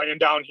that were playing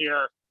down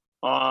here,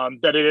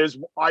 that it is,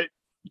 I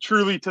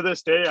truly to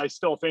this day, I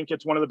still think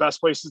it's one of the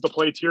best places to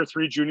play Tier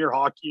 3 junior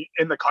hockey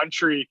in the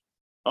country.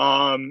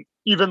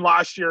 Even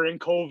last year in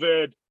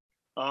COVID,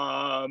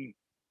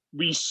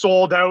 we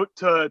sold out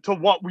to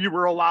what we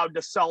were allowed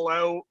to sell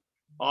out.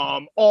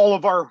 All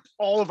of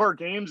our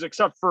games,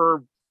 except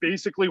for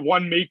basically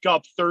one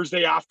makeup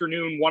Thursday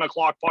afternoon, 1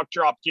 o'clock puck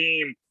drop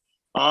game.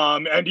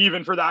 And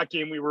even for that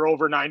game, we were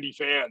over 90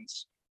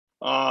 fans.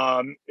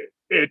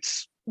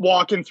 It's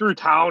walking through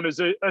town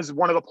as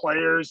one of the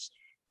players.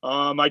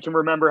 I can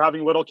remember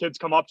having little kids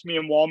come up to me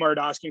in Walmart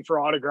asking for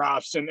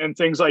autographs and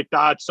things like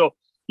that. So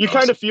you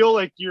kind of feel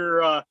like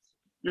you're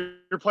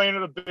playing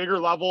at a bigger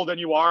level than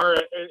you are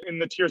in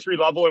the Tier 3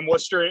 level in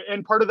Worcester.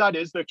 And part of that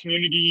is the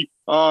community,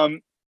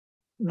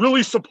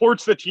 really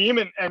supports the team,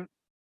 and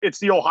it's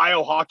the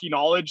Ohio hockey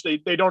knowledge.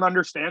 They don't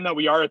understand that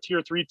we are a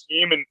tier 3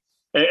 team,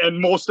 and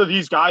most of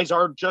these guys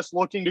are just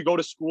looking to go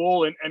to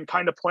school and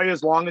kind of play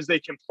as long as they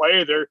can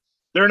play.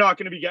 They're not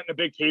going to be getting a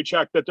big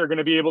paycheck that they're going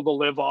to be able to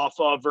live off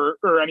of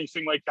or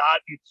anything like that.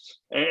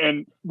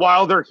 And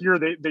while they're here,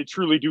 they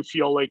truly do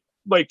feel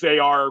like they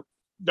are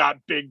that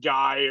big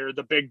guy or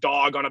the big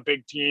dog on a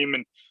big team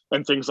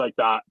and things like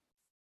that.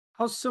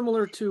 How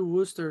similar to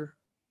Worcester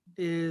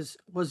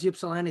was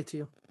Ypsilanti to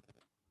you?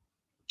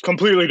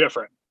 Completely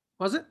different.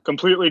 Was it?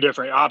 Completely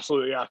different.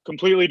 Absolutely. Yeah.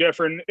 Completely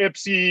different.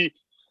 Ypsilanti,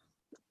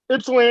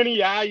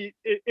 yeah,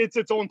 it's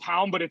its own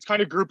town, but it's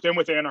kind of grouped in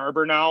with Ann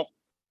Arbor now.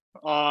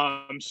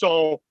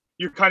 So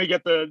you kind of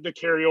get the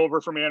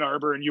carryover from Ann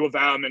Arbor and U of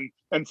M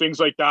and things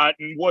like that.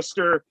 And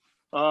Worcester,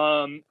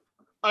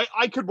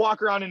 I could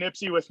walk around in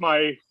Ypsi with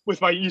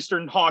my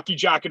Eastern hockey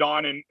jacket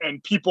on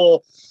and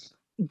people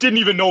didn't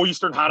even know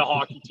Eastern had a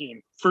hockey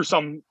team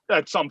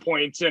at some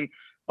points. And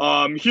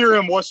here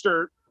in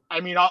Worcester, I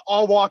mean,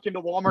 I'll walk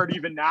into Walmart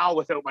even now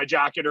without my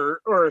jacket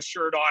or a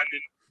shirt on,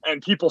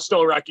 and people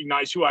still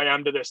recognize who I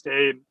am to this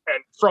day. And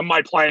from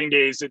my playing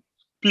days,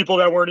 people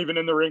that weren't even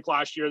in the rink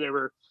last year,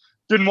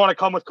 didn't want to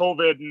come with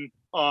COVID.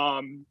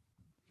 And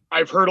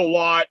I've heard a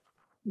lot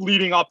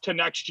leading up to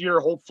next year.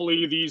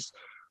 Hopefully these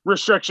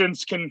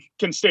restrictions can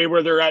stay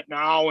where they're at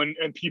now, and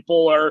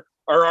people are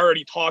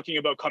already talking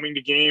about coming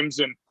to games.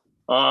 And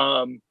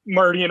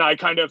Marty and I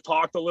kind of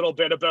talked a little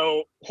bit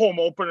about home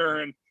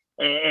opener,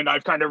 and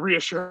I've kind of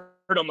reassured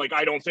them, like,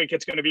 I don't think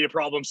it's going to be a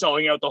problem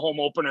selling out the home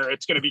opener.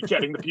 It's going to be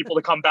getting the people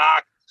to come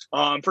back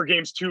for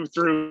games 2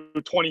 through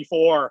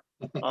 24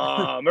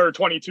 or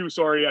 22,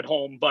 sorry, at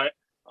home. But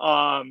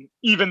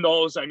even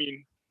those, I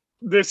mean,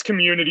 this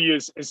community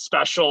is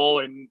special,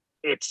 and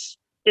it's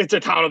a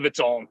town of its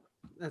own.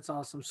 That's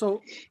awesome.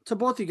 So to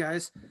both you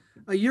guys,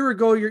 a year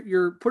ago,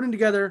 you're putting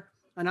together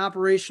an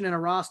operation and a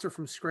roster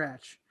from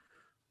scratch.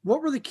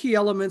 What were the key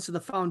elements of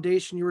the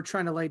foundation you were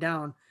trying to lay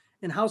down,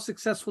 and how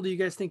successful do you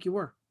guys think you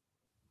were?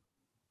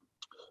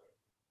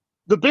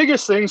 The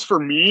biggest things for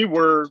me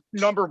were,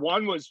 number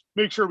one was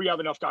make sure we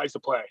have enough guys to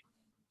play.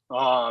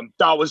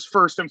 That was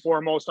first and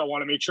foremost. I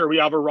want to make sure we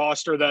have a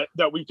roster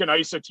that we can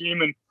ice a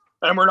team,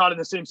 and we're not in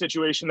the same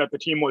situation that the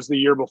team was the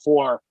year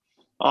before.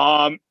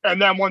 And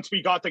then once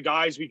we got the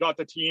guys, we got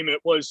the team,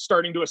 it was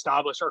starting to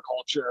establish our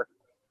culture,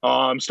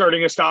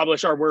 starting to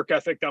establish our work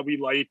ethic that we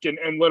like,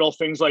 and little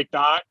things like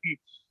that. And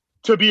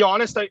to be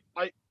honest,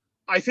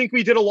 I think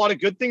we did a lot of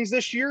good things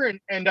this year,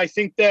 and I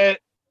think that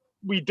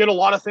we did a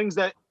lot of things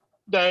that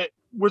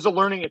was a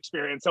learning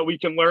experience that we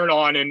can learn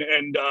on,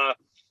 and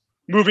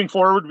moving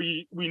forward,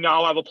 we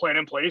now have a plan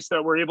in place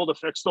that we're able to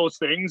fix those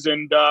things.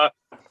 And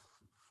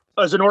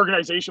as an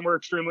organization, we're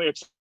extremely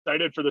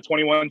excited for the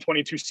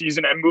 21-22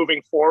 season and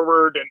moving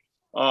forward.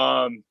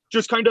 And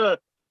just kind of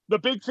the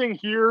big thing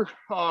here,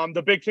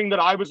 the big thing that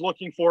I was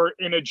looking for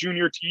in a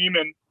junior team,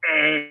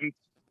 and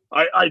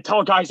I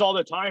tell guys all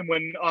the time,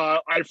 when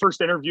I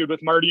first interviewed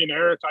with Marty and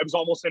Eric, I was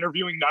almost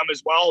interviewing them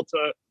as well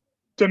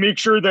to make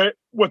sure that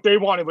what they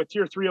wanted with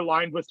tier 3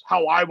 aligned with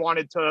how I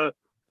wanted to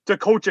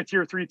coach a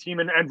tier 3 team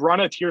and run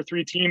a tier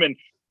 3 team.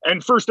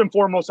 And first and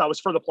foremost, that was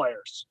for the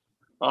players.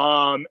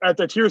 At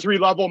the tier 3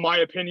 level, my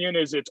opinion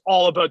is it's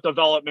all about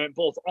development,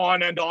 both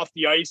on and off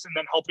the ice, and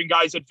then helping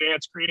guys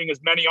advance, creating as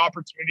many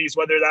opportunities,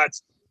 whether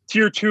that's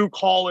tier 2,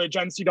 college,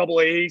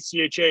 NCAA,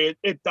 CHA,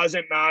 it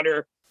doesn't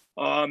matter.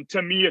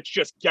 To me, it's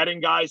just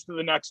getting guys to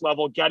the next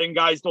level, getting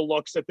guys the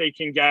looks that they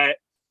can get,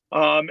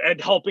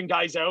 and helping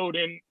guys out.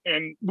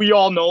 And we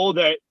all know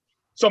that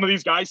some of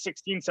these guys,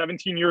 16,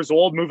 17 years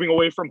old, moving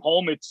away from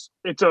home, it's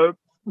a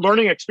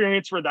learning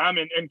experience for them,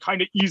 and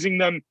kind of easing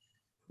them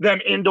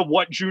into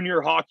what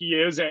junior hockey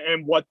is,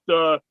 and what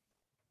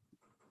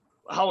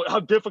how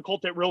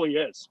difficult it really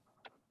is.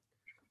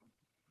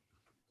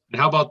 And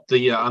how about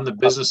the on the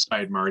business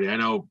side, Marty? I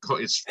know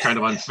it's kind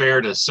of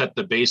unfair to set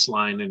the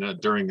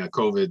baseline during a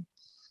COVID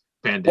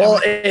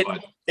pandemic. Well,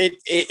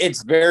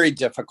 it's very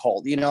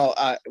difficult. You know,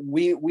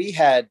 we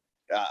had,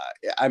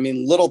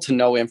 little to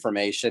no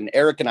information.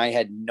 Eric and I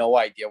had no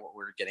idea what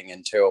we were getting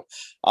into.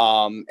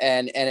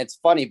 And it's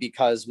funny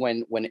because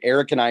when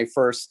Eric and I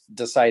first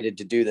decided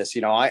to do this,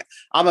 you know,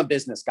 I'm a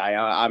business guy.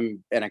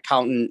 I'm an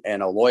accountant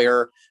and a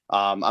lawyer.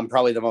 I'm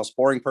probably the most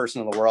boring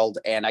person in the world,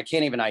 and I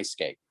can't even ice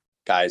skate,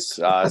 guys.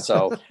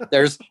 So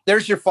there's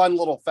your fun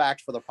little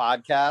fact for the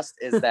podcast,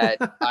 is that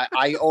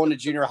I own a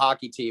junior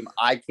hockey team.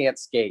 I can't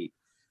skate.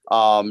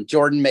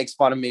 Jordan makes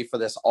fun of me for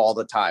this all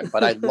the time,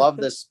 but I love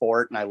this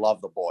sport and I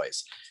love the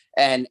boys.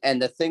 And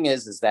the thing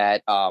is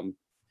that,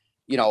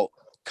 you know,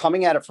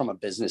 coming at it from a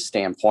business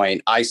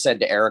standpoint, I said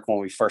to Eric when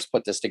we first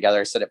put this together,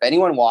 I said, if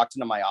anyone walked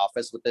into my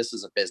office with this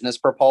as a business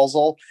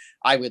proposal,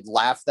 I would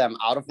laugh them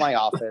out of my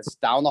office,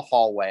 down the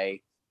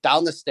hallway,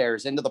 down the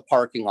stairs, into the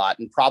parking lot,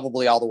 and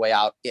probably all the way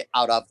out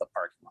of the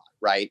parking lot.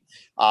 Right.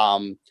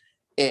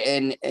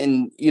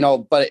 And, you know,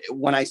 but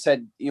when I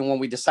said, you know, when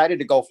we decided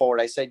to go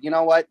forward, I said, you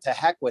know what, to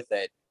heck with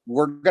it.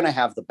 We're going to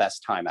have the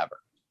best time ever.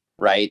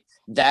 right?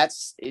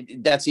 That's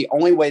the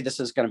only way this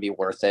is going to be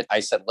worth it.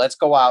 I said, let's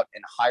go out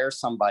and hire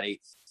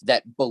somebody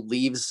that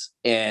believes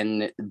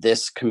in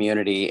this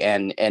community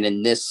and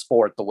in this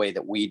sport the way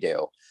that we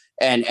do.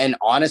 And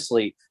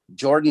honestly,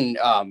 Jordan,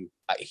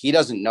 he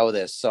doesn't know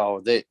this.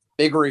 So the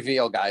big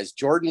reveal, guys,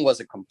 Jordan was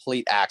a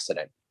complete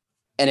accident.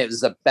 And it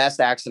was the best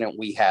accident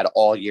we had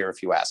all year,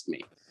 if you ask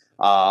me.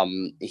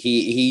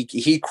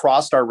 He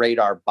crossed our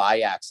radar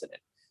by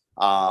accident.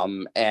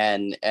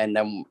 And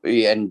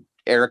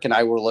Eric and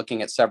I were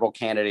looking at several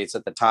candidates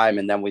at the time.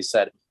 And then we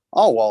said,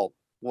 oh, well,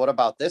 what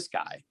about this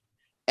guy?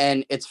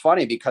 And it's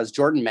funny because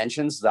Jordan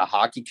mentions the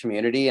hockey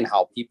community and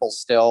how people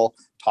still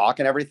talk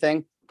and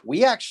everything.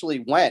 We actually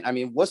went. I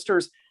mean,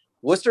 Worcester's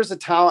a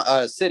town,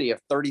 a city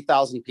of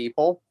 30,000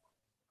 people.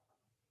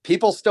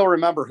 People still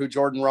remember who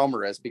Jordan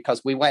Romer is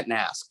because we went and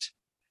asked.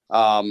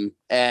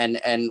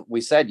 And we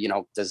said, you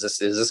know, is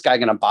this guy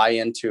going to buy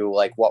into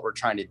like what we're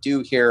trying to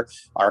do here,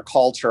 our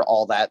culture,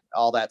 all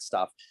that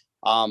stuff.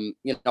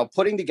 You know,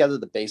 putting together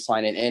the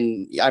baseline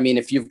and I mean,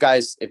 if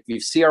you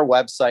see our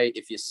website,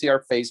 if you see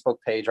our Facebook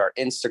page, our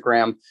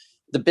Instagram,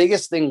 the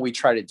biggest thing we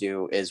try to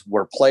do is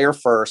we're player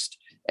first,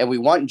 and we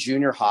want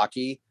junior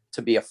hockey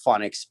to be a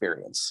fun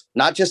experience,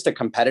 not just a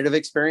competitive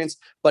experience,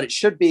 but it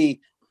should be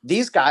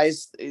these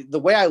guys. The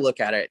way I look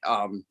at it,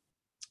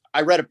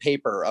 I read a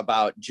paper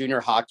about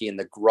junior hockey and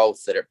the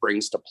growth that it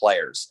brings to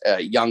players,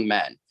 young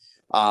men.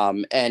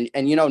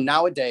 And you know,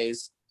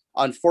 nowadays,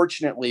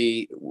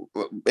 unfortunately,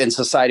 in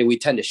society, we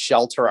tend to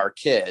shelter our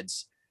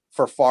kids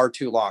for far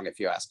too long, if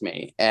you ask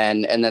me.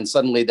 And then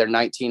suddenly they're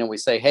 19 and we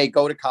say, hey,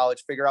 go to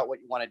college, figure out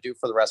what you want to do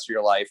for the rest of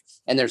your life.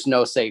 And there's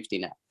no safety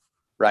net,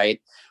 right?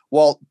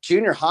 Well,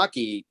 junior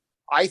hockey,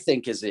 I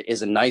think is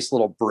a nice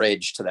little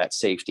bridge to that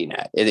safety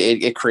net.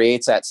 It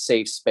creates that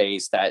safe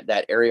space,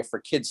 that area for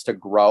kids to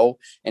grow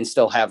and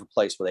still have a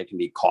place where they can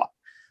be caught.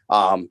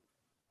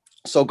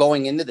 So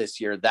going into this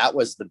year, that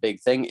was the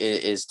big thing,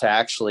 is to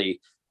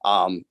actually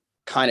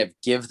kind of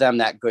give them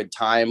that good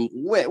time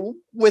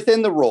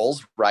within the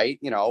rules, right?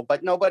 You know,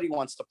 but nobody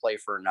wants to play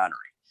for a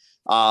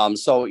nunnery.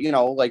 So, you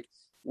know, like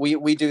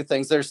we do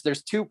things.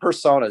 There's two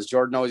personas.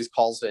 Jordan always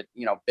calls it,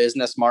 you know,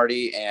 business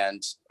Marty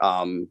and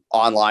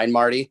online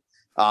Marty.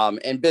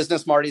 And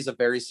business Marty's a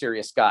very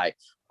serious guy.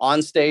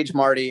 On stage,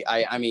 Marty,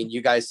 I mean,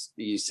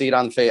 you see it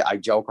on the face. I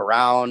joke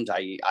around.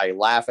 I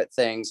laugh at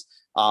things.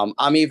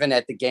 I'm even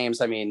at the games.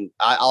 I mean,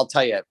 I'll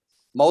tell you,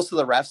 most of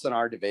the refs in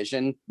our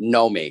division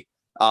know me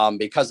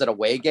because at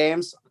away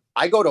games,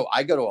 I go to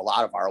a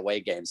lot of our away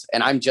games,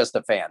 and I'm just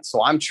a fan.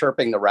 So I'm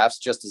chirping the refs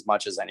just as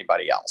much as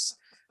anybody else.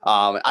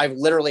 I've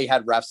literally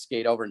had refs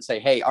skate over and say,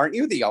 "Hey, aren't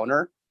you the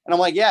owner?" And I'm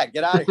like, "Yeah,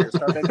 get out of here.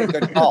 Start making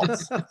good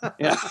calls."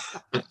 Yeah.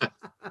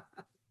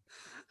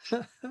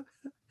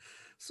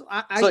 So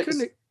I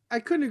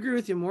couldn't agree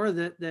with you more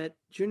that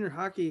junior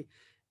hockey,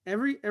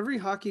 every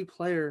hockey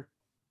player,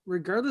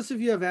 regardless if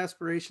you have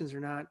aspirations or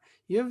not,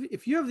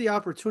 if you have the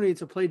opportunity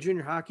to play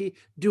junior hockey,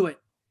 do it.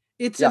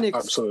 It's an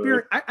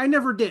experience. I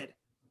never did.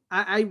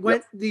 I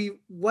went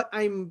what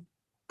I'm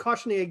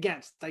cautioning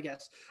against, I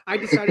guess. I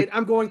decided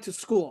I'm going to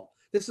school.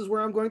 This is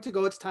where I'm going to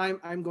go. It's time.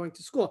 I'm going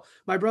to school.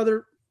 My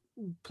brother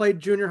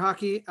played junior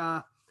hockey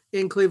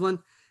in Cleveland,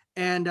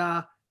 and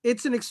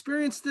it's an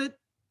experience that,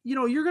 you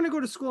know, you're going to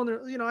go to school,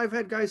 and you know, I've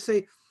had guys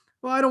say,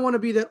 well, I don't want to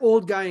be that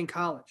old guy in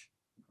college.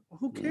 Well,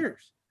 who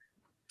cares?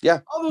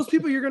 Yeah. All those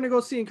people you're going to go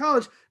see in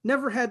college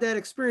never had that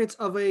experience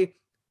of a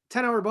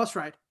 10-hour bus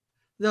ride.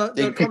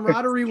 The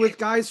camaraderie with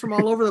guys from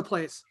all over the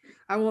place.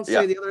 I won't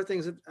say the other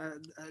things.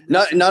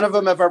 None of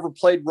them have ever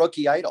played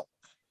Rookie Idol.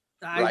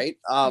 Right.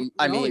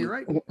 I mean, you're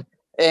right.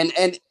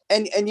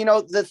 And you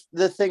know,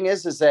 the thing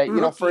is that, you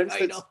know, for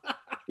instance,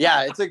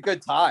 yeah, it's a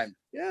good time.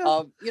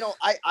 Yeah. You know,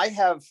 I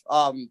have,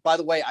 by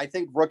the way, I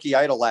think Rookie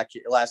Idol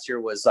last year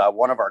was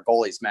one of our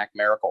goalies, Mac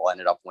Miracle,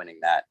 ended up winning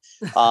that.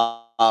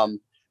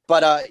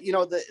 But you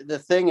know, the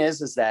thing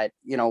is that,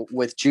 you know,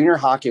 with junior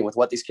hockey and with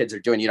what these kids are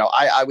doing, you know,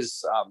 I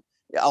was,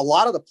 a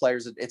lot of the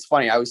players, it's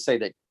funny. I always say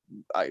that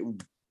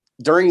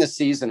during the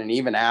season and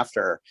even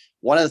after,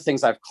 one of the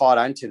things I've caught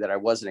onto that I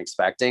wasn't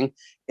expecting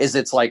is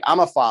it's like, I'm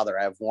a father.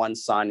 I have one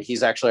son.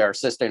 He's actually our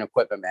assistant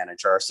equipment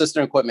manager. Our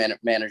assistant equipment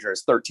manager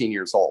is 13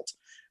 years old.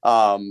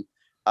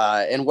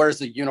 And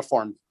wears a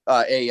unicorn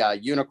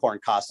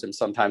costume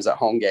sometimes at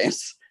home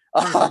games.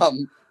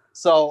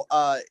 So,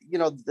 you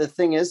know, the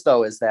thing is,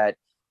 though, is that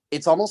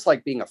it's almost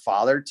like being a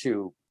father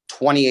to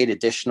 28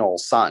 additional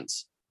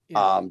sons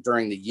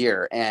during the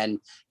year. And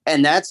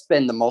that's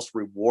been the most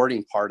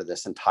rewarding part of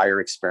this entire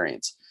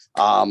experience.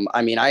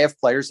 I mean, I have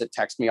players that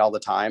text me all the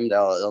time.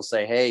 They'll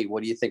say, hey,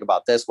 what do you think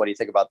about this? What do you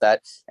think about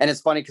that? And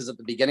it's funny because at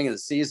the beginning of the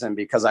season,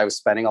 because I was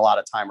spending a lot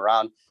of time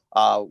around,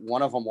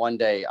 one of them one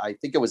day, I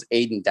think it was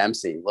Aiden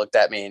Dempsey, looked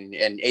at me, and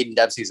Aiden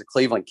Dempsey's a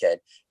Cleveland kid.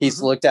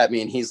 He's looked at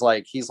me and he's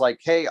like,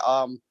 hey,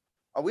 are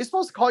we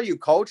supposed to call you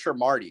Coach or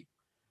Marty?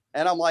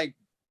 And I'm like,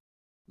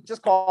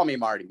 just call me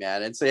Marty,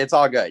 man. It's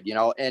all good, you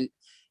know? And,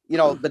 you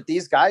know, but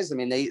these guys, I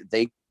mean,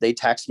 they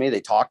text me, they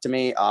talk to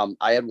me.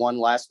 I had one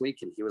last week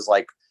and he was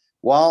like,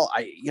 well,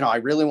 I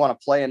really want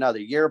to play another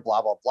year,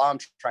 blah, blah, blah. I'm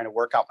trying to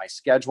work out my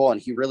schedule. And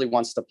he really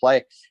wants to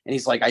play. And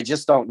he's like, I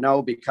just don't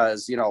know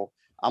because,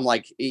 I'm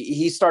like,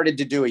 he started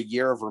to do a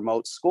year of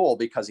remote school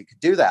because he could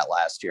do that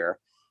last year.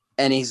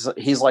 And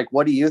he's like,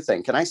 what do you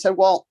think? And I said,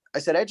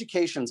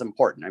 education's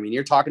important. I mean,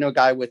 you're talking to a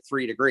guy with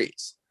 3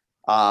 degrees.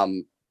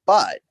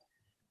 But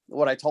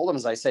what I told him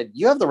is I said,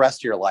 you have the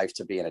rest of your life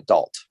to be an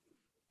adult.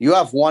 You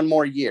have 1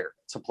 more year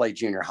to play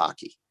junior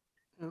hockey.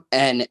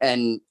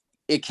 And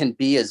it can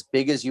be as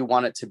big as you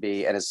want it to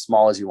be and as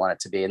small as you want it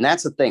to be. And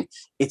that's the thing.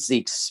 It's the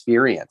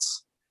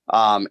experience.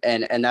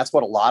 And that's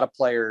what a lot of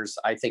players,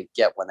 I think,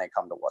 get when they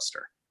come to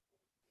Worcester.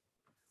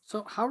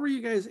 So how were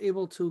you guys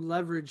able to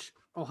leverage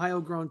Ohio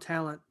grown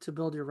talent to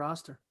build your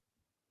roster?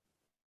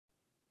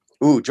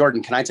 Ooh,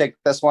 Jordan, can I take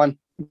this one?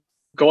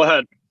 Go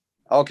ahead.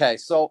 Okay.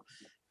 So,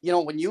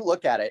 when you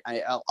look at it,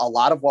 a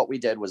lot of what we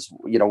did was,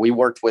 we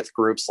worked with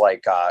groups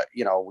like,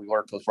 we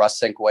worked with Russ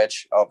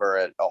Sinkwich over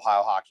at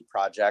Ohio Hockey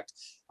Project.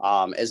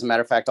 As a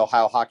matter of fact,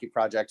 Ohio Hockey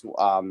Project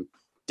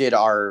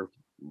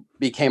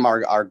became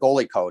our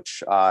goalie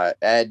coach,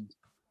 Ed.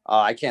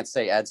 I can't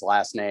say Ed's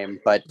last name,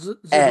 but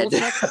Ed.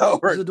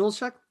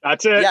 Zadulczak?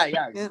 That's it.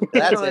 Yeah.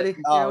 That's it.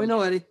 We know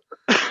Eddie.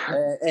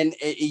 And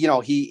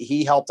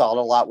he helped out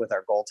a lot with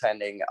our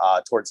goaltending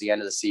towards the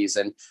end of the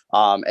season.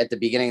 At the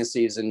beginning of the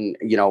season,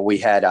 we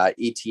had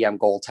ETM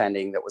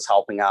goaltending that was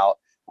helping out.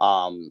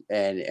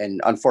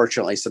 And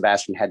unfortunately,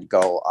 Sebastian had to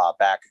go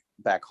back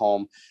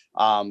home.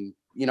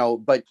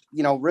 But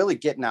really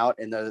getting out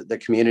in the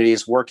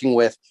communities, working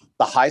with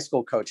the high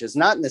school coaches,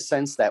 not in the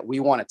sense that we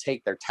want to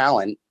take their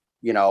talent,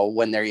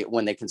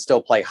 when they can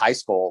still play high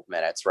school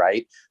minutes,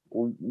 right?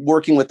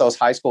 Working with those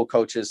high school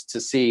coaches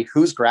to see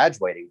who's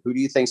graduating, who do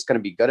you think is going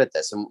to be good at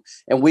this? And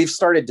we've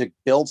started to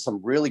build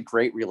some really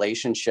great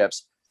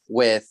relationships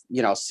with,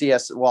 not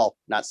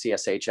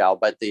CSHL,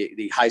 but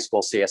the high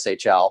school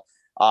CSHL,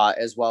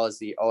 as well as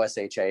the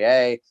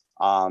OSHAA.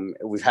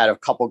 We've had a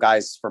couple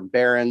guys from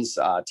Barron's,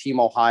 Team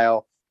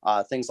Ohio,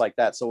 things like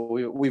that. So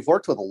we've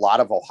worked with a lot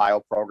of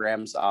Ohio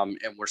programs, and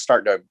we're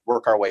starting to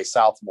work our way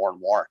south more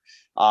and more.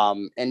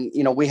 And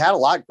we had a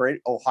lot of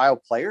great Ohio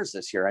players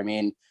this year. I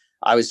mean,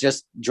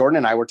 Jordan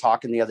and I were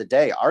talking the other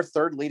day. Our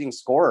 3rd leading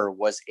scorer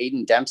was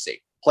Aiden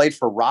Dempsey, played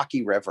for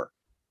Rocky River.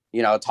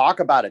 Talk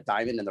about a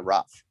diamond in the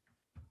rough.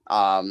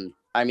 I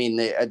mean,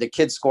 the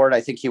kid scored,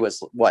 I think he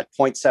was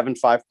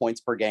 0.75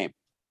 points per game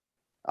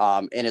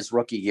in his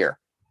rookie year.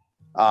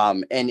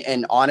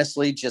 And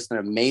honestly, just an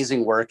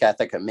amazing work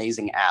ethic,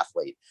 amazing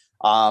athlete.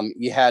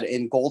 You had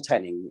in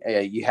goaltending,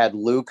 you had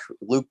Luke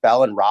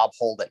Bell and Rob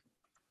Holden,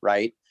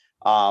 right?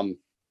 Rob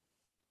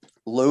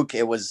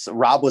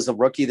was a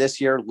rookie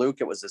this year. Luke,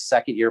 it was his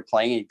 2nd year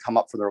playing. He'd come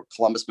up for the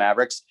Columbus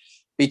Mavericks.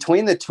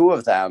 Between the two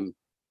of them,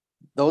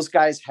 those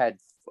guys had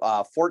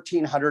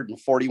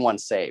 1,441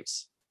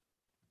 saves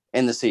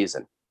in the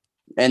season,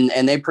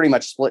 and they pretty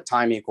much split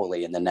time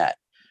equally in the net.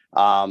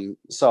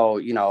 So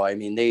I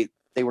mean, they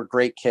were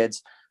great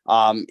kids.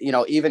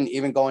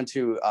 Even going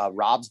to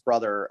Rob's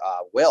brother,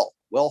 Will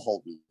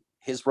Holden,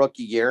 his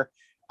rookie year.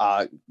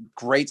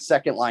 Great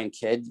 2nd line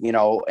kid,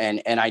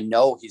 and I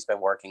know he's been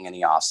working in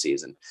the off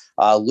season.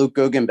 Luke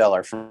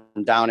Guggenbiller from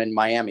down in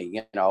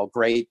Miami,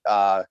 great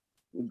guy,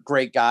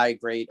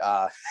 great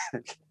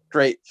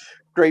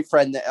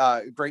friend,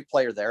 great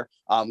player there.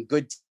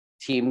 Good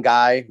team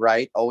guy,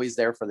 right? Always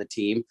there for the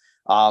team.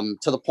 To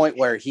the point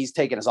where he's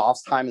taken his off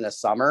time in the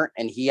summer,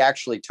 and he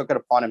actually took it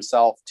upon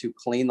himself to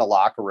clean the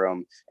locker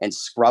room and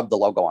scrub the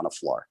logo on the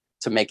floor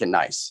to make it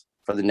nice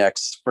for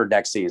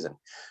next season.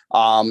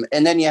 And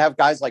then you have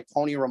guys like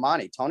Tony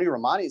Romani. Tony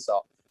Romani's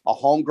a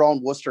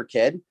homegrown Worcester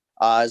kid,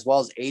 as well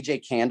as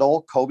AJ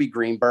Candle, Kobe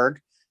Greenberg.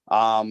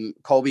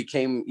 Kobe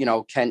came,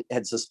 Kent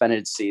had suspended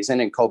his season,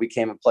 and Kobe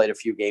came and played a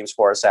few games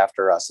for us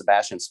after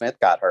Sebastian Smith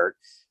got hurt.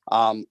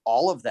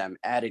 All of them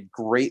added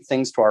great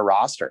things to our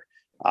roster.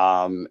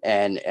 And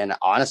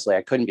honestly,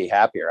 I couldn't be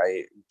happier.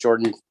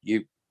 Jordan,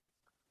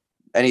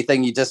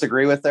 anything you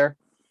disagree with there?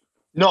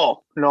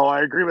 No,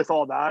 I agree with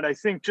all that. I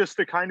think just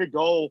to kind of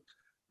go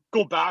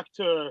back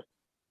to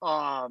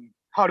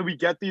how do we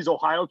get these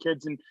Ohio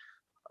kids? And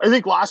I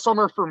think last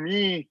summer for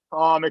me,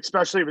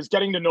 especially, it was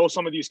getting to know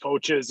some of these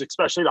coaches,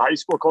 especially the high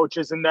school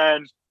coaches, and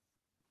then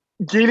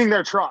gaining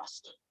their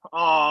trust,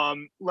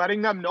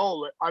 letting them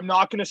know I'm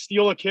not going to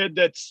steal a kid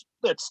that's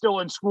still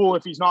in school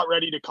if he's not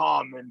ready to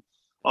come, and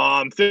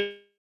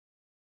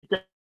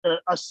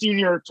a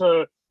senior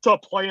to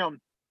play him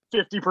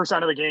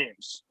 50% of the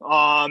games.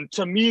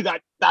 To me,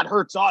 that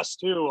hurts us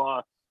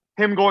too.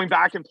 Him going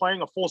back and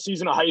playing a full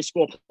season of high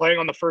school, playing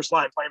on the first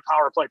line, playing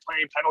power play,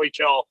 playing penalty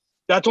kill,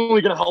 that's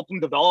only going to help him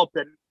develop.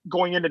 And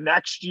going into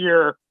next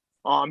year,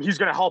 he's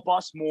going to help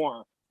us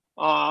more.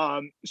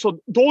 So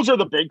those are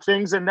the big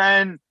things. And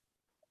then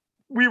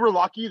we were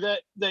lucky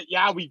that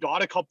we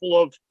got a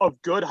couple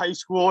of good high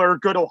school or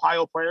good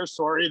Ohio players,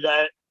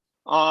 that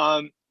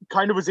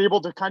kind of was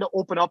able to kind of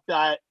open up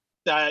that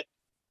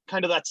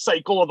kind of that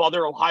cycle of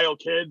other Ohio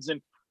kids.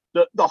 And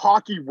the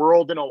hockey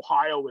world in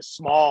Ohio is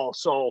small.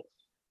 So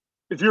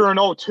if you're an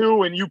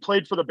 0-2 and you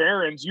played for the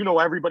Barons, you know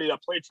everybody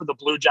that played for the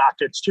Blue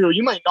Jackets too.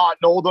 You might not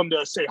know them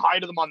to say hi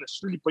to them on the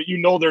street, but you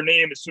know their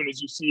name as soon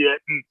as you see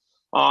it. And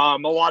a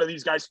lot of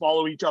these guys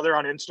follow each other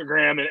on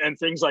Instagram and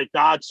things like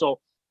that. So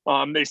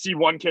they see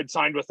one kid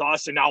signed with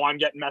us, and now I'm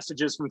getting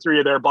messages from 3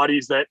 of their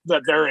buddies that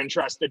they're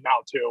interested now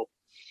too.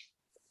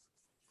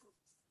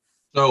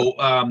 So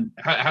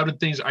how did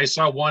things, I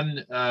saw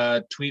one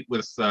tweet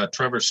with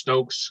Trevor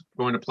Stokes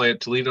going to play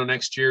at Toledo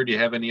next year. Do you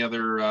have any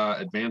other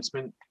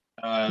advancement?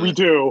 We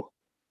do.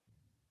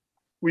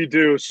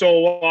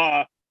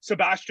 So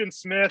Sebastian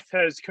Smith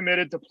has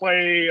committed to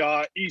play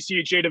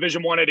ECHA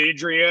Division I at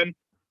Adrian.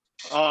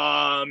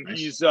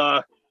 Nice.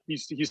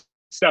 He's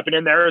stepping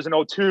in there as an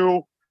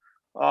 0-2.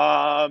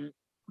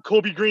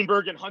 Kobe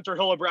Greenberg and Hunter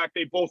Hillebrack,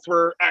 they both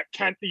were at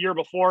Kent the year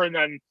before, and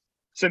then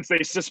since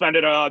they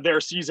suspended their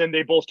season,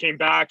 they both came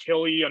back.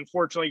 Hilly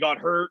unfortunately got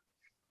hurt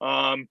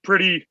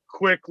pretty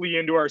quickly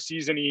into our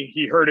season.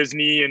 He hurt his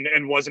knee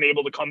and wasn't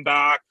able to come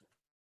back,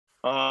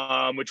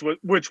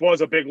 which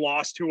was a big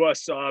loss to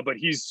us. But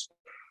he's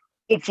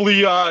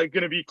hopefully going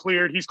to be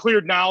cleared. He's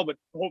cleared now, but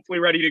hopefully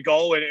ready to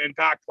go and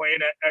back playing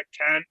at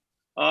Kent.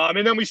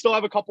 And then we still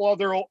have a couple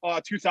other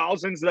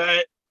 2000s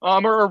that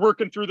are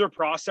working through their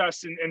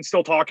process and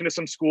still talking to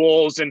some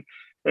schools and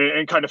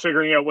kind of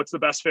figuring out what's the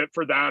best fit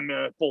for them,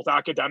 both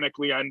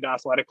academically and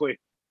athletically.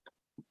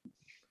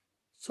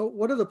 So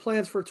what are the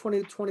plans for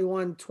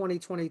 2021,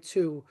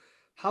 2022?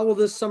 How will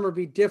this summer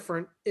be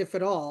different, if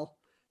at all,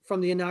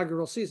 from the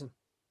inaugural season?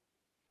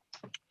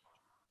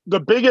 The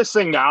biggest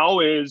thing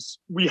now is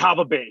we have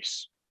a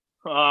base.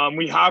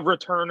 We have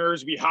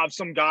returners. We have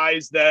some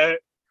guys that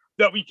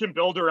we can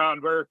build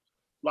around, where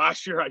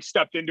last year I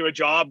stepped into a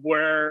job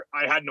where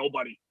I had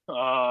nobody.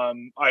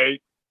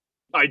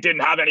 I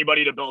didn't have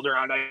anybody to build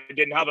around. I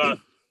didn't have a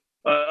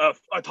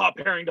top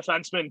pairing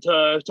defenseman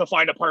to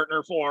find a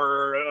partner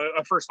for,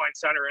 a first line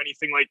center,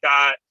 anything like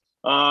that.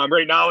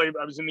 Right now, I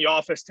was in the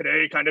office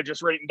today, kind of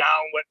just writing down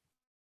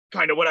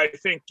what I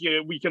think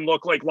we can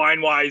look like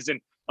line wise.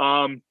 And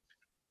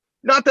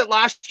not that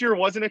last year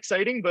wasn't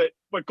exciting, but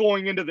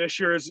going into this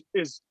year is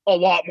a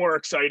lot more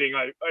exciting.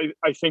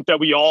 I think that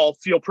we all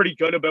feel pretty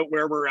good about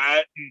where we're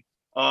at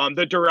and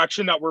the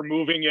direction that we're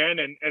moving in,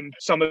 and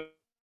some of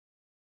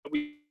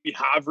we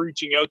have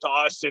reaching out to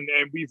us and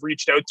we've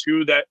reached out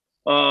to that.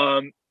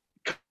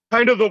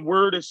 Kind of the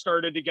word has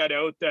started to get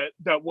out that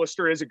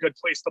Worcester is a good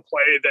place to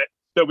play,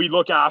 that we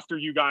look after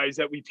you guys,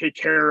 that we take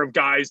care of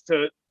guys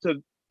to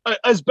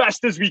as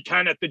best as we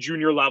can at the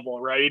junior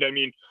level, right? I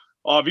mean,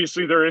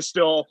 obviously there is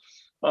still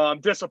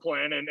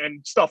discipline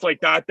and stuff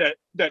like that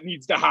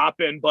needs to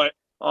happen, but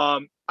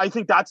I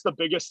think that's the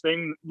biggest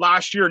thing.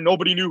 Last year,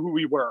 nobody knew who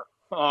we were.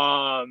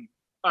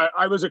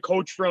 I was a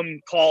coach from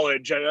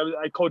college.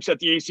 I coached at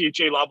the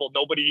ACHA level.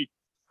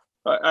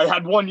 I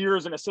had 1 year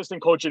as an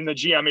assistant coach in the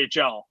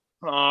GMHL.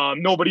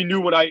 Nobody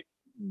knew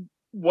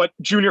what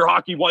junior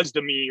hockey was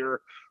to me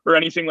or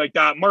anything like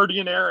that. Marty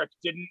and Eric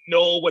didn't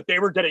know what they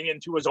were getting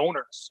into as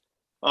owners.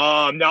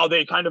 Now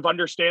they kind of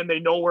understand. They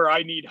know where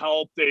I need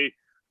help. They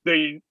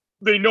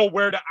know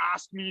where to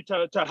ask me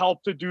to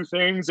help to do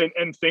things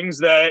and things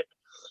that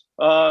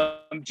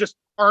just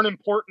aren't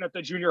important at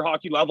the junior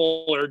hockey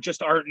level or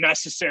just aren't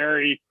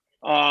necessary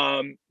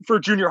for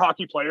junior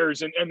hockey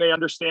players, and they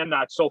understand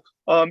that. So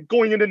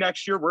going into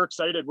next year, we're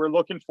excited. We're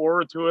looking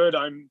forward to it.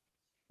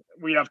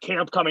 We have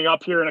camp coming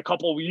up here in a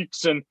couple of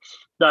weeks, and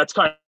that's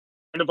kind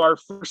of our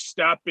first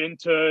step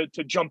into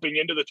jumping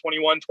into the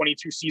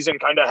 21-22 season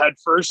kind of head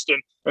first,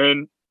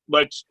 and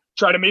let's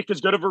try to make as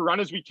good of a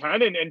run as we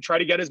can and try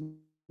to get as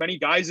many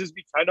guys as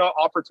we can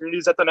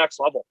opportunities at the next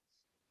level.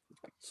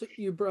 So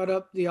you brought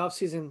up the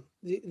offseason,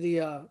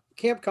 the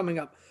camp coming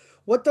up.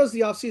 What does the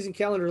offseason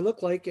calendar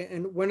look like,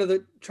 and when are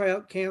the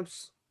tryout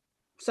camps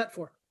set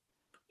for?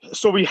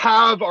 So we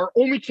have our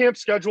only camp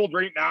scheduled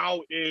right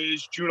now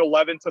is June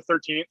 11th to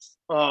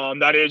 13th.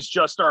 That is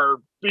just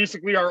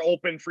basically our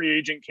open free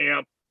agent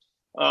camp.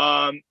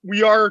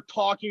 We are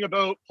talking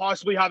about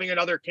possibly having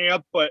another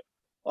camp, but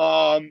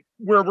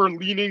where we're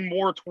leaning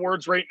more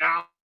towards right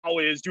now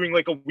is doing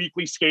like a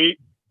weekly skate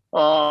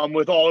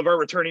with all of our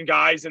returning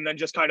guys, and then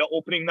just kind of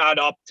opening that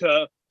up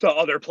to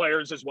other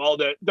players as well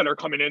that are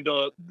coming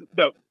into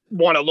that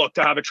want to look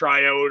to have a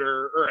tryout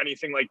or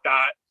anything like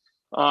that.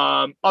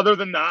 Other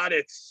than that,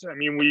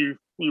 we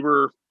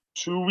were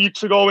 2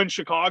 weeks ago in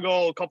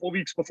Chicago, a couple of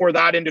weeks before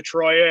that in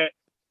Detroit.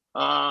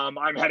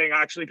 I'm heading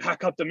actually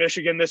back up to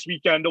Michigan this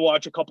weekend to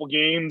watch a couple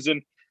games,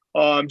 and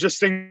just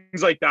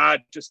things like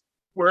that, just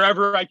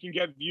wherever I can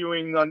get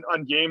viewing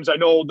on games. I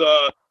know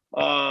the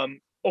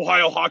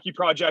Ohio Hockey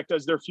Project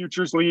does their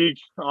Futures League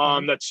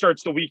that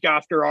starts the week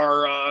after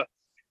our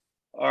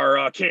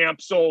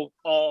camp. So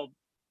I'll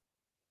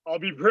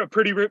be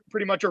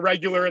pretty much a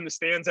regular in the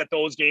stands at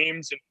those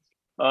games,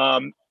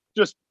 and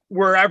just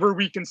wherever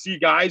we can see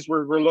guys,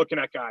 we're looking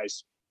at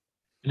guys.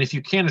 And if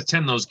you can't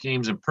attend those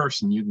games in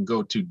person, you can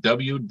go to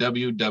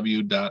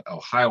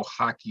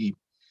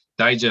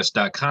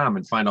www.ohiohockeydigest.com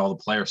and find all the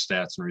player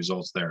stats and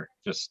results there.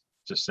 Just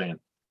saying.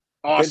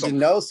 Awesome. Good to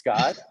know,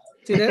 Scott.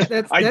 See,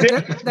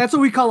 that's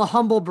what we call a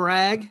humble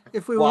brag.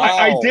 If we want,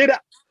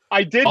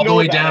 I did all know the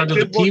way that. down I to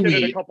the did look at it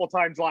Pee-wee, a couple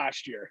times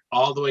last year.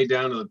 all the way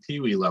down to the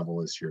Pee-wee level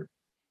this year.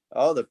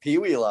 Oh, the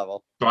Pee-wee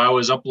level. So I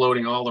was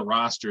uploading all the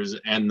rosters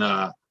and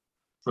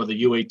for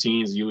the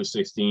U18s,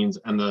 U16s,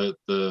 and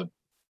the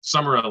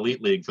Summer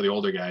Elite League for the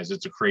older guys.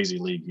 It's a crazy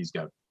league he's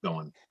got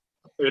going.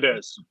 It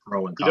is.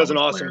 Pro and he does an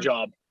college awesome players.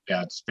 job.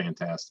 Yeah, it's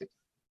fantastic.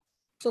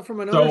 So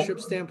from an ownership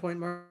standpoint,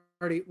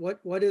 Marty,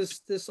 what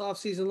does this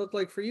offseason look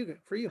like for you?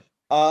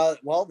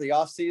 Well, the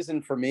off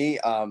season for me,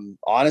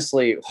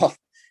 honestly,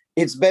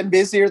 it's been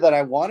busier than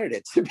I wanted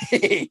it to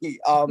be.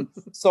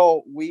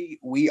 So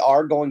we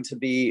are going to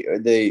be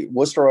the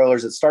Worcester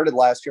Oilers. It started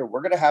last year.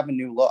 We're going to have a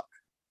new look.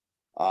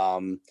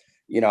 And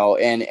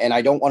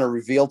I don't want to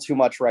reveal too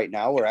much right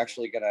now. We're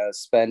actually going to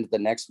spend the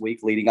next week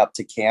leading up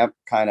to camp,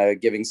 kind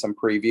of giving some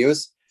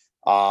previews.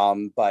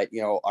 But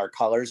our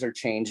colors are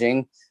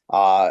changing.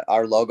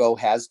 Our logo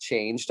has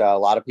changed. A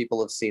lot of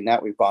people have seen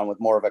that. We've gone with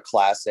more of a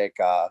classic,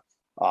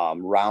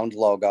 round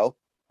logo.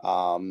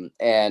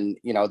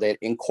 That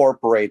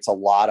incorporates a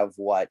lot of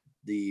what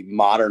the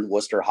modern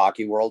Worcester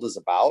hockey world is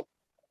about.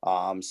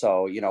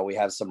 We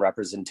have some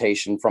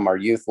representation from our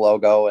youth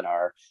logo and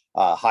our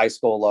high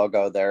school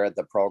logo there at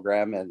the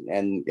program,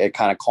 and it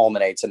kind of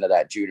culminates into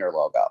that junior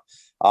logo.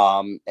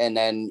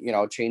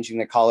 Changing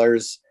the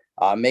colors,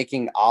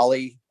 making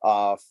Ollie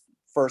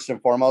first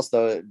and foremost,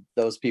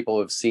 those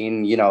people who've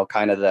seen,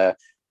 kind of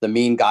the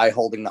mean guy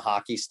holding the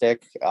hockey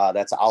stick.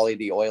 That's Ollie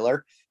the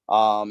Oiler.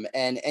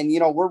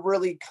 We're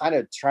really kind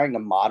of trying to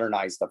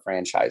modernize the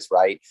franchise,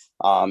 right?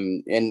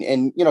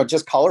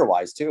 Just color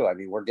wise too. I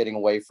mean, we're getting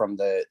away from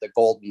the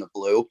gold and the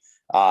blue,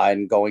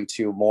 and going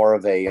to more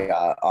of a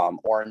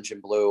orange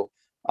and blue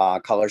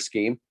color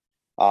scheme.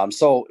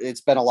 So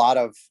it's been a lot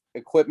of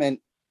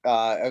equipment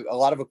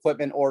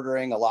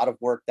ordering, a lot of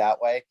work that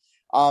way.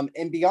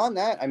 And beyond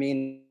that, I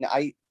mean,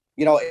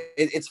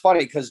 it's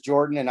funny because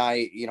Jordan and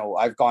I,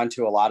 I've gone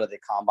to a lot of the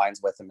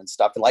combines with him and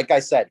stuff. And like I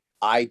said,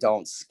 I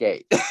don't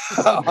skate.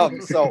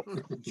 So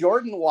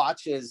Jordan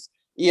watches,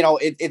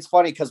 it's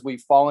funny because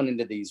we've fallen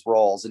into these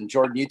roles. And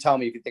Jordan, you tell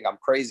me if you think I'm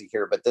crazy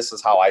here, but this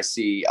is how I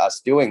see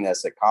us doing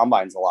this at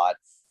combines a lot.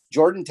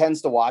 Jordan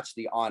tends to watch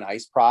the on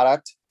ice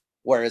product,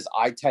 whereas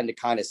I tend to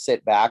kind of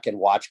sit back and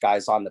watch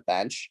guys on the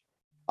bench.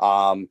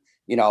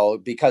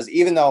 Because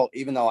even though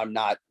I'm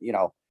not,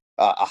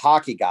 a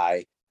hockey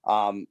guy,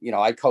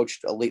 I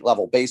coached elite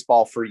level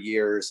baseball for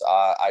years.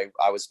 I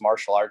was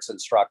martial arts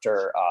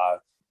instructor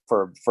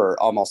for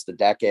almost a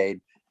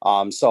decade.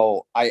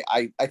 So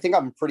I think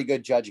I'm a pretty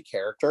good judge of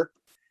character.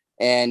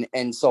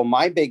 And so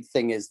my big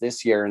thing is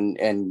this year,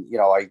 and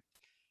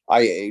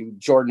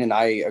Jordan and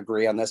I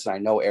agree on this, and I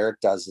know Eric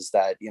does, is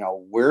that,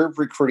 we're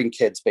recruiting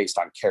kids based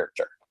on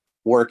character,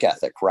 work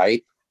ethic,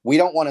 right? We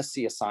don't want to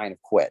see a sign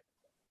of quit,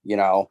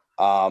 one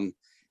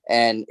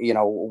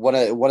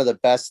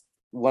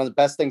of the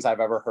best things I've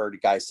ever heard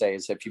guys say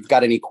is, if you've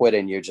got any quit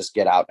in you, just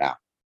get out now.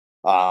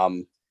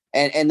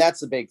 And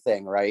that's the big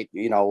thing, right?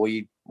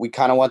 We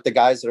kind of want the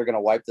guys that are going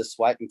to wipe the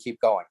sweat and keep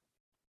going.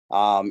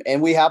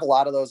 And we have a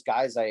lot of those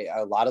guys.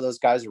 A lot of those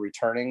guys are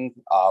returning.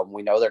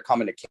 We know they're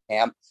coming to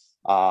camp.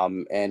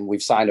 And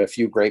we've signed a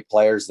few great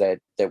players that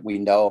we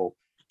know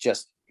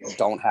just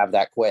don't have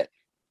that quit.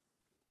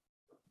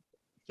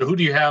 So who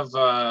do you have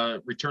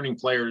returning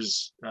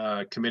players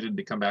committed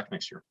to come back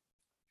next year?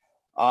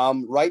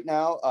 Right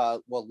now,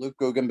 Luke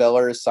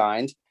Guggenbiller is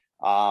signed.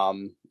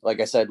 Like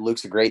I said,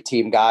 Luke's a great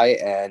team guy,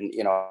 and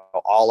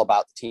all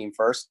about the team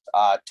first.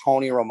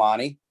 Tony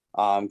Romani,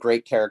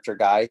 great character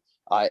guy.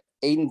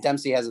 Aiden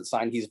Dempsey hasn't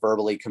signed; he's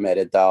verbally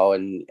committed though,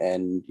 and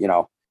Aiden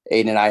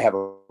and I have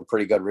a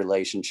pretty good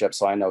relationship,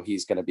 so I know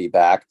he's going to be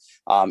back.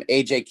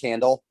 AJ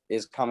Candle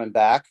is coming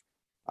back.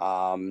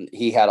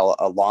 He had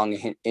a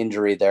long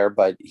injury there,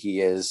 but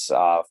he's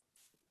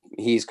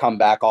come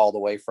back all the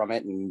way from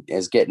it and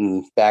is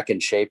getting back in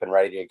shape and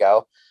ready to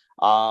go.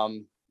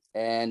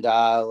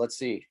 Let's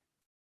see.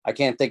 I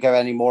can't think of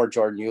any more,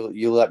 Jordan.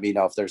 You let me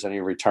know if there's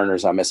any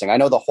returners I'm missing. I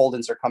know the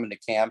Holdens are coming to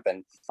camp,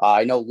 and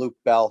I know Luke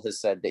Bell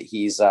has said that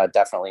he's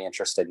definitely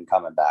interested in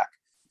coming back.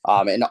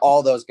 And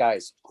all those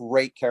guys,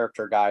 great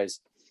character guys.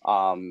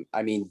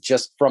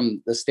 Just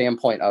from the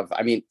standpoint of,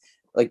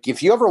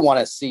 if you ever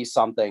want to see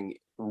something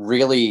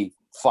really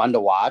fun to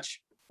watch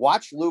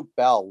Luke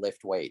Bell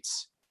lift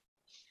weights.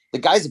 The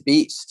guy's a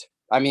beast.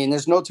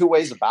 There's no two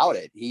ways about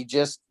it. He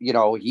just,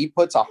 he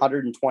puts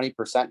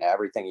 120% into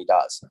everything he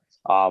does.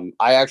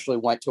 I actually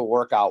went to a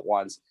workout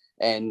once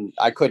and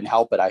I couldn't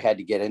help it. I had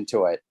to get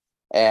into it.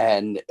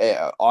 And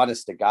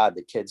honest to God,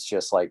 the kid's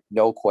just like,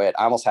 no quit.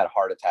 I almost had a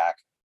heart attack.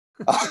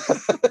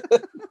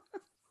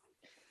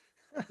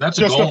 That's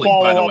a goalie,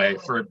 by the way,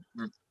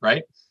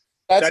 right?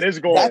 That is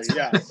goalie.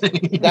 Yeah.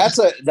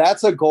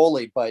 That's a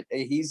goalie, but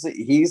he's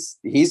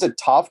a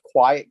tough,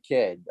 quiet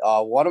kid.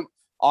 One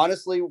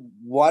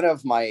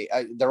of my,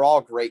 they're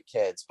all great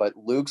kids, but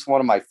Luke's one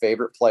of my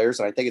favorite players.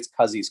 And I think it's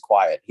because he's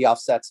quiet. He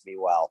offsets me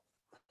well.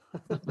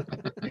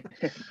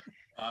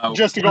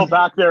 Just to go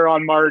back there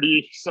on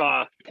Marty's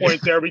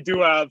point there, we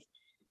do have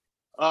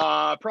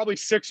probably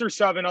 6 or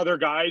 7 other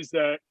guys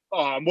that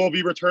will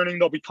be returning.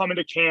 They'll be coming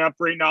to camp.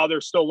 Right now,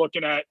 they're still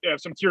looking at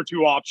some tier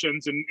 2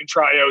 options and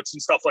tryouts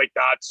and stuff like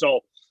that. So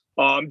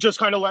just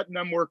kind of letting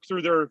them work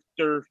through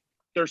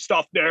their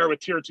stuff there with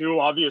tier 2.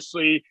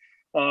 Obviously,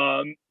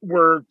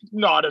 we're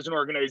not, as an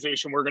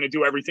organization, we're going to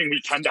do everything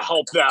we can to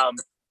help them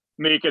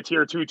make a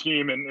tier 2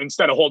 team, and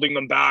instead of holding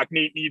them back.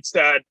 Nate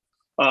Needstead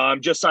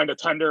just signed a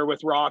tender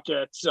with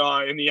Rockets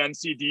in the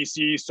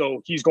NCDC,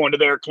 so he's going to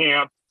their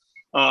camp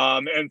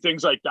and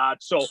things like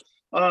that. So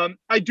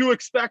I do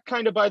expect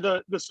kind of by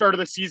the start of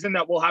the season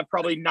that we'll have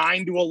probably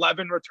 9 to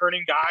 11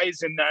 returning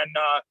guys. And then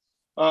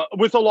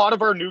with a lot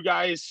of our new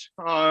guys,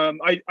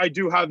 I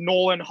do have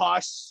Nolan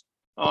Huss,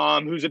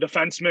 who's a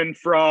defenseman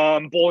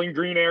from Bowling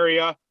Green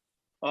area.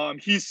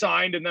 He's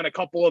signed, and then a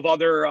couple of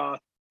other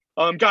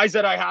guys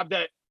that I have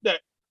that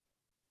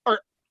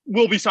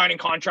will be signing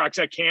contracts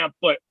at camp.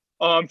 But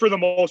for the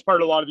most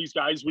part, a lot of these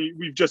guys,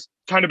 we've just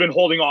kind of been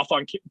holding off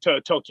on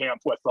till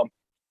camp with them.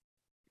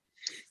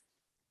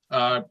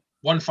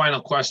 One final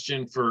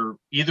question for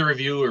either of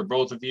you or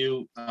both of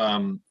you.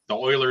 The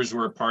Oilers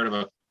were part of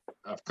a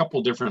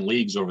couple different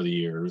leagues over the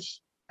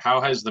years.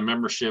 How has the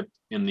membership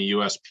in the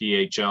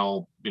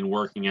USPHL been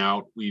working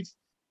out? We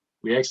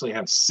actually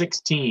have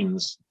 6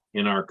 teams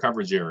in our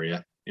coverage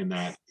area in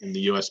the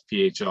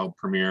USPHL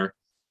Premier.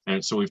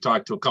 And so we've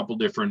talked to a couple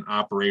different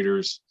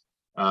operators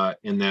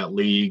in that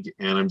league.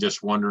 And I'm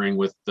just wondering,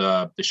 with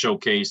the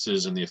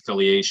showcases and the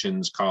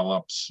affiliations,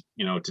 call-ups,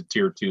 to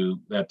tier 2,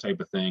 that type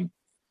of thing,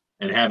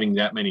 and having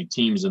that many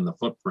teams in the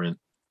footprint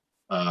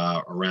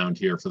around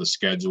here for the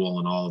schedule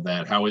and all of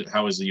that, how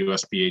has the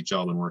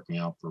USPHL been working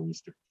out for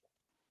Worcester?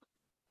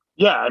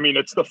 Yeah, I mean,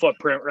 it's the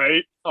footprint,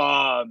 right?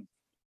 A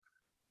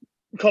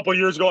couple of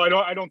years ago,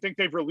 I don't think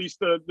they've released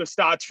the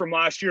stats from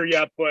last year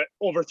yet, but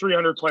over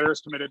 300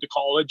 players committed to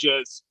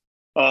colleges.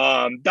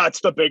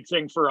 That's the big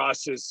thing for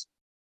us is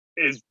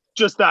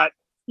just that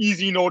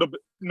easy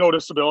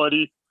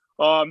noticeability.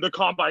 The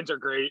combines are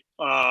great.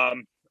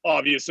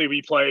 Obviously,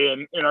 we play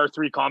in our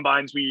 3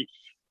 combines. We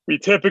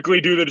typically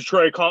do the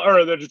Detroit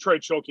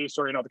showcase.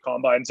 Sorry, not the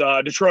combines.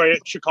 Detroit,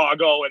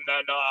 Chicago, and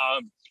then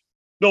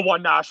the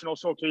one national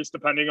showcase,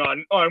 depending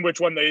on which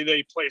one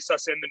they place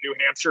us in, the New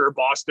Hampshire or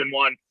Boston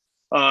one.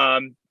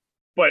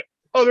 But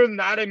other than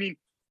that, I mean,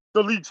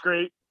 the league's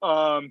great.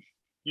 For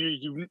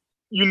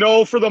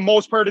the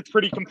most part, it's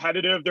pretty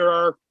competitive. There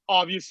are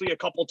obviously a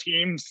couple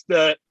teams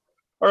that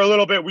are a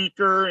little bit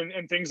weaker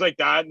and things like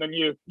that. And then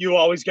you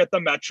always get the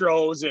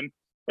Metros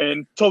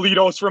and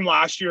Toledo's from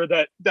last year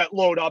that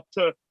load up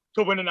to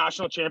win a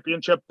national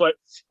championship. But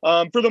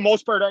for the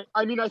most part,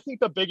 I mean, I think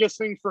the biggest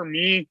thing for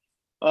me,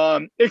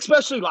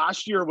 especially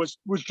last year, was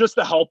just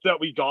the help that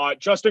we got.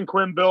 Justin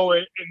Quimbill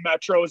in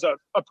Metro is a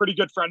pretty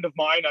good friend of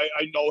mine.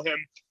 I know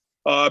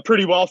him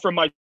pretty well from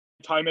my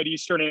time at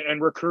Eastern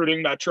and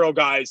recruiting Metro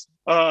guys.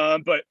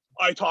 But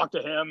I talk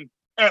to him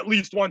at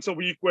least once a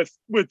week with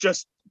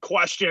just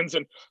questions,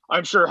 and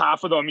I'm sure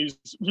half of them he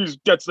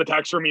gets the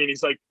text from me and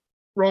he's like,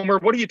 Romer,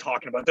 what are you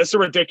talking about? This is a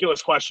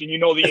ridiculous question. You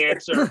know the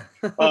answer,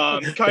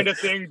 kind of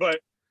thing. But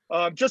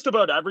just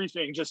about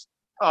everything. Just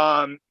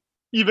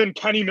even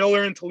Kenny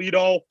Miller in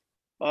Toledo,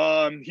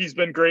 he's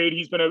been great.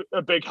 He's been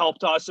a big help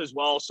to us as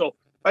well. So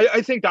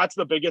I think that's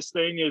the biggest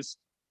thing is,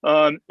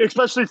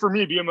 especially for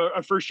me being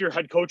a first-year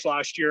head coach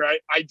last year,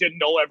 I didn't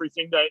know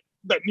everything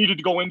that needed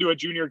to go into a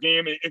junior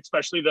game,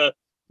 especially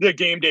the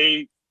game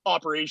day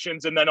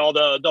operations, and then all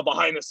the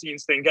behind the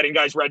scenes thing, getting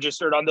guys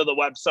registered onto the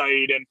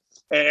website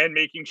and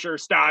making sure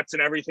stats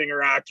and everything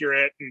are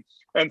accurate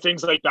and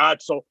things like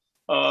that. So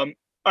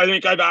I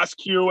think I've asked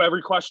Q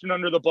every question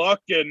under the book,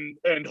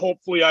 and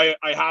hopefully I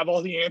have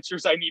all the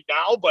answers I need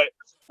now. But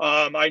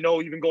I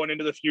know even going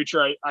into the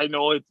future, I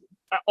know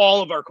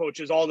all of our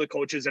coaches, all the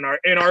coaches in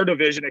our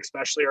division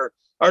especially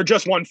are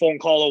just one phone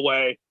call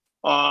away.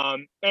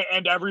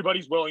 And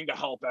everybody's willing to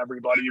help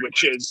everybody,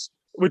 which is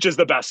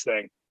the best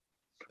thing.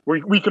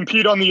 We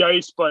compete on the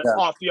ice, but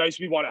off the ice,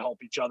 we want to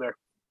help each other.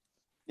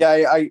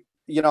 Yeah,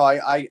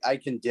 I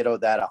can ditto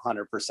that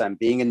 100%.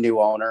 Being a new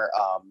owner,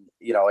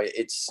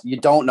 it's, you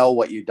don't know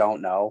what you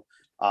don't know.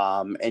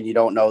 And you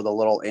don't know the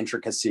little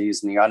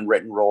intricacies and the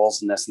unwritten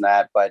rules and this and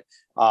that. But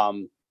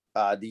the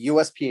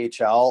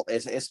USPHL,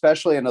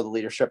 especially under the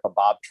leadership of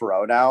Bob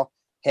Thoreau now,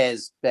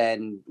 has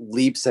been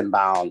leaps and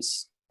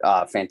bounds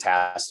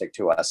fantastic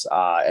to us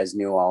as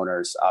new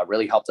owners,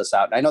 really helped us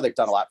out. And I know they've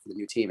done a lot for the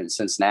new team in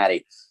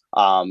Cincinnati.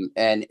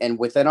 And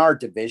within our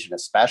division,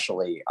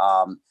 especially,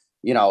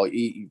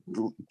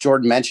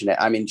 Jordan mentioned it.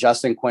 I mean,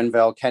 Justin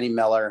Quinville, Kenny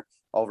Miller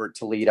over at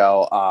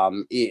Toledo,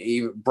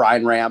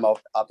 Brian Ram up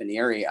in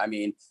Erie. I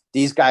mean,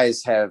 these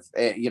guys have,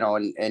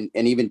 and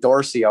even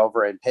Dorsey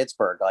over in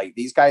Pittsburgh, like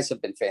these guys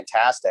have been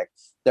fantastic.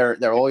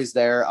 They're always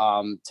there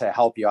to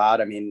help you out.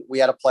 I mean, we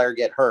had a player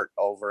get hurt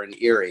over in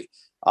Erie.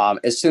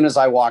 As soon as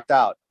I walked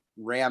out,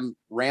 Ram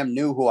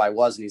knew who I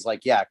was, and he's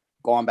like, yeah,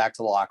 going back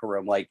to the locker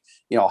room, like,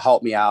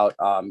 help me out.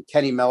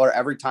 Kenny Miller,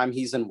 every time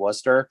he's in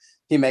Worcester,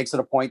 he makes it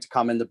a point to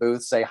come in the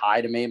booth, say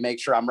hi to me, make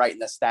sure I'm writing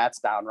the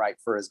stats down right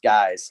for his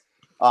guys.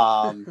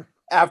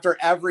 after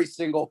every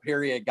single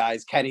period,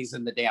 guys, Kenny's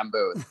in the damn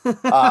booth.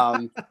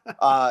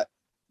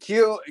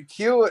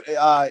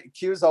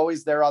 Q's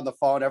always there on the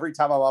phone. Every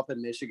time I'm up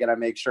in Michigan, I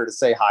make sure to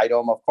say hi to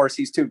him. Of course,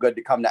 he's too good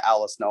to come to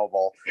Alice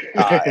Noble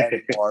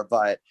anymore.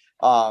 But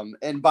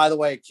and by the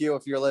way, Q,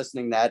 if you're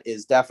listening, that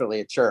is definitely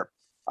a chirp.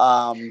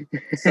 But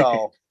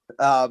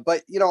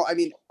I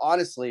mean,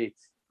 honestly,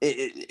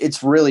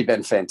 it's really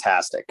been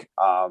fantastic.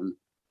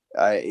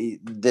 The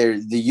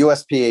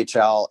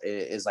USPHL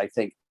is, I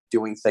think,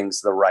 doing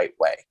things the right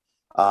way,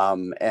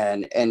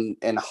 and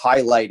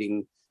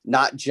highlighting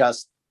not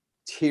just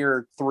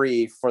tier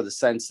 3 for the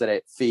sense that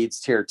it feeds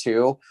tier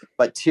 2,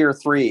 but tier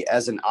 3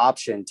 as an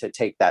option to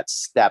take that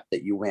step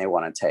that you may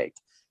want to take.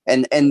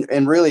 And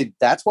really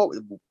that's what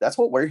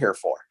we're here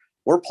for.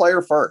 We're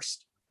player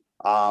first.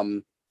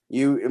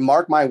 You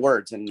mark my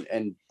words,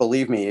 and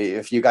believe me,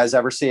 if you guys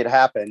ever see it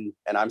happen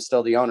and I'm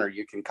still the owner,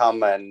 you can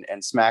come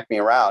and smack me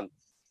around,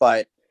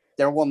 but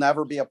there will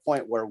never be a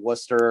point where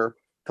Worcester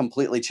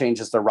completely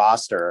changes the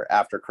roster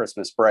after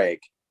Christmas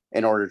break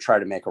in order to try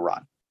to make a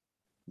run.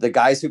 The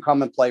guys who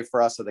come and play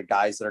for us are the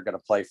guys that are going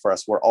to play for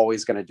us. We're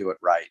always going to do it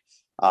right.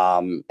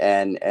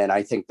 And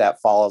I think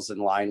that falls in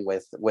line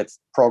with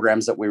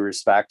programs that we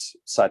respect,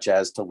 such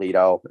as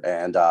Toledo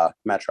and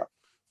Metro.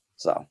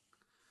 So,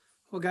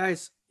 well,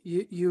 guys,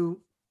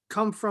 you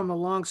come from a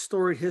long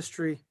storied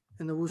history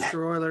in the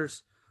Worcester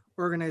Oilers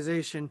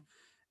organization,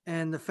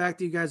 and the fact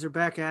that you guys are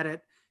back at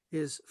it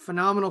is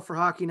phenomenal for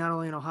hockey, not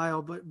only in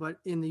Ohio, but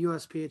in the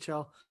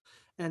USPHL.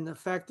 And the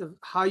fact of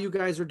how you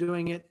guys are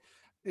doing it,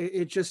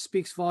 it just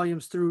speaks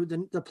volumes through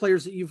the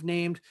players that you've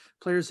named,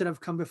 players that have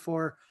come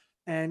before,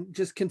 and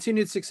just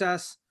continued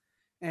success.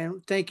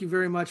 And thank you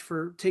very much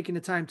for taking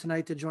the time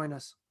tonight to join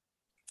us.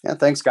 Yeah,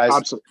 thanks, guys.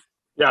 Absolutely.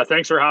 Yeah,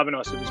 thanks for having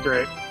us. It was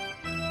great.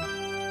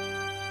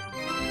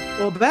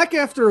 Well, back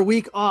after a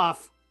week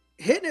off,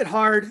 hitting it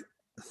hard,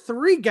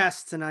 3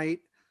 guests tonight.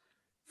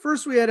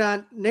 First, we had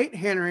on Nate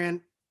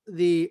Hanrahan,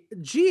 the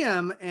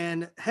GM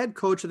and head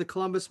coach of the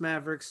Columbus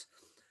Mavericks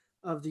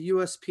of the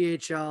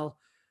USPHL.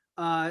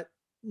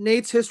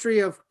 Nate's history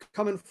of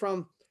coming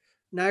from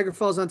Niagara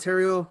Falls,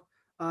 Ontario,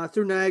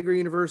 through Niagara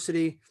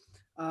University,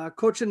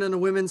 coaching on the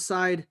women's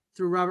side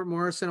through Robert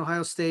Morris and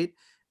Ohio State,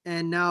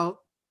 and now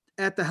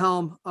at the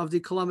helm of the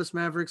Columbus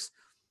Mavericks.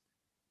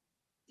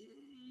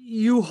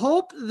 You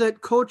hope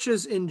that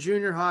coaches in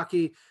junior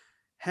hockey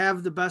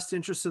have the best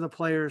interests of the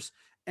players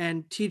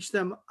and teach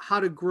them how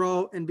to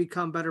grow and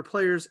become better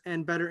players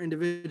and better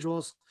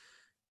individuals.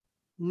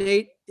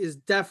 Nate is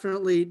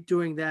definitely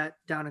doing that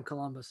down in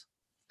Columbus.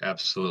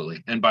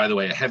 Absolutely. And by the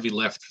way, a heavy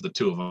lift for the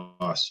two of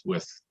us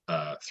with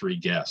 3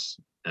 guests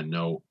and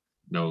no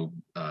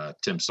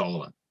Tim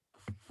Sullivan.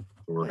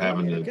 We're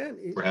having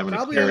to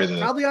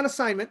probably on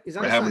assignment. He's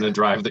on assignment. To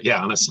drive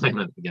on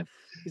assignment again.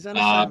 He's on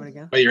assignment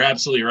again. But you're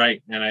absolutely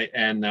right.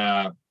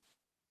 And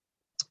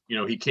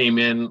he came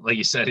in, like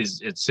you said,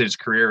 his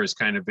career has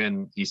kind of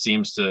been, he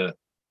seems to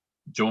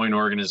join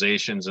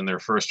organizations in their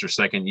first or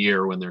second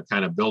year when they're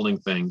kind of building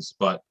things,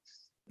 but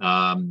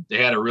they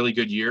had a really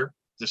good year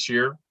this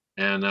year.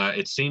 And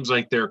it seems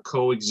like they're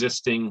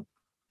coexisting.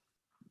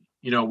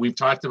 We've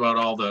talked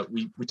about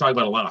we talked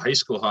about a lot of high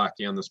school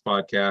hockey on this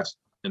podcast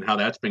and how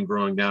that's been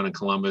growing down in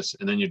Columbus.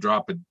 And then you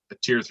drop a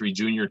tier 3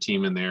 junior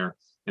team in there,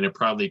 and it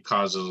probably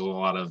causes a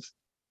lot of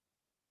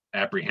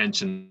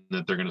apprehension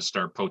that they're going to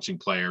start poaching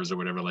players or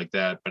whatever like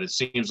that. But it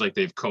seems like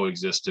they've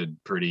coexisted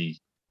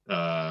pretty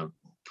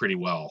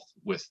well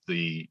with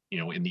the,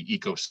 in the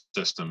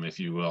ecosystem, if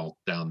you will,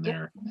 down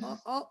there.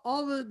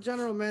 All the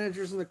general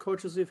managers and the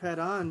coaches we've had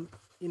on,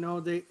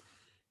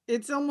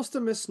 it's almost a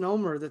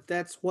misnomer that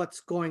that's what's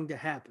going to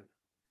happen.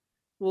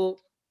 Well,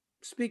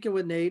 speaking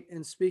with Nate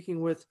and speaking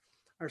with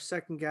our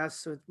second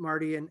guest, with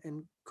Marty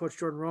and Coach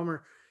Jordan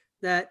Romer,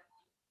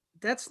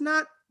 that's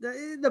not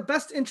the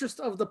best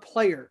interest of the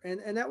player.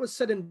 And that was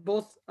said in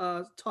both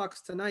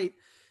talks tonight,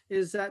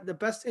 is that the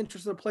best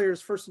interest of the player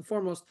is first and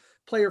foremost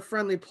player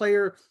friendly,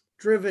 player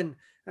driven.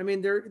 I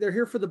mean, they're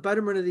here for the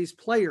betterment of these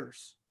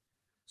players.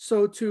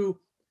 So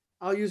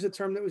I'll use a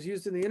term that was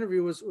used in the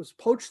interview, was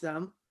poach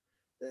them.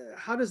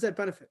 How does that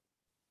benefit?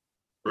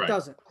 Right. It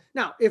doesn't.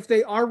 Now, if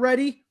they are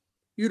ready,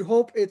 you'd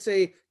hope it's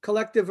a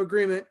collective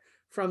agreement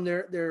from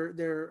their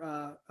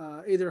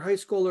either high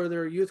school or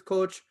their youth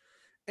coach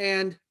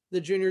and the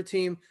junior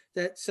team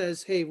that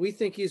says, hey, we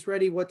think he's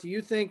ready. What do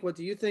you think? What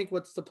do you think?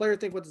 What's the player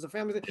think? What does the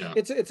family think? Yeah.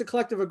 It's a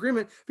collective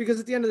agreement, because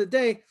at the end of the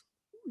day,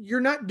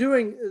 you're not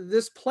doing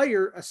this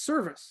player a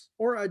service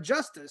or a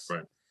justice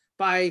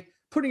by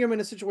putting him in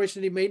a situation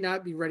that he may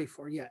not be ready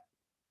for yet.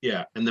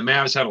 Yeah. And the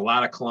Mavs had a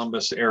lot of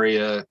Columbus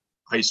area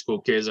high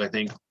school kids. I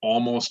think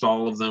almost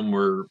all of them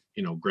were,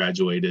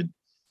 graduated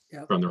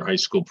from their high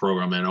school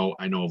program.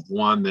 I know of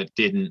one that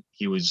didn't.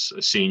 He was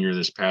a senior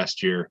this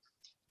past year.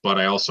 But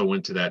I also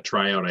went to that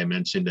tryout I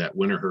mentioned at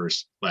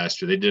Winterhurst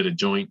last year. They did a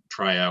joint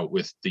tryout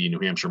with the New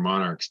Hampshire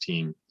Monarchs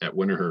team at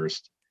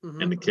Winterhurst,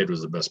 and the kid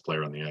was the best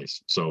player on the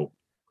ice. So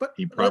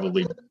he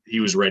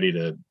was ready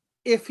to.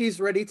 If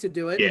he's ready to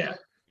do it. Yeah.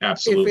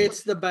 Absolutely. If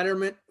it's the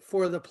betterment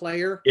for the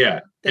player.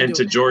 Yeah. then And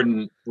do to it.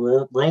 Jordan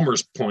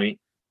Romer's point,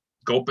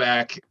 go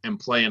back and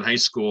play in high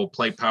school,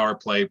 play power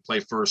play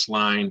first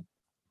line,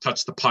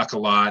 touch the puck a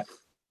lot.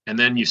 And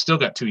then you still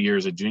got 2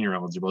 years of junior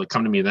eligibility.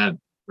 Come to me then.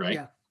 Right.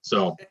 Yeah.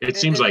 So it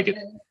seems like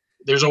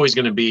there's always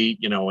going to be,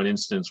 an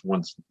instance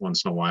once in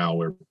a while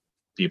where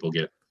people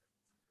get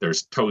their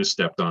toes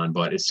stepped on,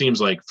 but it seems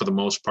like for the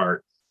most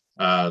part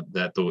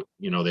that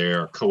they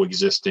are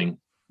coexisting,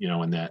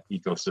 in that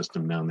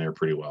ecosystem down there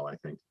pretty well, I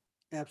think.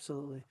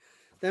 Absolutely.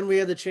 Then we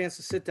had the chance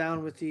to sit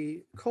down with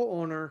the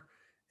co-owner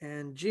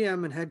and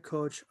GM and head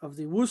coach of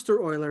the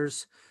Worcester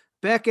Oilers,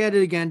 back at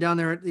it again down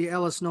there at the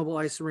Alice Noble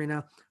Ice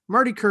Arena.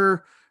 Marty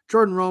Kerr,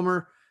 Jordan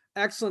Romer,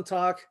 excellent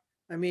talk.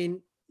 I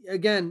mean,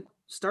 again,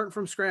 starting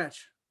from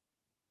scratch.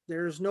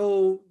 There's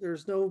no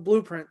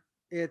blueprint.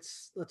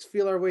 It's let's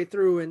feel our way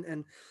through.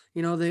 And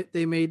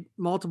they made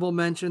multiple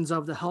mentions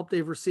of the help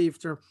they've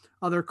received from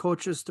other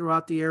coaches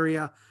throughout the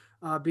area,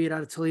 be it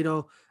out of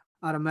Toledo,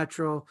 out of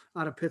Metro,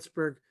 out of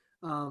Pittsburgh.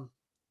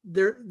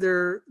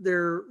 They're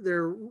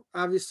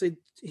obviously,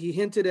 he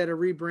hinted at a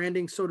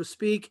rebranding, so to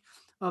speak,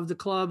 of the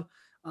club.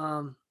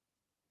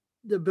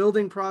 The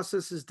building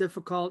process is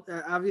difficult.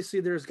 Obviously,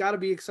 there's got to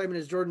be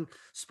excitement, as Jordan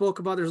spoke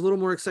about. There's a little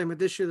more excitement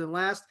this year than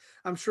last.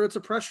 I'm sure it's a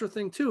pressure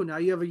thing too. Now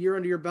you have a year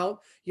under your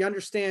belt. You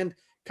understand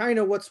kind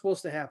of what's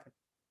supposed to happen.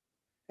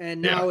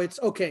 And now it's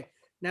okay.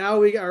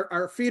 Now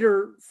our feet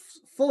are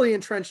fully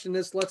entrenched in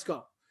this. Let's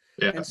go.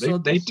 Yeah,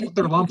 they took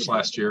their lumps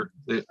last year.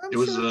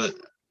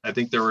 I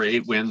think there were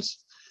 8 wins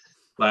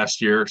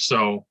last year.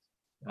 So,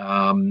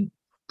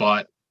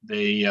 but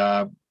they,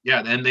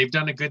 and they've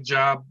done a good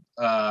job.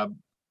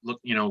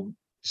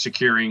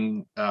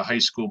 Securing high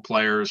school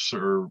players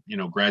or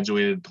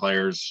graduated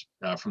players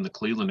from the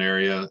Cleveland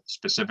area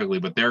specifically,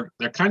 but they're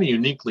kind of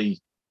uniquely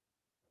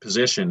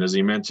positioned, as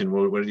he mentioned.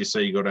 What did he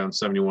say? You go down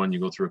 71, you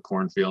go through a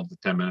cornfield for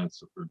 10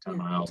 minutes or 10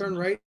 miles. Turn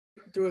right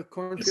through a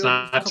cornfield. It's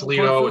not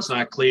Toledo, it's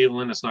not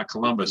Cleveland, it's not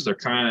Columbus. They're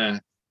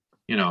kind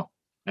of,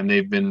 and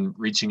they've been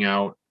reaching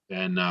out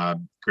and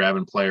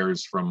grabbing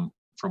players from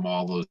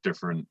all those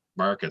different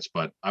markets.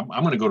 But I'm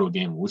going to go to a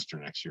game in Worcester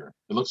next year.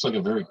 It looks like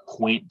a very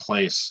quaint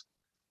place.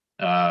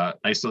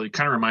 Nice. It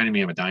kind of reminded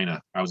me of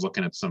Medina. I was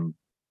looking at some,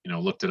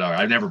 looked it up.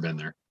 I've never been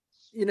there.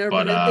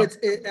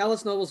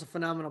 Alice Noble's a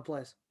phenomenal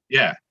place.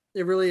 Yeah,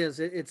 it really is.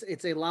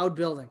 It's a loud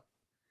building.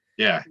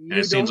 Yeah, and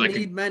it seems like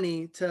need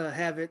many to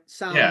have it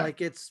sound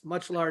like it's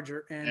much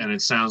larger. And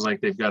it sounds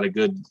like they've got a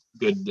good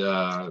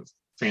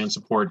fan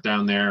support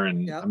down there.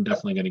 And I'm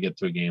definitely going to get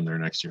to a game there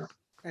next year.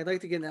 I'd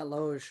like to get in that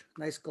loge.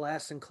 Nice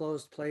glass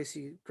enclosed place.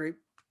 Great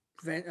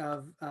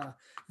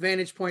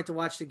vantage point to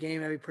watch the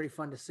game. That'd be pretty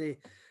fun to see.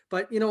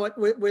 But you know what?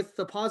 With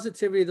the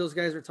positivity those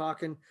guys are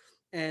talking,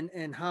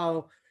 and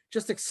how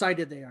just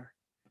excited they are,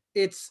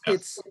 it's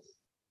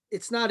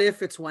not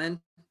if, it's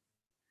when.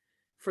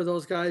 For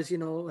those guys,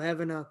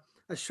 having a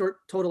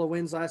short total of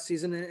wins last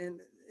season, and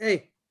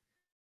hey,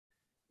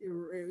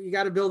 you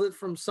got to build it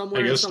from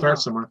somewhere. You got to start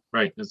somewhere,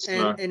 right?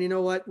 And you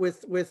know what?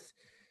 With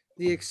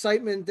the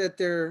excitement that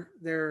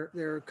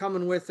they're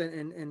coming with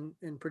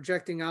and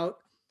projecting out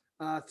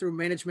through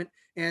management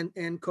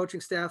and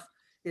coaching staff,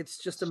 it's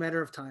just a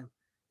matter of time.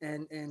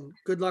 And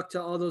good luck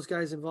to all those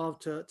guys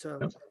involved,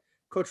 to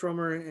Coach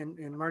Romer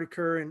and Marty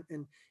Kerr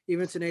and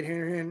even to Nate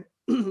Hanahan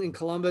in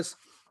Columbus.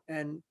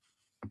 And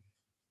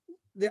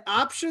the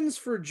options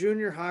for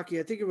junior hockey,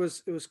 I think it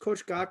was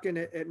Coach Gotkin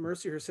at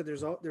Mercy who said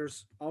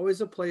there's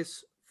always a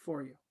place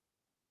for you.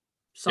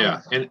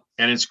 Somewhere. Yeah,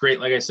 and it's great.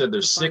 Like I said,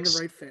 there's 6.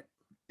 The right fit.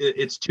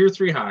 It's tier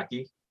 3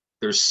 hockey.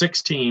 There's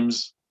 6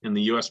 teams in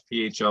the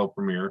USPHL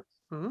Premier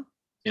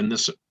in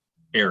this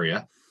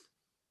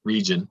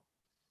region,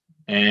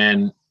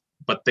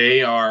 but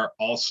they are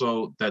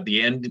also that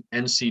the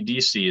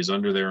NCDC is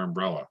under their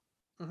umbrella.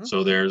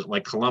 So there's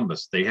like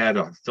Columbus. They had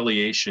an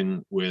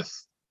affiliation with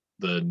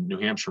the New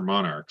Hampshire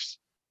Monarchs.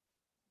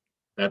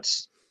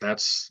 That's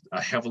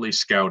a heavily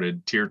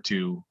scouted tier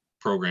 2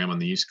 program on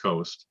the East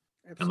Coast.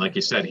 Absolutely. And like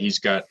you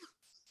said,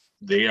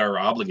 they are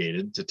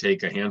obligated to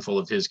take a handful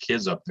of his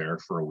kids up there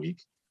for a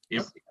week,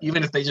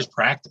 even if they just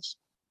practice.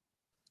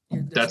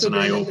 That's an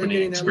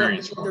eye-opening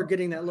experience. They're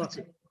getting that look.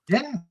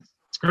 Yeah,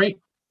 it's great.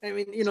 I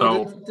mean,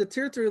 the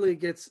tier 3 league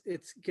gets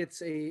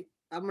a,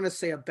 I'm going to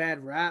say, a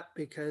bad rap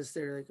because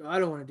they're like, oh, I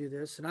don't want to do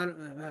this, and I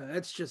don't.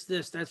 That's just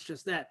this. That's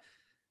just that.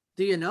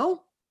 Do you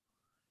know?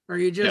 Or are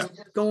you just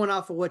going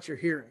off of what you're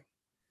hearing?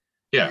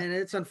 Yeah. And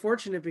it's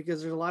unfortunate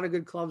because there's a lot of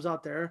good clubs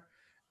out there,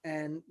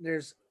 and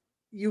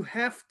you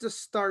have to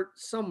start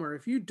somewhere.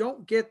 If you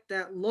don't get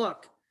that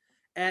look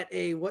at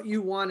what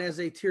you want as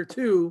a tier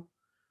 2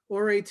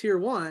 or a tier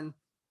 1,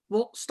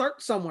 well,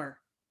 start somewhere.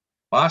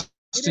 Boston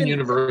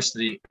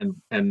University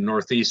and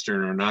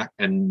Northeastern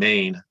and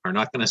Maine are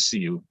not going to see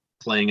you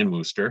playing in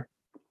Worcester,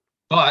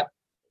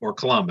 or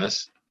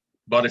Columbus.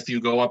 But if you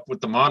go up with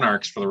the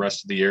Monarchs for the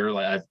rest of the year,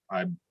 like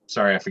I'm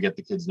sorry, I forget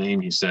the kid's name.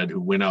 He said who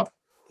went up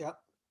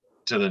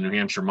to the New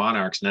Hampshire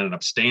Monarchs and ended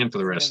up staying for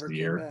the rest of the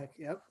year.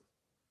 Yep.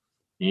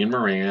 Ian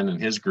Moran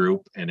and his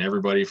group and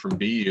everybody from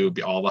BU,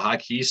 all the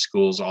hockey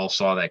schools all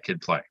saw that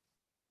kid play.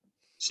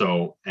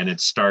 So, and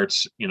it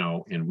starts,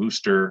 in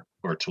Worcester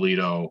or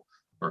Toledo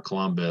or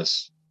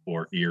Columbus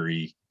or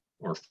Erie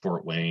or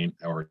Fort Wayne,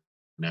 or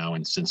now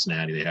in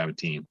Cincinnati, they have a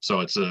team.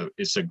 So it's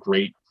a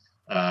great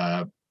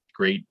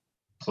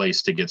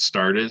place to get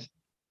started,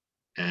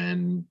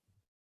 and,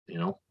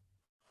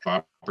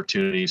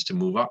 opportunities to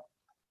move up.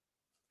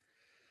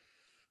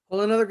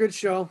 Well, another good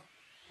show,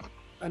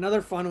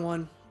 another fun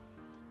one.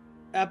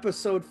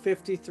 Episode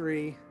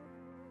 53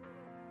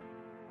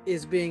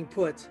 is being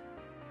put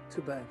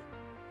to bed.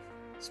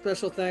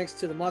 Special thanks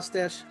to the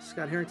mustache,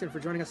 Scott Harrington, for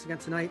joining us again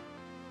tonight.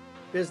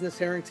 Business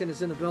Harrington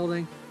is in the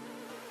building.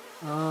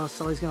 Oh,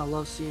 Sully's going to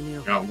love seeing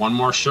you. Got one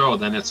more show,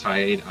 then it's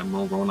hiatus. I'm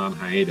going on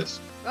hiatus.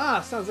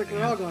 Sounds like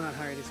we're all going on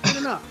hiatus. Good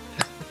enough.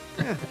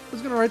 Yeah,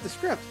 who's going to write the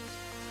script?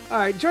 All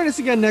right, join us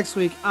again next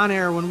week on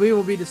air when we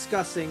will be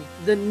discussing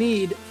the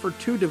need for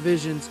 2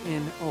 divisions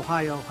in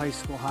Ohio high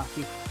school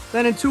hockey.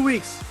 Then in 2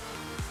 weeks,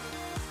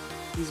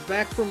 he's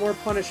back for more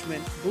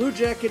punishment. Blue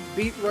Jacket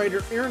beat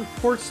writer Aaron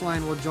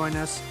Portzline will join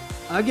us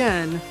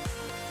again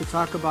to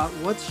talk about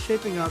what's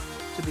shaping up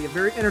to be a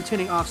very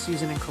entertaining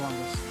offseason in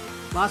Columbus.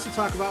 Lots to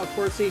talk about with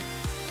Portsy.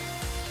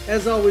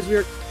 As always, we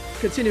are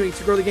continuing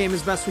to grow the game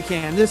as best we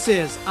can. This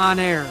is On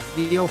Air,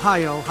 the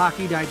Ohio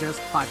Hockey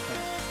Digest podcast.